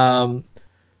 Yeah.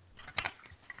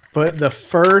 But the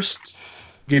first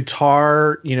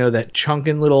guitar, that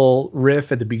chunking little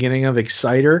riff at the beginning of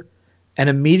Exciter, and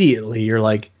immediately you're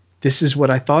like, this is what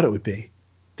I thought it would be.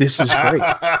 This is great.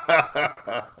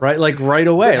 Right? Like right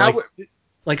away. How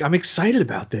Like I'm excited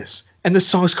about this. And the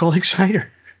song's called Exciter.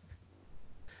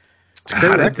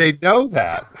 How did they know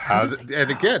that?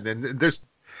 And again, and there's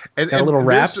Got a little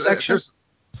rap section?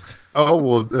 Oh,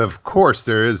 well, of course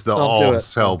there is the Don't do All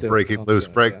it. Hell Don't do it. Breaking Don't Loose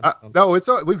do it. break. Yeah, No,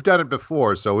 we've done it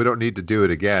before, so we don't need to do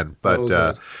it again. But Oh,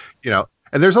 good.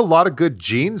 and there's a lot of good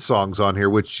Gene songs on here,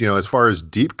 which as far as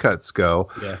deep cuts go,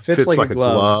 Yeah, fits like a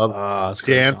glove. It's a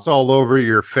great Dance song. All Over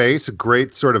Your Face, a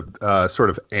great sort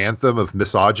of anthem of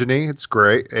misogyny. It's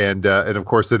great, and of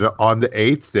course then On the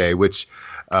Eighth Day, which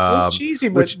It's cheesy,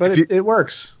 but if you- it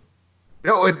works.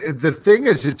 No, the thing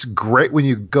is, it's great when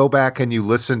you go back and you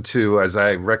listen to, as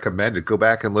I recommended, go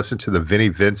back and listen to the Vinnie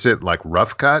Vincent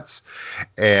rough cuts,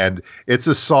 and it's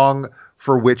a song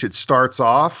for which it starts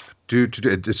off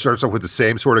it starts off with the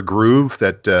same sort of groove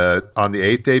that On the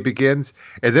Eighth Day begins,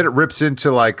 and then it rips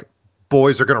into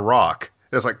Boys Are Gonna Rock.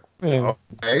 And it's like, Yeah.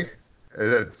 okay.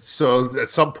 So at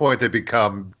some point they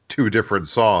become two different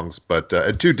songs, but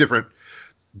and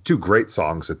two great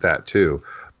songs at that too.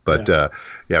 But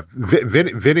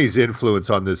Vinny's influence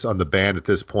on the band at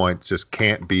this point just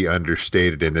can't be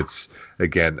understated, and it's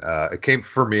again it came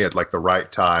for me at the right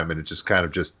time, and it just kind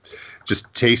of just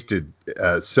tasted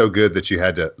so good that you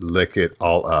had to lick it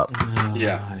all up.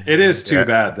 Yeah, it is too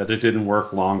bad that it didn't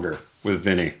work longer with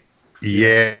Vinny.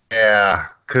 Yeah,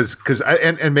 because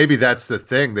and maybe that's the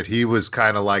thing, that he was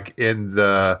kind of in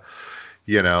the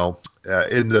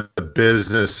in the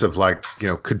business of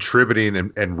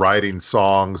contributing and writing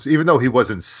songs, even though he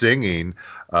wasn't singing,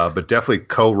 but definitely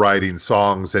co-writing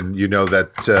songs. And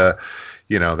that's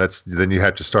then you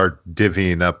have to start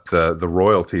divvying up the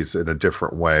royalties in a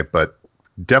different way, but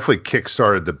definitely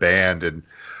kickstarted the band. And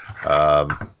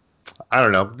I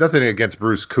don't know, nothing against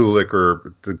Bruce Kulick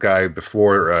or the guy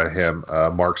before him,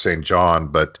 Mark St. John,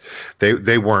 but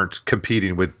they weren't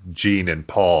competing with Gene and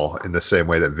Paul in the same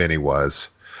way that Vinny was.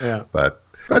 Yeah. But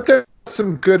there's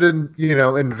some good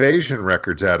Invasion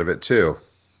records out of it too.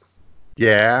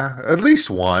 Yeah, at least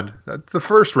one. The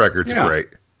first record's great.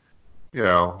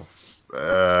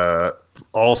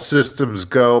 All Systems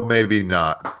Go, maybe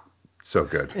not so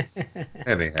good.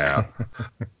 Anyhow,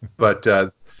 but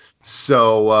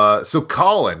so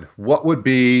Colin, what would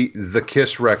be the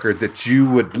Kiss record that you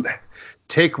would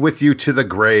take with you to the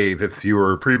grave if you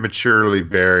were prematurely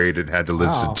buried and had to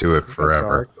listen to it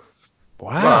forever?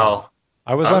 Wow. Well,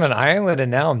 I was on an island and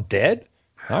now I'm dead?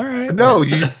 All right. no,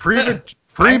 you prematurely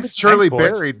Thanks, boys.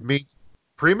 buried means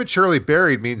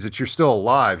that you're still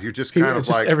alive. You're just kind of It's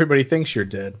just everybody thinks you're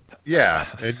dead. yeah,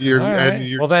 and you're All right. and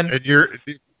you're Well, then- and you're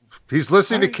he's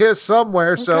listening to Kiss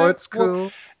somewhere, so Okay. it's cool.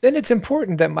 Well, then it's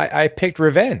important that I picked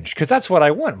Revenge, because that's what I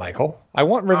want, Michael. I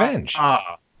want revenge.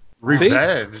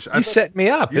 Revenge. You set me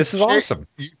up. This is awesome.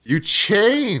 You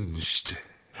changed.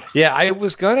 Yeah, I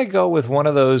was going to go with one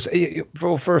of those.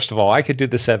 Well, first of all, I could do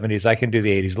the 70s. I can do the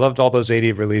 80s. Loved all those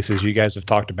 80 releases you guys have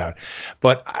talked about.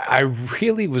 But I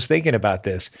really was thinking about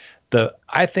this.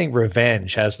 I think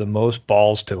Revenge has the most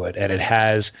balls to it, and it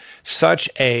has such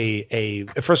a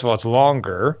first of all, it's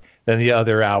longer than the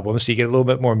other albums, so you get a little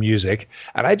bit more music.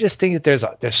 And I just think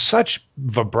that there's such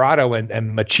vibrato and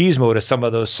machismo to some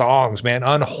of those songs, man.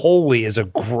 Unholy is a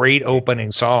great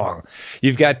opening song.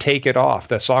 You've got Take It Off,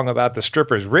 the song about the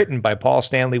strippers, written by Paul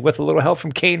Stanley with a little help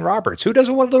from Kane Roberts. Who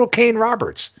doesn't want a little Kane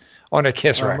Roberts on a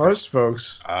Kiss record? Most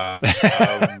folks.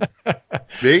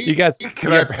 Me? You guys-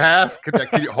 Can I pass?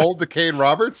 Can you hold the Kane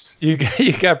Roberts? You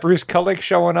got Bruce Kulick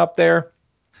showing up there.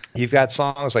 You've got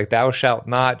songs like Thou Shalt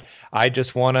Not, I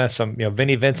Just Wanna, some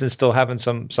Vinnie Vincent still having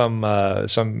some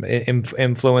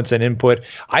influence and input.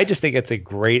 I just think it's a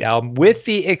great album, with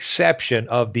the exception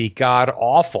of the god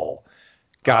awful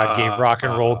God Gave Rock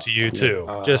and Roll to You Too.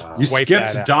 Just You wipe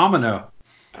skipped that out. Domino.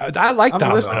 I like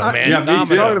Domino, man. Yeah, me I'm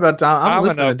too. talking about Domino. I'm Domino.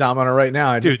 listening to Domino right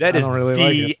now. Dude, that I is don't really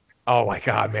like it. oh my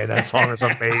god, man, that song is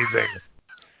amazing.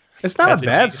 It's not That's a a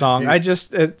bad genius. song.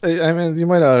 I mean, you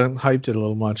might have hyped it a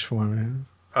little much for me.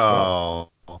 Oh.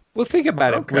 Well, think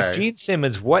about it. Okay. With Gene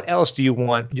Simmons, what else do you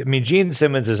want? I mean, Gene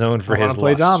Simmons is known for I want his to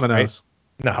play lust, dominoes.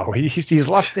 No, he's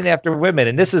lusting after women,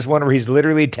 and this is one where he's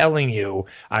literally telling you,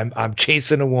 "I'm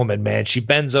chasing a woman, man. She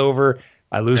bends over,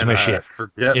 I lose my shit."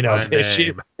 Forget my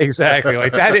name. Exactly.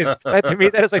 Like that to me,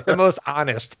 that is like the most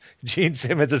honest Gene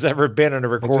Simmons has ever been on a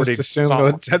recorded Just assume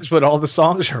song. that's what all the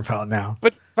songs are about now.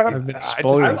 But I've been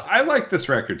spoiled. I like this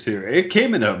record too. It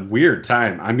came in a weird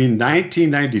time. I mean,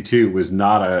 1992 was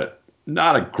not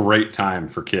a great time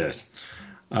for Kiss.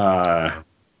 I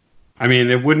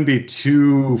mean, it wouldn't be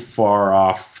too far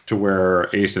off to where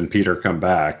Ace and Peter come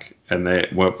back, and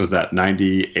what was that,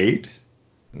 98?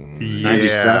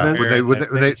 97? When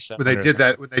they did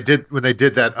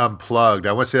that Unplugged,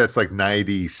 I want to say that's like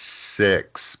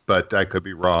 96, but I could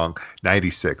be wrong.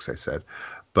 96, I said.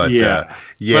 But yeah.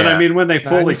 But I mean, when they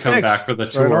fully 96, come back for the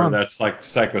tour, right on. that's like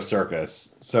Psycho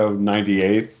Circus. So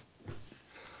 98.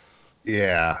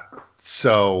 Yeah.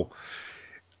 So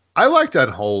I liked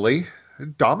Unholy.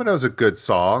 Domino's a good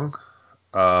song.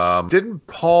 Didn't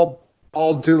Paul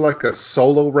do like a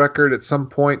solo record at some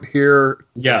point here?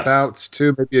 Yes. Bouts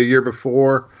too, maybe a year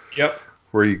before. Yep.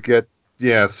 Where you get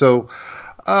so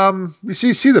you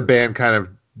see the band kind of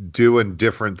doing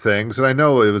different things, and I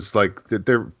know it was like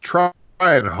they're trying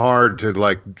hard to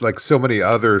like so many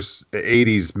others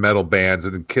 80s metal bands,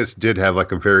 and Kiss did have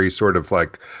like a very sort of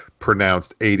like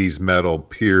pronounced 80s metal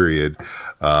period.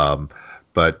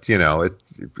 But you know,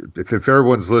 if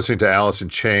everyone's listening to Alice in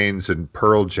Chains and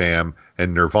Pearl Jam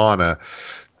and Nirvana,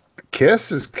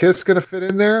 is Kiss going to fit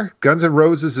in there? Guns N'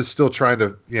 Roses is still trying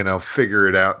to figure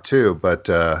it out too. But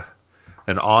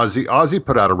and Ozzy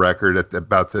put out a record at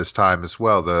about this time as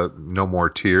well, the No More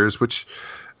Tears, which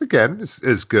again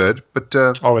is good. But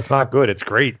it's not good. It's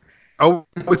great. Oh,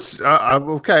 it's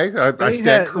okay. I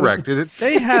stand corrected.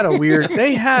 They had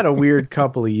a weird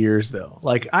couple of years though.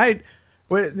 Like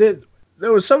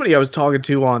there was somebody I was talking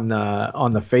to on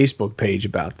the Facebook page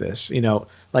about this. You know,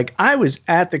 like I was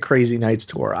at the Crazy Nights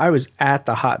tour. I was at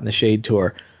the Hot in the Shade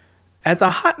tour. At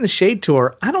the Hot in the Shade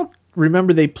tour, I don't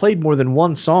remember they played more than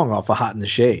one song off of Hot in the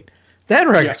Shade. That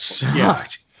record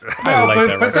sucked.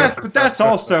 Yeah. But that's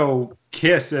also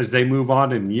Kiss as they move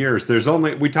on in years.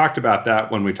 We talked about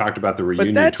that when we talked about the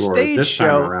reunion but that tour stage this time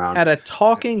show around. had a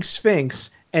talking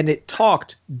Sphinx, and it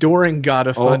talked during God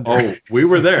of Thunder. Oh, we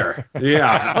were there.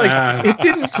 Yeah. It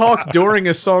didn't talk during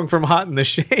a song from Hot in the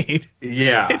Shade.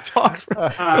 Yeah. It talked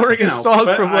during a song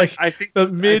from I think the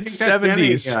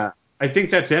mid-70s. I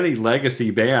think that's any legacy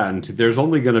band. There's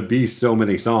only going to be so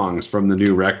many songs from the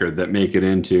new record that make it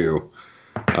into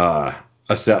a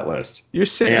set list. You're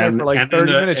sitting there for like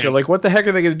 30 minutes. You're like, what the heck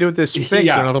are they going to do with this Sphinx?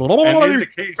 Yeah. And in the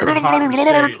case of Hot in the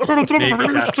Shade,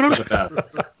 maybe that's for the best.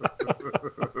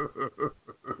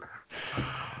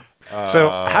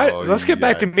 So let's get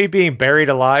back to me being buried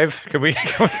alive. Can we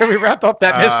wrap up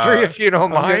that mystery if you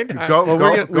don't mind?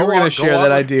 We're going to share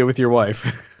that idea with your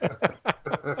wife.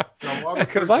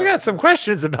 Because I got some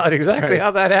questions about exactly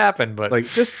how that happened. But like,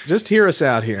 just hear us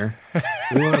out here.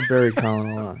 We want to bury Colin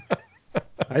alive.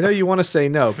 I know you want to say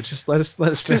no, but just let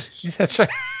us finish. That's right.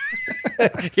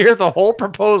 Hear the whole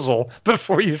proposal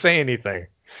before you say anything.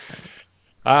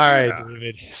 All right,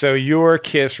 David. So your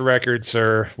Kiss record,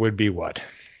 sir, would be what?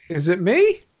 Is it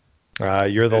me?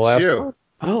 You're the last one.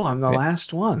 Oh, I'm the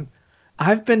last one.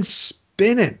 I've been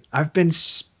spinning on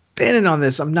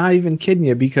this. I'm not even kidding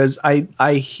you, because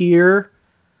I hear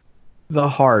the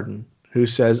Harden who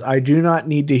says, I do not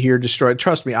need to hear Destroyer.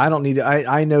 Trust me, I don't need to.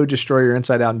 I know Destroyer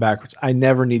inside out and backwards. I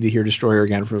never need to hear Destroyer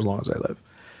again for as long as I live.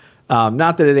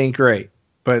 Not that it ain't great,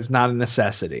 but it's not a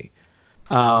necessity.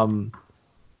 I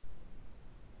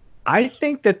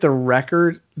think that the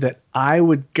record that I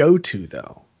would go to,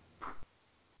 though,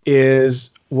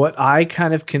 is what I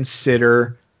kind of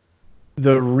consider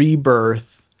the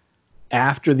rebirth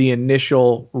after the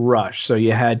initial rush. So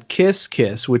you had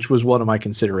Kiss, which was one of my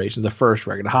considerations. The first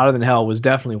record, Hotter Than Hell, was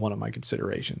definitely one of my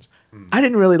considerations. I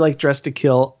didn't really like Dressed to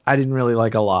Kill. I didn't really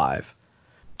like Alive.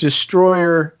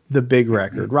 Destroyer, the big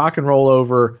record. Rock and Roll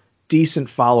Over, decent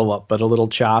follow-up, but a little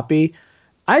choppy.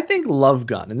 I think Love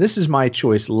Gun, and this is my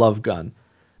choice, Love Gun,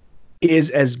 is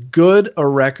as good a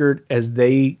record as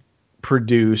they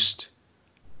produced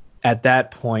at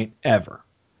that point ever.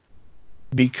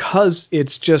 Because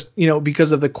it's just,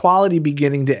 because of the quality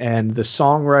beginning to end, the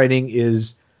songwriting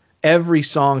is, every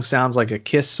song sounds like a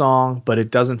Kiss song, but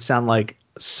it doesn't sound like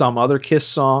some other Kiss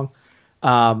song.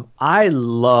 I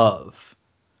love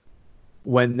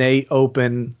when they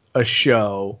open a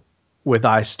show with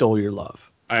I Stole Your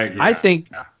Love. I think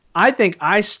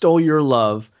I Stole Your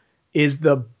Love is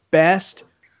the best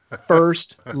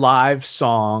first live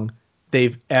song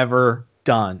they've ever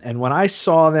done. And when I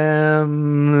saw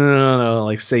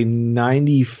them, say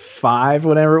 95,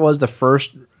 whatever it was, the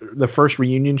first the first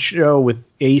reunion show with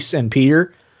Ace and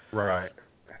Peter. Right.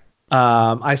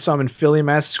 I saw them in Philly,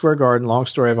 Madison Square Garden. Long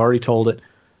story, I've already told it.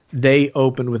 They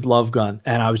opened with Love Gun,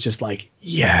 and I was just like,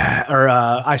 yeah. Or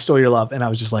I Stole Your Love, and I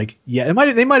was just like, yeah.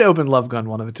 They might have opened Love Gun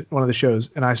one of the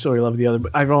shows, and I Stole Your Love the other,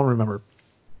 but I don't remember.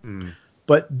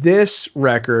 But this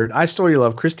record, I Stole Your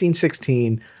Love, Christine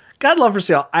 16, Got Love for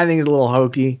Sale, I think is a little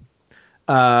hokey.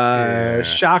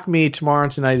 Shock Me, Tomorrow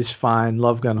and Tonight is fine.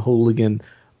 Love Gun, Hooligan,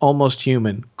 Almost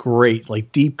Human, great,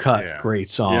 like deep cut, great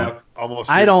song. Yeah. Almost.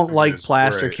 I don't like is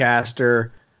Plaster great.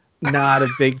 Caster. Not a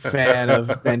big fan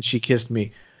of Then She Kissed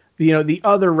Me. The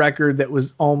other record that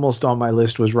was almost on my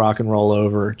list was Rock and Roll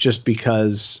Over, just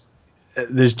because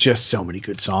there's just so many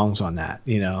good songs on that,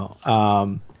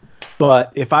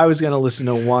 but if I was going to listen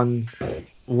to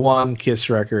one Kiss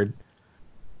record,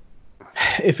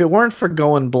 if it weren't for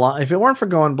Going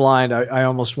Blind, I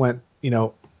almost went,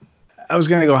 I was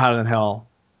going to go Hotter Than Hell.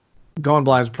 Going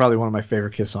Blind is probably one of my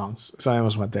favorite Kiss songs, so I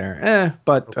almost went there.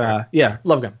 Yeah,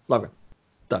 Love Gun.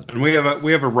 Done. And we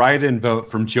have a write-in vote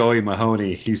from Joey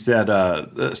Mahoney. He said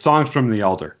songs from the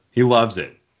Elder. He loves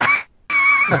it.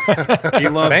 He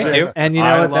loves Thank it. you. And you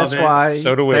know what? That's why.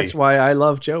 So do we. That's why I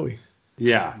love Joey.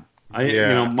 Yeah.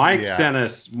 Mike sent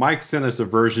us a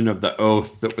version of The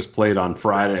Oath that was played on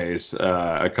Fridays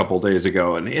a couple days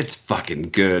ago, and it's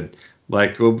fucking good.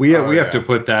 Like we have to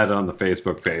put that on the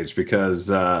Facebook page because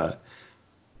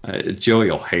Joey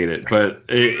will hate it, but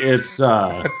it's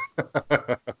I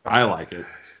like it.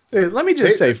 Dude, let me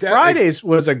just say, Fridays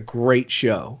was a great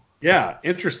show. Yeah,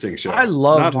 interesting show. I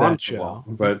loved Not on that for show. long,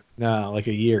 but No, like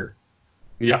a year.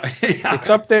 yeah. It's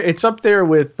up there. It's up there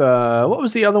with what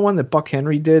was the other one that Buck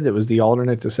Henry did? That was the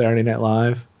alternate to Saturday Night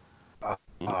Live.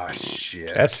 Oh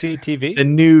shit. SCTV. The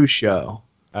new show.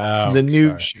 Oh, The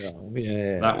new sorry. show.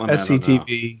 Yeah. That one I don't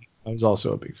SCTV. I was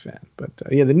also a big fan, but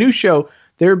the new show.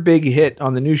 Their big hit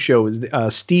on the new show was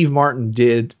Steve Martin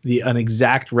did an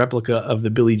exact replica of the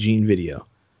Billie Jean video,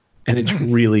 and it's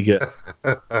really good.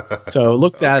 So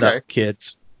look that up,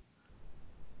 kids.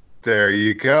 There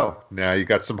you go. Now you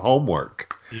got some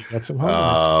homework. You got some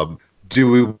homework.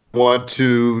 Do we want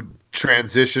to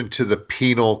transition to the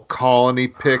penal colony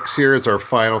picks here as our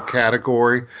final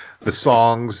category? The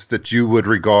songs that you would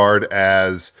regard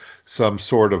as some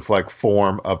sort of like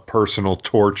form of personal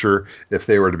torture if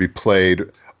they were to be played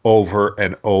over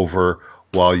and over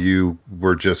while you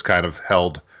were just kind of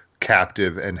held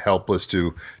captive and helpless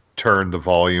to turn the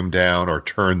volume down or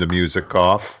turn the music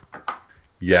off?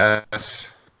 Yes.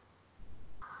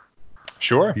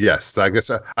 Sure. Yes. I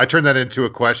guess I turned that into a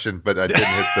question, but I didn't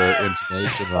hit the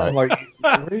intonation right. I'm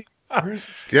like, where's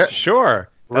this? Yeah. Sure.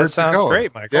 That Where's it sounds going?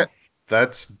 great, Michael. Yeah,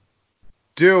 let's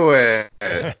do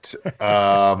it.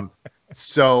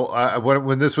 So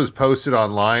when this was posted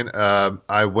online,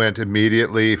 I went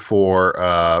immediately for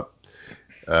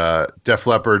Def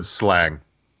Leppard's Slang.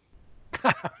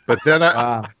 But then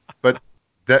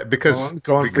because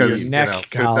Going for your neck,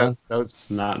 Colin. that was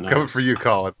Not coming nice. for you,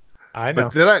 Colin. I know.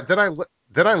 But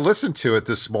then I listened to it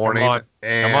this morning.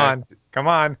 Come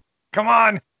on.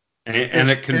 And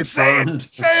it confirmed.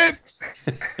 Say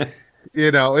it.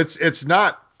 It's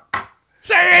not.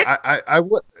 Say it. I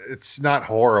would. It's not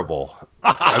horrible.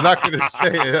 I'm not going to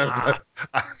say it.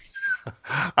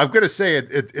 I'm going to say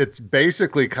it. It's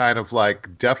basically kind of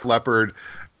like Def Leppard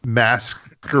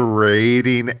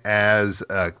masquerading as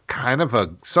a kind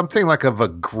of something like of a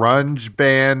grunge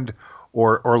band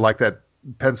or like that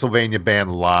Pennsylvania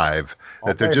band Live.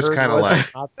 That they're just kind of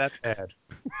like. Not that bad.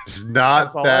 It's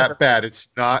not that bad. It's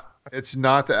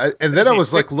not that. And then I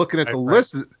was like looking at the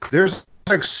list. There's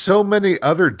like so many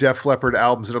other Def Leppard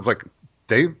albums that I'm like,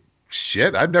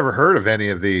 I've never heard of any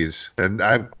of these. And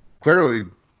I'm clearly,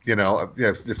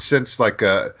 since like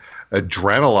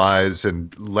Adrenalize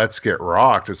and Let's Get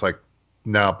Rocked, it's like,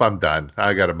 nope, I'm done.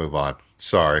 I got to move on.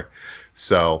 Sorry.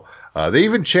 So they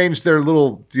even changed their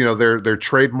little, their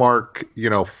trademark,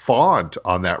 font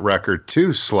on that record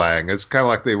too, Slang. It's kind of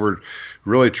like they were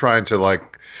really trying to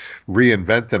like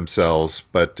reinvent themselves,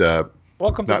 but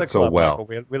Welcome to not the so club, well.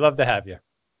 Michael. We love to have you.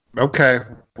 Okay.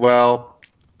 Well,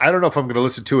 I don't know if I'm going to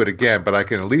listen to it again, but I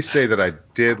can at least say that I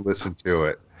did listen to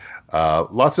it.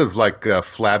 Lots of like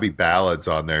flabby ballads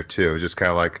on there too. Just kind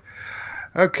of like,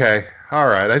 okay, all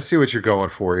right, I see what you're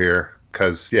going for here.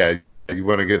 Because yeah, you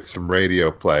want to get some radio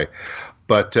play.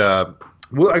 But I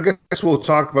guess we'll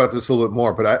talk about this a little bit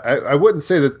more. But I wouldn't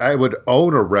say that I would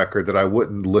own a record that I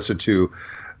wouldn't listen to.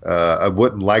 I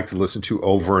wouldn't like to listen to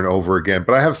over and over again.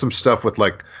 But I have some stuff with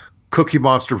like Cookie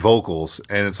Monster vocals,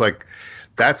 and it's like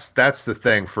that's the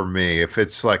thing for me. If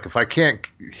it's like if I can't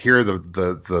hear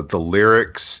the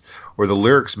lyrics, or the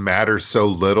lyrics matter so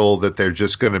little that they're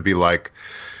just going to be like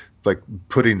like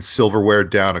putting silverware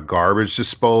down a garbage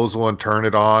disposal and turn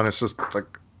it on. It's just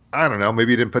like, I don't know,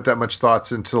 maybe you didn't put that much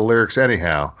thoughts into the lyrics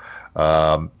anyhow.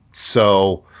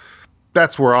 So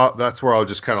that's where I'll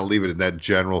just kind of leave it in that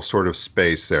general sort of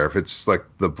space there. If it's like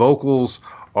the vocals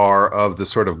are of the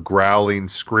sort of growling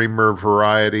screamer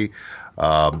variety,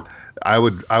 I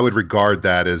would regard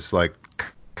that as like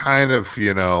kind of,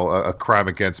 you know, a crime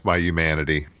against my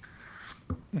humanity.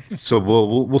 So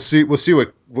we'll see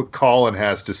what Colin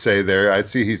has to say there. I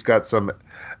see he's got some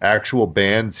actual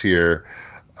bands here,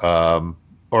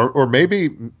 or maybe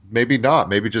not.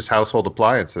 Maybe just household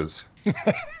appliances.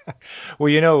 Well,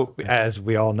 you know, as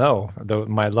we all know,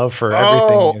 my love for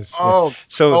everything is. I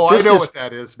know what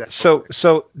that is now.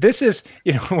 So this is,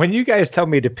 you know, when you guys tell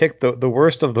me to pick the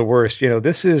worst of the worst, you know,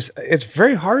 it's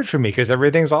very hard for me because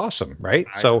everything's awesome, right?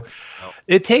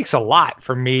 It takes a lot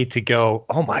for me to go,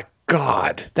 oh my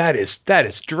God, that is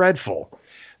dreadful.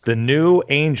 The New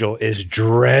Angel is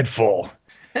dreadful.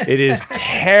 It is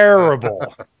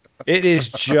terrible. It is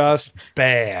just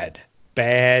bad.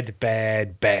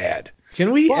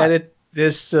 Can we edit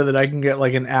this so that I can get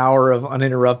like an hour of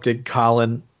uninterrupted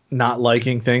Colin not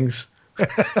liking things?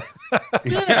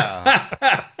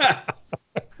 Yeah.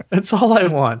 That's all I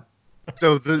want.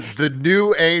 So the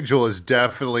New Angel is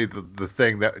definitely the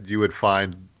thing that you would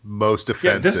find most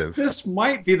offensive. Yeah, this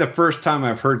might be the first time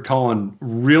I've heard Colin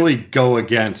really go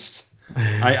against.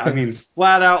 I mean,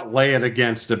 flat out lay it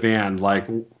against a band like.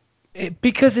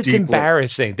 Because it's deeply.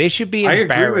 Embarrassing. They should be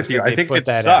embarrassed. I agree with you. I think it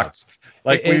sucks.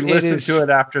 Like we listened to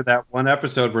it after that one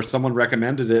episode where someone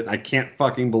recommended it. And I can't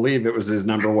fucking believe it was his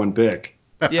number one pick.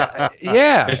 Yeah.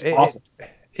 It's awful.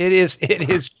 It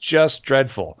is just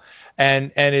dreadful.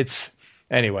 And it's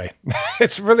anyway,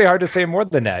 it's really hard to say more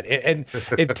than that. And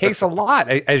it takes a lot,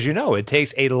 as you know, it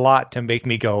takes a lot to make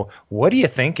me go, what are you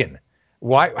thinking?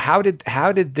 Why, how do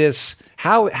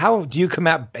you come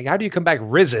back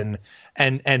risen?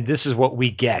 And this is what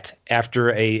we get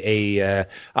after a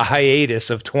hiatus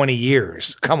of 20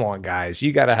 years. Come on, guys,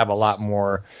 you got to have a lot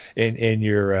more in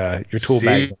your tool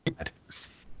bag.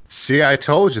 See, I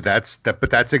told you but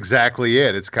that's exactly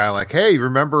it. It's kind of like, hey,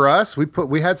 remember us?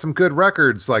 We had some good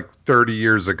records like 30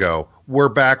 years ago. We're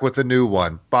back with a new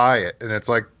one. Buy it, and it's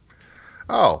like,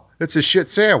 oh, it's a shit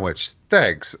sandwich.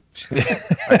 Thanks.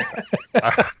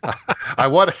 I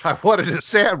wanted a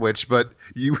sandwich, but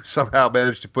you somehow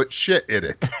managed to put shit in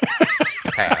it.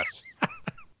 Pass.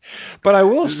 But I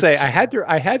will say, I had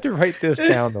to write this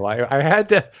down though. I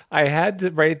had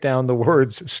to write down the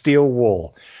words steel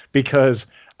wool because,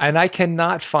 and I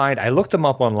cannot find. I looked them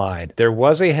up online. There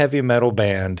was a heavy metal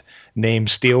band named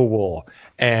Steel Wool,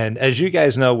 and as you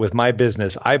guys know, with my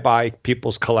business, I buy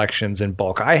people's collections in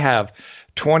bulk. I have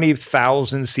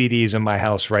 20,000 CDs in my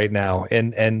house right now,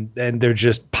 and they're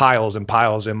just piles and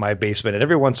piles in my basement. And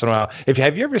every once in a while,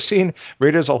 have you ever seen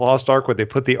Raiders of the Lost Ark where they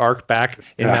put the Ark back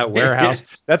in that warehouse?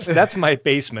 That's my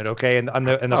basement, okay? And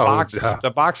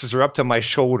the boxes are up to my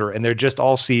shoulder, and they're just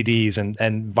all CDs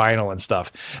and vinyl and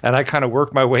stuff. And I kind of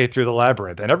work my way through the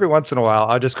labyrinth. And every once in a while,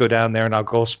 I'll just go down there and I'll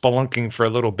go spelunking for a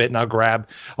little bit, and I'll grab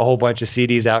a whole bunch of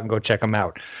CDs out and go check them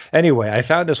out. Anyway, I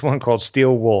found this one called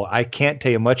Steel Wool. I can't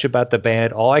tell you much about the band.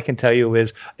 All I can tell you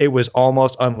is it was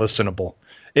almost unlistenable.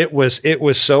 It was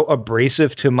so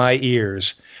abrasive to my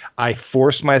ears. I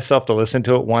forced myself to listen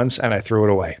to it once and I threw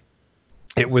it away.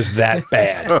 It was that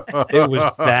bad. It was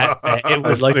that bad. It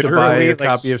was I'd like to buy a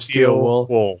copy of Steel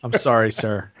Wool. I'm sorry,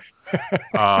 sir.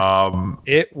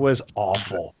 It was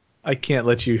awful. I can't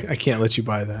let you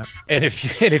buy that. And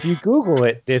if you Google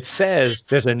it, it says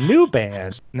there's a new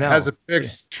band. No. It has a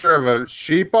picture of a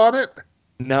sheep on it?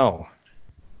 No.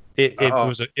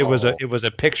 It was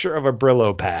a picture of a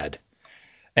Brillo pad,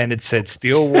 and it said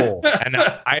Steel Wool. And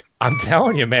I'm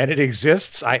telling you, man, it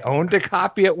exists. I owned a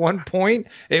copy at one point.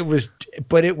 It was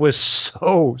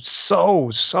so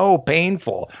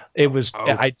painful. It was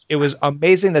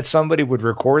amazing that somebody would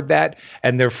record that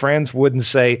and their friends wouldn't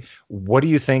say, "What are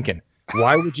you thinking?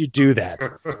 Why would you do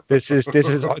that? This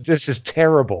is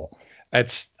terrible."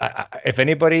 If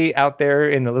anybody out there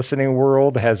in the listening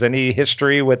world has any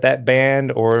history with that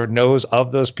band or knows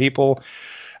of those people,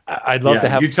 I'd love to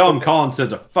have. You tell them Colin said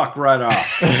to fuck right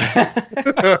off.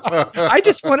 I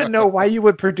just want to know why you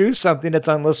would produce something that's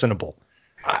unlistenable.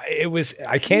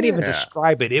 I can't even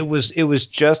describe it. It was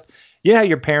just,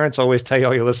 your parents always tell you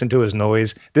all you listen to is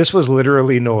noise. This was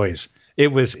literally noise.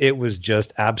 It was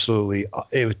just absolutely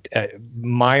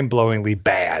mind-blowingly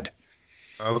bad.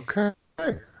 Okay.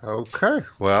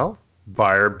 Well,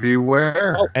 buyer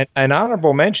beware. Oh, and an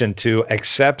honorable mention to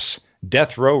Accept's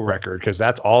Death Row record, because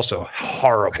that's also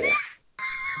horrible.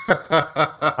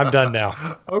 I'm done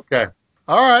now. Okay.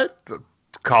 All right.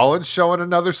 Colin's showing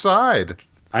another side.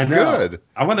 I know. Good.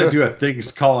 I want to do a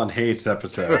Things Colin Hates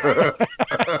episode.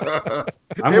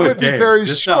 I'm It with would be Dave. very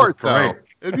This short, sounds great.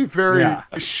 though. It'd be very Yeah.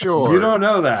 short. You don't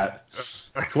know that.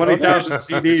 20,000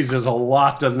 CDs is a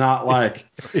lot to not like.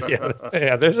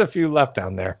 yeah, there's a few left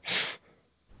down there.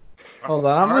 Hold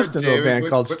on, I'm All right, listening to a David, band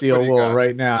called what Steel do you Wool got?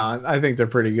 right now. I think they're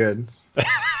pretty good.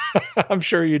 I'm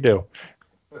sure you do.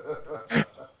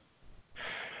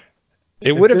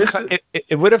 It would have this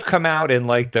it would have come out in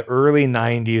like the early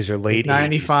 90s or late 80s.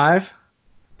 95.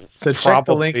 So check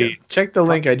the link. Probably. Check the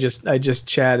link I just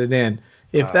chatted in.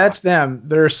 If that's them,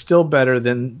 they're still better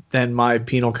than my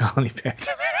penal colony pick.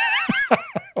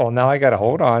 Oh, now I got to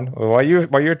hold on. While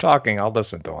you're talking, I'll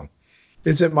listen to them.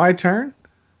 Is it my turn?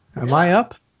 Am I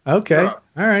up? Okay. Yeah.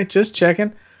 All right. Just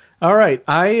checking. All right.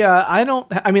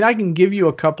 I can give you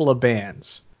a couple of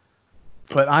bands,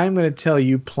 but I'm going to tell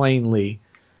you plainly,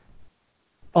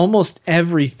 almost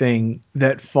everything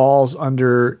that falls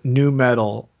under nu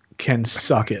metal can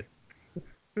suck it.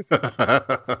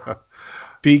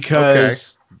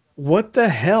 Because what the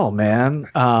hell,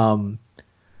 man?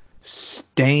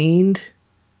 Stained,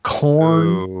 Corn,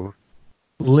 Ooh.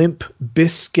 Limp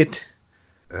Bizkit,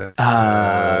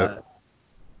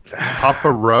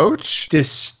 Papa Roach?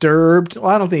 Disturbed. Well,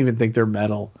 I don't even think they're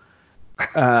metal.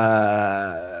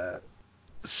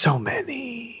 So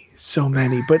many.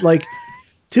 But like,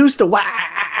 who's the wah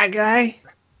guy?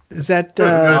 Is that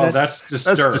That's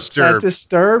Disturbed. That's Disturbed. that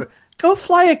Disturbed? Go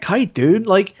fly a kite, dude.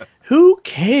 Like, who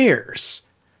cares?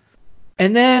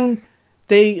 And then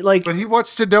they like But he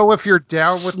wants to know if you're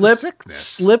down with the sickness.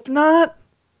 Slipknot?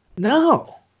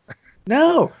 No.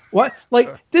 What?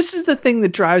 Like, this is the thing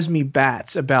that drives me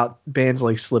bats about bands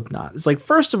like Slipknot. It's like,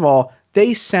 first of all,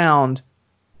 they sound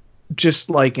just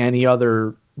like any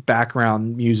other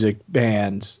background music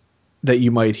band that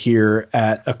you might hear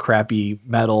at a crappy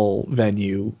metal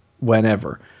venue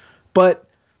whenever. But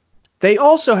they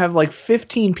also have like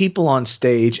 15 people on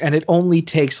stage, and it only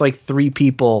takes like 3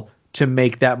 people to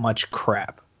make that much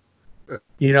crap.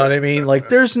 You know what I mean? Like,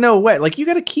 there's no way. Like, you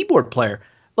got a keyboard player.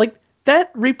 Like,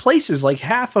 that replaces like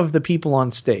half of the people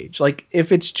on stage. Like,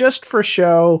 if it's just for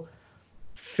show,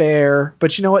 fair.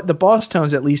 But you know what? The Boss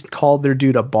Tones at least called their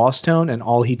dude a Boss Tone, and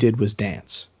all he did was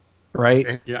dance.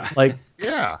 Right? Yeah. Like,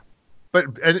 Yeah.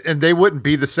 But and they wouldn't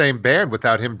be the same band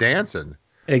without him dancing.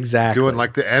 exactly. Doing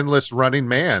like the endless running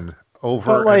man over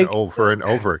But, like, and over and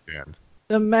over again.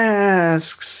 the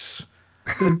masks,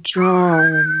 the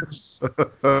drums.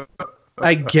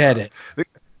 I get it.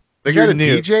 They You're got a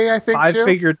new. DJ, I think, too.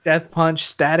 Five-figure Death Punch,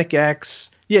 Static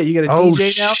X. Yeah, you got a Oh,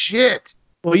 DJ now? shit.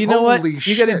 Well, you know what? Holy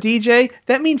You got a shit. DJ.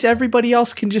 That means everybody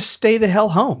else can just stay the hell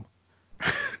home.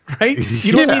 Right?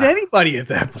 You don't Yeah. need anybody at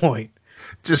that point.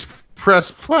 Just press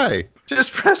play.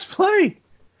 Just press play.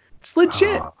 It's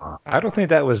legit. I don't think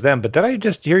that was them, but did I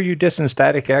just hear you dissing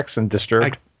Static X and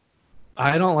Disturbed?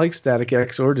 I don't like Static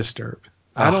X or Disturbed.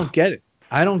 I don't get it.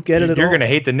 I don't get it at You're all. going to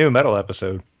hate the new metal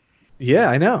episode. Yeah,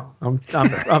 I know. I'm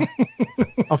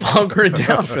hunkering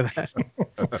down for that.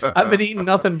 I've been eating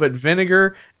nothing but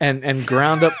vinegar and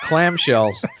ground up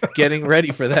clamshells, getting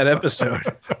ready for that episode.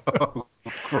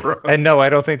 And no, I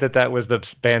don't think that was the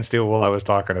band Steel Wool I was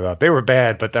talking about. They were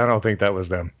bad, but I don't think that was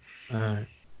them.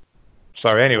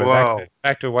 Sorry. Anyway, Whoa.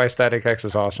 back to why Static X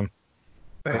is awesome.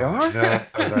 They are.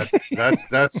 No,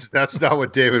 that's not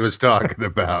what David was talking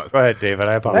about. Go ahead, David.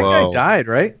 I That apologize. guy Whoa. died,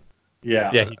 right?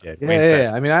 Yeah. Yeah, he did. Yeah, Wayne yeah, Static.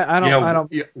 yeah. I mean, I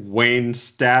don't Wayne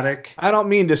Static. I don't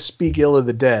mean to speak ill of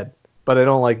the dead, but I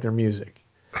don't like their music.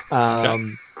 Yeah.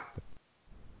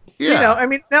 You know, I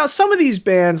mean, now some of these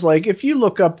bands, like if you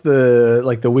look up the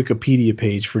Wikipedia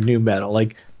page for new metal,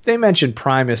 like they mentioned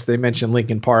Primus, they mentioned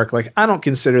Linkin Park. Like, I don't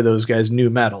consider those guys new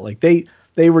metal. Like they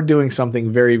were doing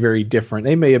something very, very different.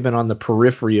 They may have been on the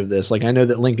periphery of this. Like, I know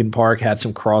that Linkin Park had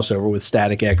some crossover with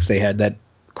Static X. They had that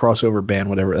crossover band,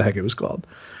 whatever the heck it was called.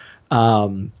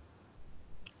 And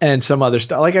some other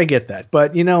stuff. Like, I get that.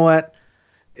 But you know what?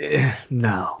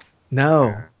 No,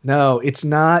 it's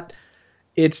not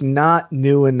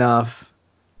new enough.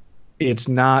 It's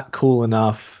not cool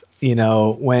enough. You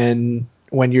know, when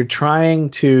you're trying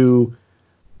to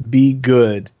be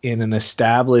good in an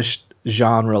established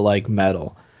genre like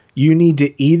metal, you need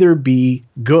to either be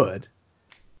good,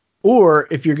 or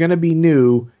if you're going to be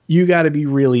new, you got to be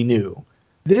really new.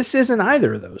 This isn't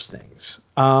either of those things.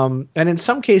 And in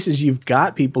some cases, you've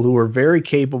got people who are very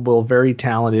capable, very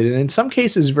talented, and in some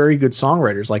cases, very good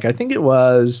songwriters. Like, I think it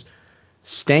was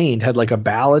Stained had like a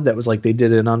ballad that was like they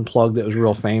did an unplugged that was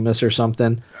real famous or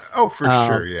something. Oh, for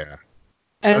sure, yeah.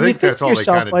 And I you think that's all they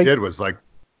yourself, kind of like, did was like,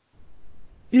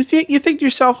 you think to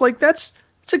yourself, like, it's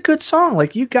a good song.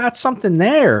 Like, you got something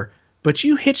there, but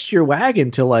you hitched your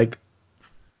wagon to like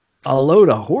a load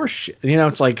of horse shit. You know,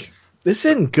 it's like, this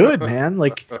isn't good, man.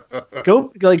 Like,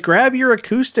 go, like, grab your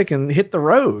acoustic and hit the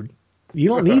road. You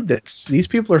don't need this. These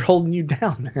people are holding you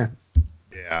down, man.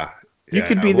 Yeah. You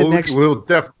could be the next. We'll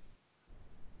definitely.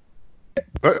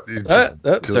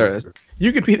 Sorry.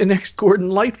 You could be the next Gordon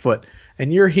Lightfoot,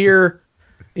 and you're here,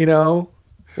 you know,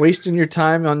 wasting your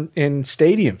time in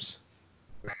stadiums.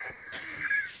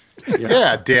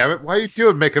 Yeah, damn it! Why are you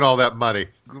doing making all that money?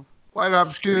 Why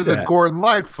not do the Gordon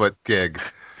Lightfoot gig?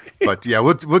 But yeah,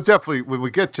 we'll definitely, when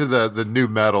we get to the new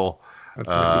metal,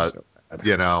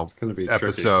 you know,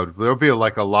 episode, there'll be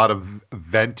like a lot of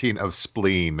venting of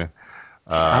spleen.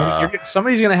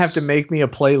 Somebody's gonna have to make me a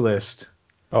playlist.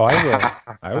 Oh, I will.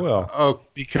 I will. Oh,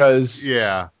 because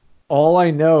all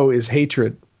I know is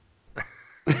hatred.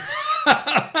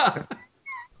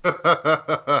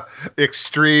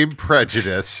 Extreme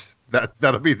prejudice.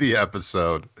 That'll be the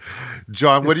episode.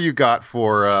 John, what do you got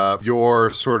for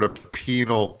your sort of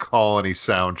penal colony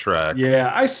soundtrack?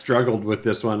 Yeah, I struggled with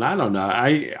this one. I don't know.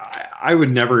 I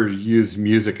would never use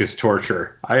music as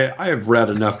torture. I have read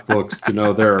enough books to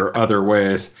know there are other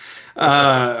ways.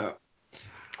 I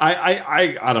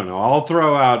don't know. I'll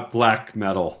throw out black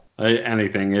metal.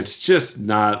 Anything. It's just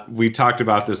not. We talked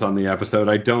about this on the episode.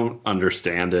 I don't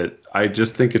understand it. I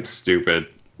just think it's stupid.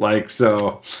 Like,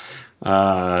 so.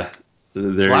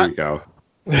 There you go.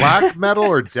 Black metal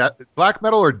or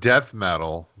death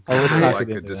metal? Oh, let's not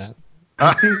get into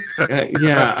that.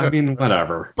 Yeah, I mean,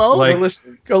 whatever. Both. Like,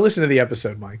 go listen to the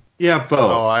episode, Mike. Yeah,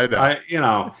 both. Oh, I know. You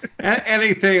know,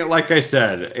 anything, like I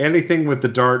said, anything with the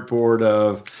dartboard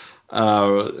of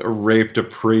raped a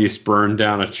priest, burned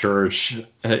down a church,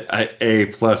 A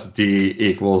plus D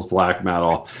equals black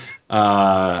metal.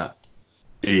 Yeah.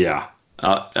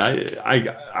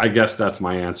 I guess that's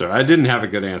my answer. I didn't have a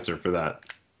good answer for that.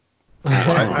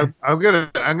 I'm gonna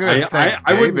thank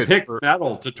I wouldn't David pick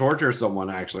metal to torture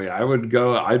someone. Actually,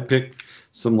 I'd pick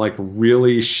some like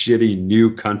really shitty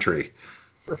new country,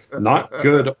 not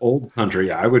good old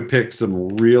country. I would pick some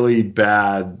really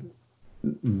bad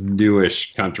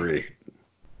newish country.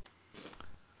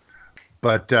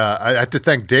 But I have to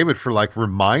thank David for like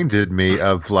reminded me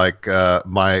of like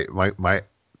my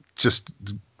just,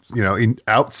 you know, in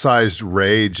outsized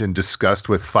rage and disgust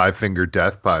with Five Finger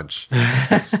Death Punch.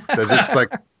 It's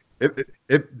like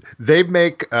they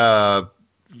make like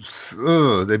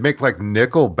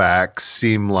Nickelback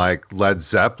seem like Led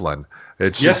Zeppelin.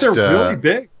 It's yes, just, they're really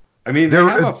big. I mean, they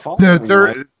have a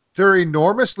following. They're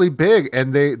enormously big,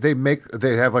 and they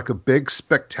have like a big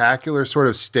spectacular sort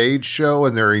of stage show,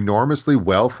 and they're enormously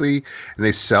wealthy, and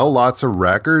they sell lots of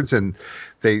records, and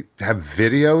they have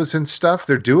videos and stuff.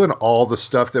 They're doing all the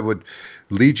stuff that would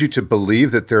lead you to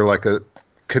believe that they're like a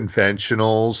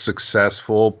conventional,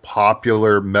 successful,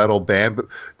 popular metal band. But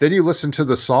then you listen to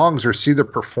the songs or see the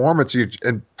performance,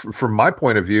 and from my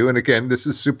point of view, and again, this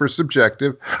is super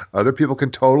subjective, other people can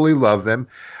totally love them.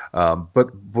 But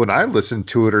when I listen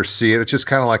to it or see it, it's just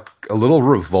kind of like a little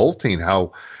revolting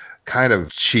how kind of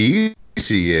cheesy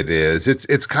it is.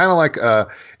 It's kind of like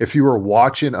if you were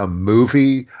watching a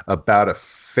movie about a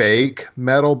fake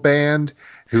metal band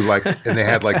who like, and they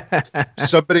had like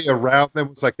somebody around them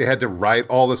was like they had to write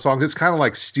all the songs. It's kind of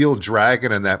like Steel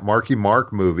Dragon in that Marky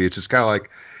Mark movie. It's just kind of like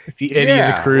the Eddie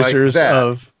and the Cruisers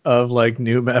like of like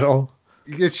new metal.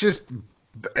 It's just.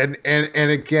 And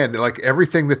again, like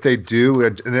everything that they do,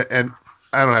 and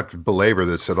I don't have to belabor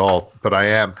this at all, but I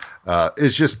am,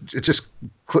 it's just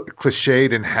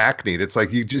cliched and hackneyed. It's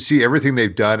like you just see everything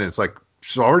they've done, and it's like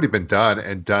it's already been done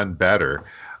and done better.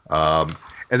 And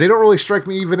they don't really strike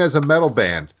me even as a metal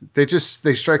band. They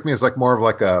strike me as like more of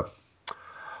like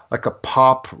a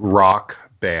pop rock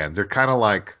band. They're kind of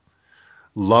like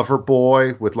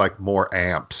Loverboy with like more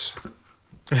amps.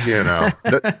 You know,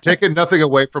 taking nothing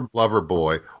away from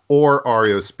Loverboy or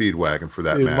REO Speedwagon for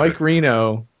that matter. Mike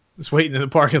Reno is waiting in the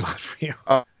parking lot for you.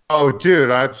 Oh,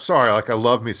 dude, I'm sorry. Like, I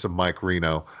love me some Mike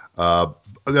Reno. The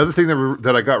other thing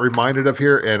that I got reminded of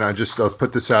here, and I'll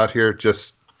put this out here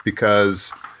just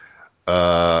because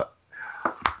I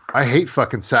hate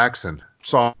fucking Saxon.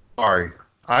 Sorry.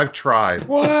 I've tried.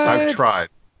 What? I've tried.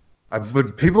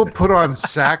 When people put on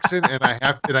Saxon and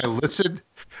I listen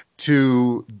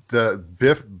to the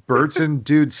Biff Burton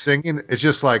dude singing, it's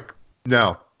just like,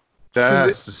 no, that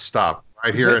has to stop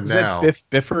right here and now. Biff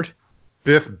Bifford?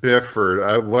 Biff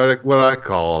Bifford. What I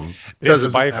call him. Biff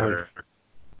Byford.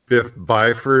 Biff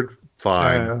Byford,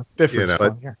 fine. Bifford's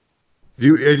fine, yeah.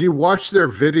 You watch their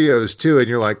videos too, and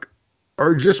you're like,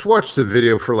 Or just watch the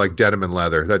video for like Denim and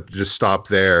Leather. That just stop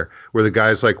there, where the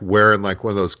guy's like wearing like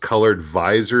one of those colored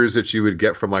visors that you would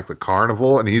get from like the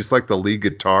carnival, and he's like the lead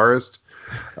guitarist.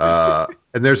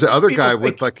 And there's the other guy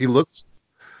with like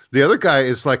the other guy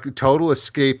is like a total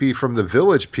escapee from the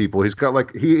Village People. He's got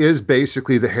like he is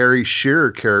basically the Harry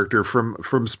Shearer character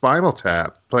from Spinal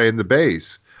Tap playing the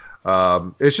bass.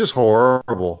 It's just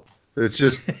horrible. And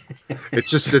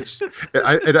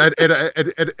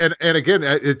again,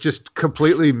 it just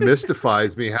completely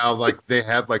mystifies me how like they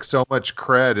had like so much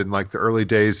cred in like the early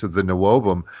days of the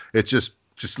Nawobum. It's just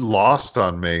lost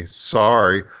on me.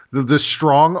 Sorry. The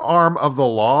strong arm of the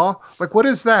law? Like, what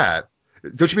is that?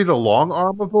 Don't you mean the long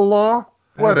arm of the law?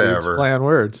 Whatever. Play on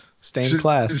words. Stained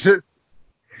class.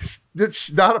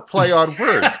 It's not a play on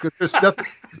words because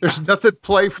there's nothing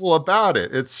playful about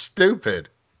it. It's stupid.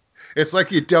 It's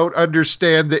like you don't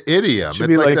understand the idiom. Should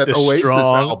it's be like that the Oasis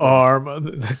strong album. arm,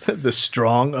 the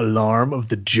strong alarm of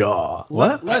the jaw.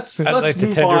 What? Let's I'd like to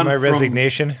move tender on my from-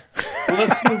 resignation.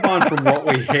 Let's move on from what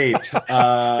we hate.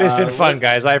 It's been fun,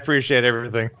 guys. I appreciate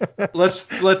everything.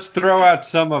 Let's throw out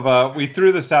some of we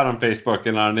threw this out on Facebook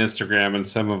and on Instagram, and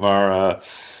some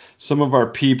of our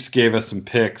peeps gave us some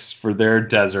picks for their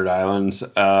desert islands.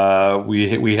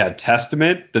 We had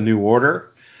Testament, The New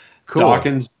Order, Cool.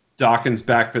 Dawkins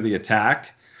Back for the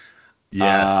Attack.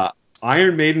 Yes.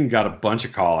 Iron Maiden got a bunch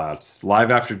of call-outs.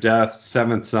 Live After Death,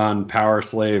 Seventh Son, Power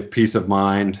Slave, Peace of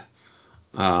Mind.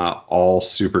 All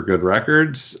super good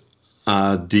records.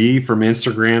 D from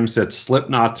Instagram said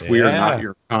Slipknot's We Are Not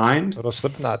Your Kind. Little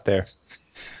Slipknot there.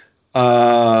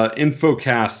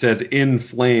 Infocast said In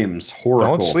Flames,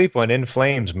 Horacle. Don't sleep on In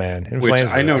Flames, man. In Which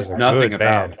Flames I know is a nothing good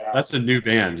about. band. That's a new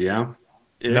band, yeah?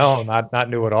 Ish? No,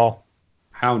 not new at all.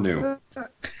 How new?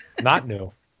 Not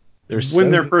new.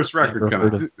 When their first record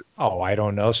come out? Oh, I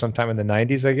don't know. Sometime in the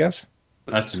 90s, I guess.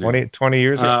 That's new. 20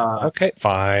 years ago. Okay,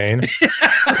 fine.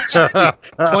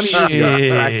 20 years ago,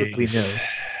 practically new.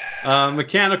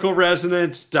 Mechanical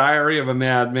Resonance, Diary of a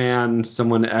Madman.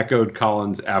 Someone echoed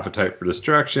Collins' Appetite for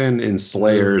Destruction in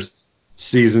Slayers,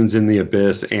 Seasons in the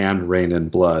Abyss, and Rain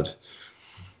and Blood.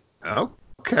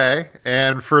 Okay,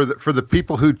 and for the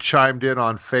people who chimed in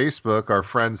on Facebook, our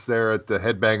friends there at the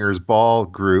Headbangers Ball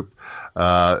group,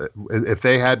 if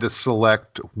they had to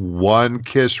select one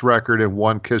Kiss record and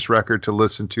one Kiss record to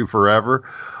listen to forever,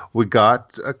 we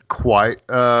got quite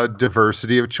a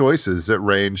diversity of choices that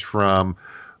range from,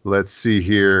 let's see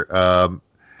here,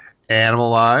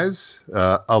 Animalize,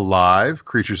 Alive,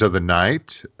 Creatures of the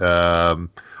Night,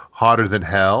 Hotter Than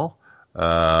Hell,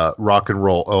 Rock and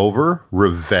Roll Over,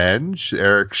 Revenge.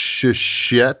 Eric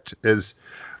Shishit is,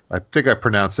 I think I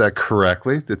pronounced that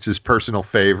correctly. That's his personal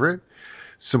favorite.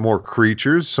 Some more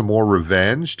Creatures, some more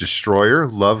Revenge, Destroyer,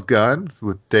 Love Gun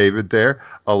with David there.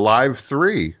 Alive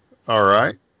 3. All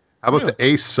right. How about the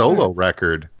Ace solo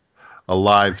record?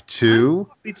 Alive 2.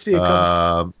 We'd see a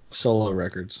couple solo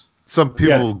records. Some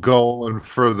people going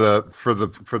for the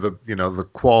the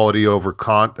quality over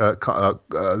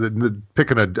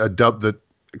picking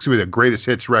the greatest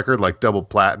hits record like double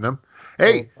platinum.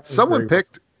 Hey, someone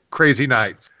picked Crazy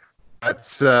Nights.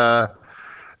 That's Heiko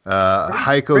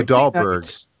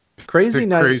Dahlberg. Crazy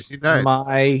Nights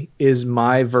is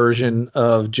my version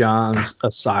of John's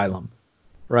Asylum,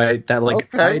 right? That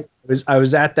I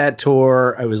was at that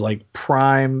tour. I was like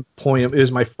prime point. It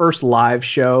was my first live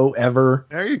show ever.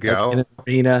 There you go. In an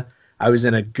arena. I was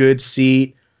in a good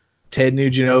seat. Ted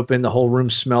Nugent opened. The whole room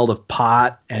smelled of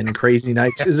pot, and Crazy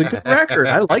Nights is a good record.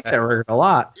 I like that record a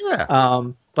lot. Yeah.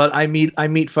 But I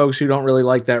meet folks who don't really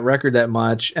like that record that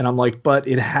much, and I'm like, but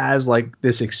it has like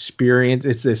this experience.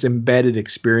 It's this embedded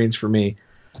experience for me,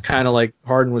 kind of like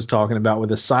Hardin was talking about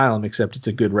with Asylum, except it's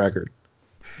a good record.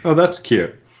 Oh, that's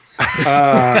cute.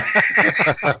 Yeah,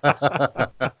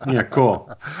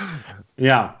 cool.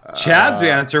 Yeah. Chad's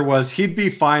answer was he'd be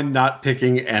fine not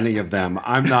picking any of them.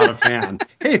 I'm not a fan.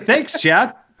 Hey, thanks,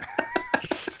 Chad.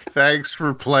 Thanks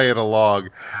for playing along.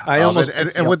 I almost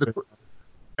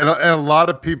and a lot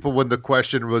of people, when the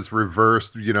question was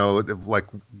reversed, like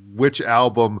which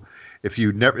album, if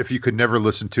you could never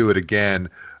listen to it again,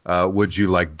 would you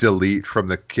like delete from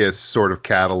the Kiss sort of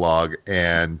catalog?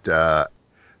 And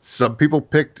some people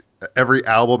picked every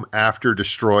album after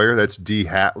Destroyer. That's D.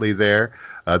 Hatley there.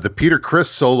 The Peter Criss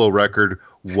solo record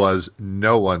was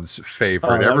no one's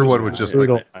favorite. Everyone was just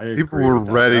like, people were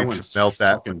ready to melt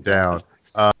that one down.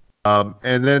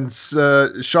 And then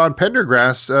Sean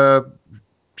Pendergrass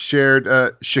shared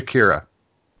Shakira.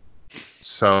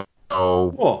 So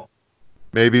cool.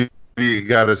 Maybe he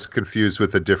got us confused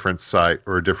with a different site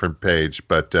or a different page.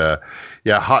 But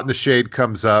Hot in the Shade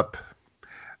comes up.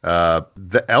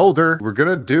 The Elder, we're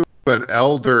going to do an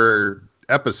Elder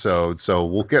episode, so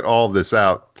we'll get all this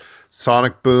out.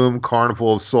 Sonic Boom,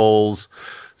 Carnival of Souls,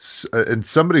 and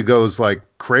somebody goes like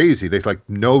crazy. They like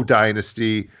no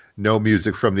Dynasty, no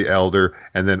music from the Elder,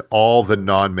 and then all the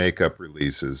non-makeup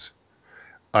releases.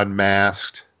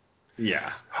 Unmasked.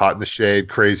 Yeah. Hot in the Shade,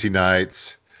 Crazy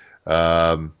Nights.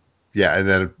 Yeah, and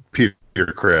then Peter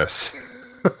Criss.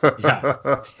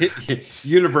 Yeah.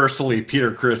 Universally,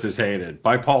 Peter Criss is hated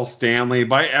by Paul Stanley,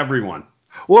 by everyone.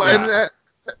 Well, Yeah.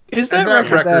 Is that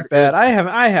record that bad?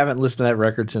 I haven't listened to that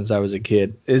record since I was a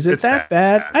kid. Is it that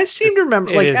bad? I seem to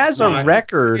remember, like, as a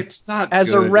record, it's not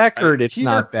as good. a record, it's Peter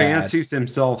not bad. fancies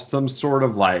himself some sort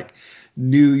of like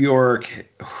New York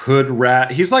hood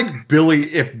rat. He's like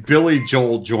if Billy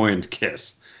Joel joined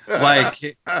Kiss.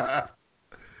 Like,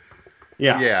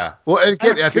 Yeah. Well, and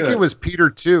again, I think it was Peter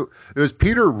too. It was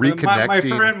Peter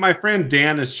reconnecting. My friend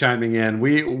Dan is chiming in.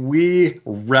 We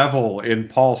revel in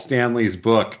Paul Stanley's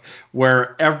book,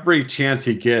 where every chance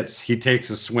he gets, he takes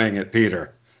a swing at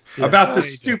Peter about the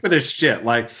stupidest shit.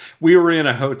 Like, we were in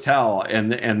a hotel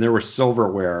and there was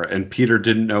silverware, and Peter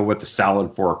didn't know what the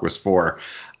salad fork was for.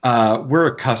 We're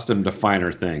accustomed to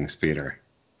finer things, Peter.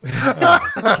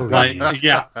 Like,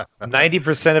 yeah,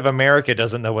 90% of America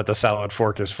doesn't know what the salad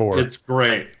fork is for. it's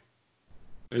great.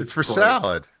 It's for great.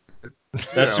 salad.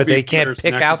 That's but they can't Peter's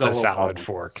pick next out the solo salad album.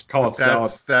 fork. Call it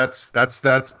salad.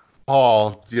 That's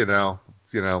Paul. You know,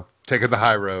 taking the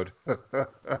high road.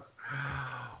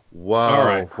 Whoa. All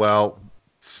right. Well,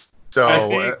 I so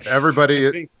think- everybody,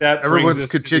 I think that everyone's brings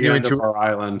us continuing to the end to- of our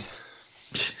island.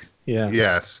 Yeah.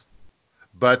 yes,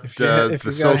 but If the you've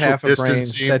got social half a brain,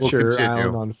 distancing set will your island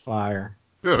continue. on fire.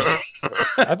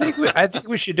 I think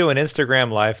we should do an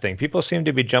Instagram live thing. People seem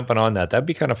to be jumping on that. That'd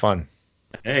be kind of fun.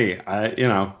 Hey,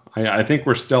 I think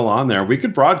we're still on there. We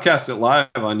could broadcast it live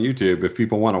on YouTube if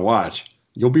people want to watch.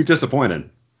 You'll be disappointed.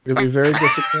 It'll be very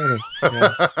disappointing.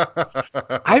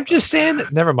 Yeah. I'm just saying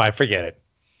that. Never mind. Forget it.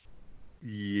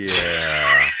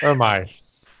 Yeah, Never mind.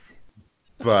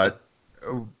 but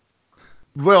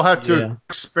we'll have to Yeah.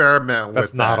 experiment That's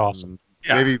with not that. awesome.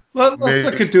 Yeah. Maybe Let's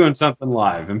look at doing something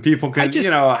live, and people can, I'm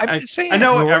just saying. I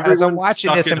know as I'm everyone's watching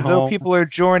stuck this at and home. people are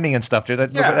joining and stuff. Dude,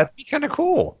 that'd be kind of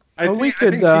cool. I Well, think we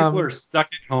could, people are stuck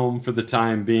at home for the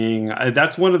time being.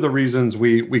 That's one of the reasons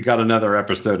we got another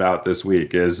episode out this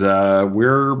week is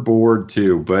we're bored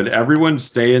too. But everyone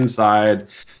stay inside,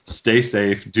 stay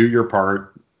safe, do your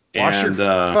part. wash and, your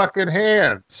fucking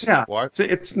hands. Yeah, What?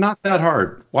 it's not that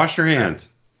hard. Wash your hands.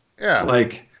 Yeah.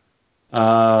 Like,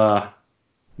 I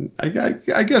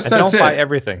guess And that's don't buy it.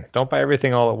 everything. Don't buy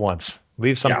everything all at once.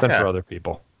 Leave something Yeah. for other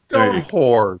people. Don't There you-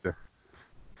 hoard.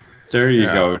 There you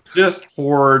Yeah. go. Just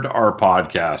hoard our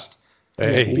podcast.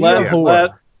 Hey, Be Let a whore,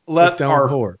 let but don't our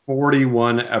hoard.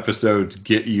 41 episodes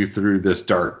get you through this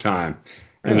dark time.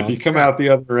 And Yeah. if you come out the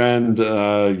other end,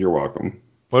 you're welcome.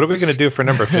 what are we going to do for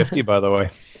number 50, by the way?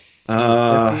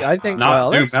 I think, Not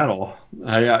well, new that's- metal.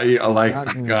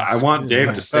 I want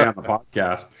Dave to stay on the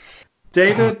podcast.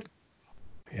 David,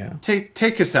 Yeah.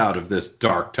 take us out of this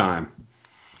dark time.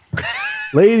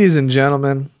 Ladies and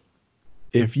gentlemen,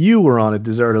 if you were on a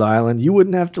deserted island, you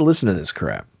wouldn't have to listen to this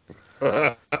crap.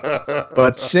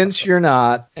 But since you're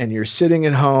not, and you're sitting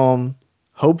at home,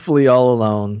 hopefully all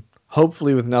alone,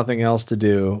 hopefully with nothing else to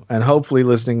do, and hopefully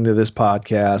listening to this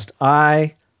podcast,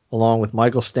 I, along with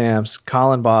Michael Stamps,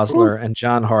 Colin Bosler, and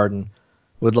John Harden,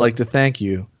 would like to thank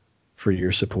you for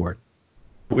your support.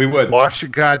 We would. Wash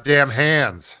your goddamn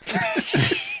hands.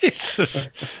 Jesus.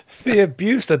 The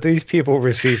abuse that these people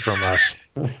receive from us.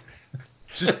 I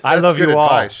That's love good you all.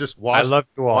 advice. Just wash, I love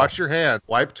you all. Wash your hands.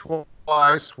 Wipe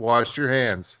twice. Wash your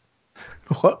hands.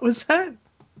 What was that?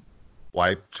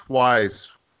 Wipe twice.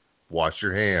 Wash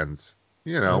your hands.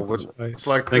 You know, it's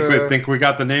like Think we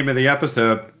got the name of the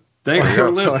episode. Thanks for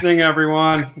listening,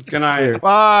 everyone. Good night.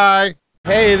 Bye.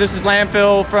 Hey, this is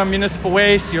Landfill from Municipal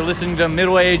Waste. You're listening to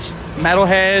Middle Aged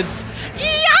Metalheads.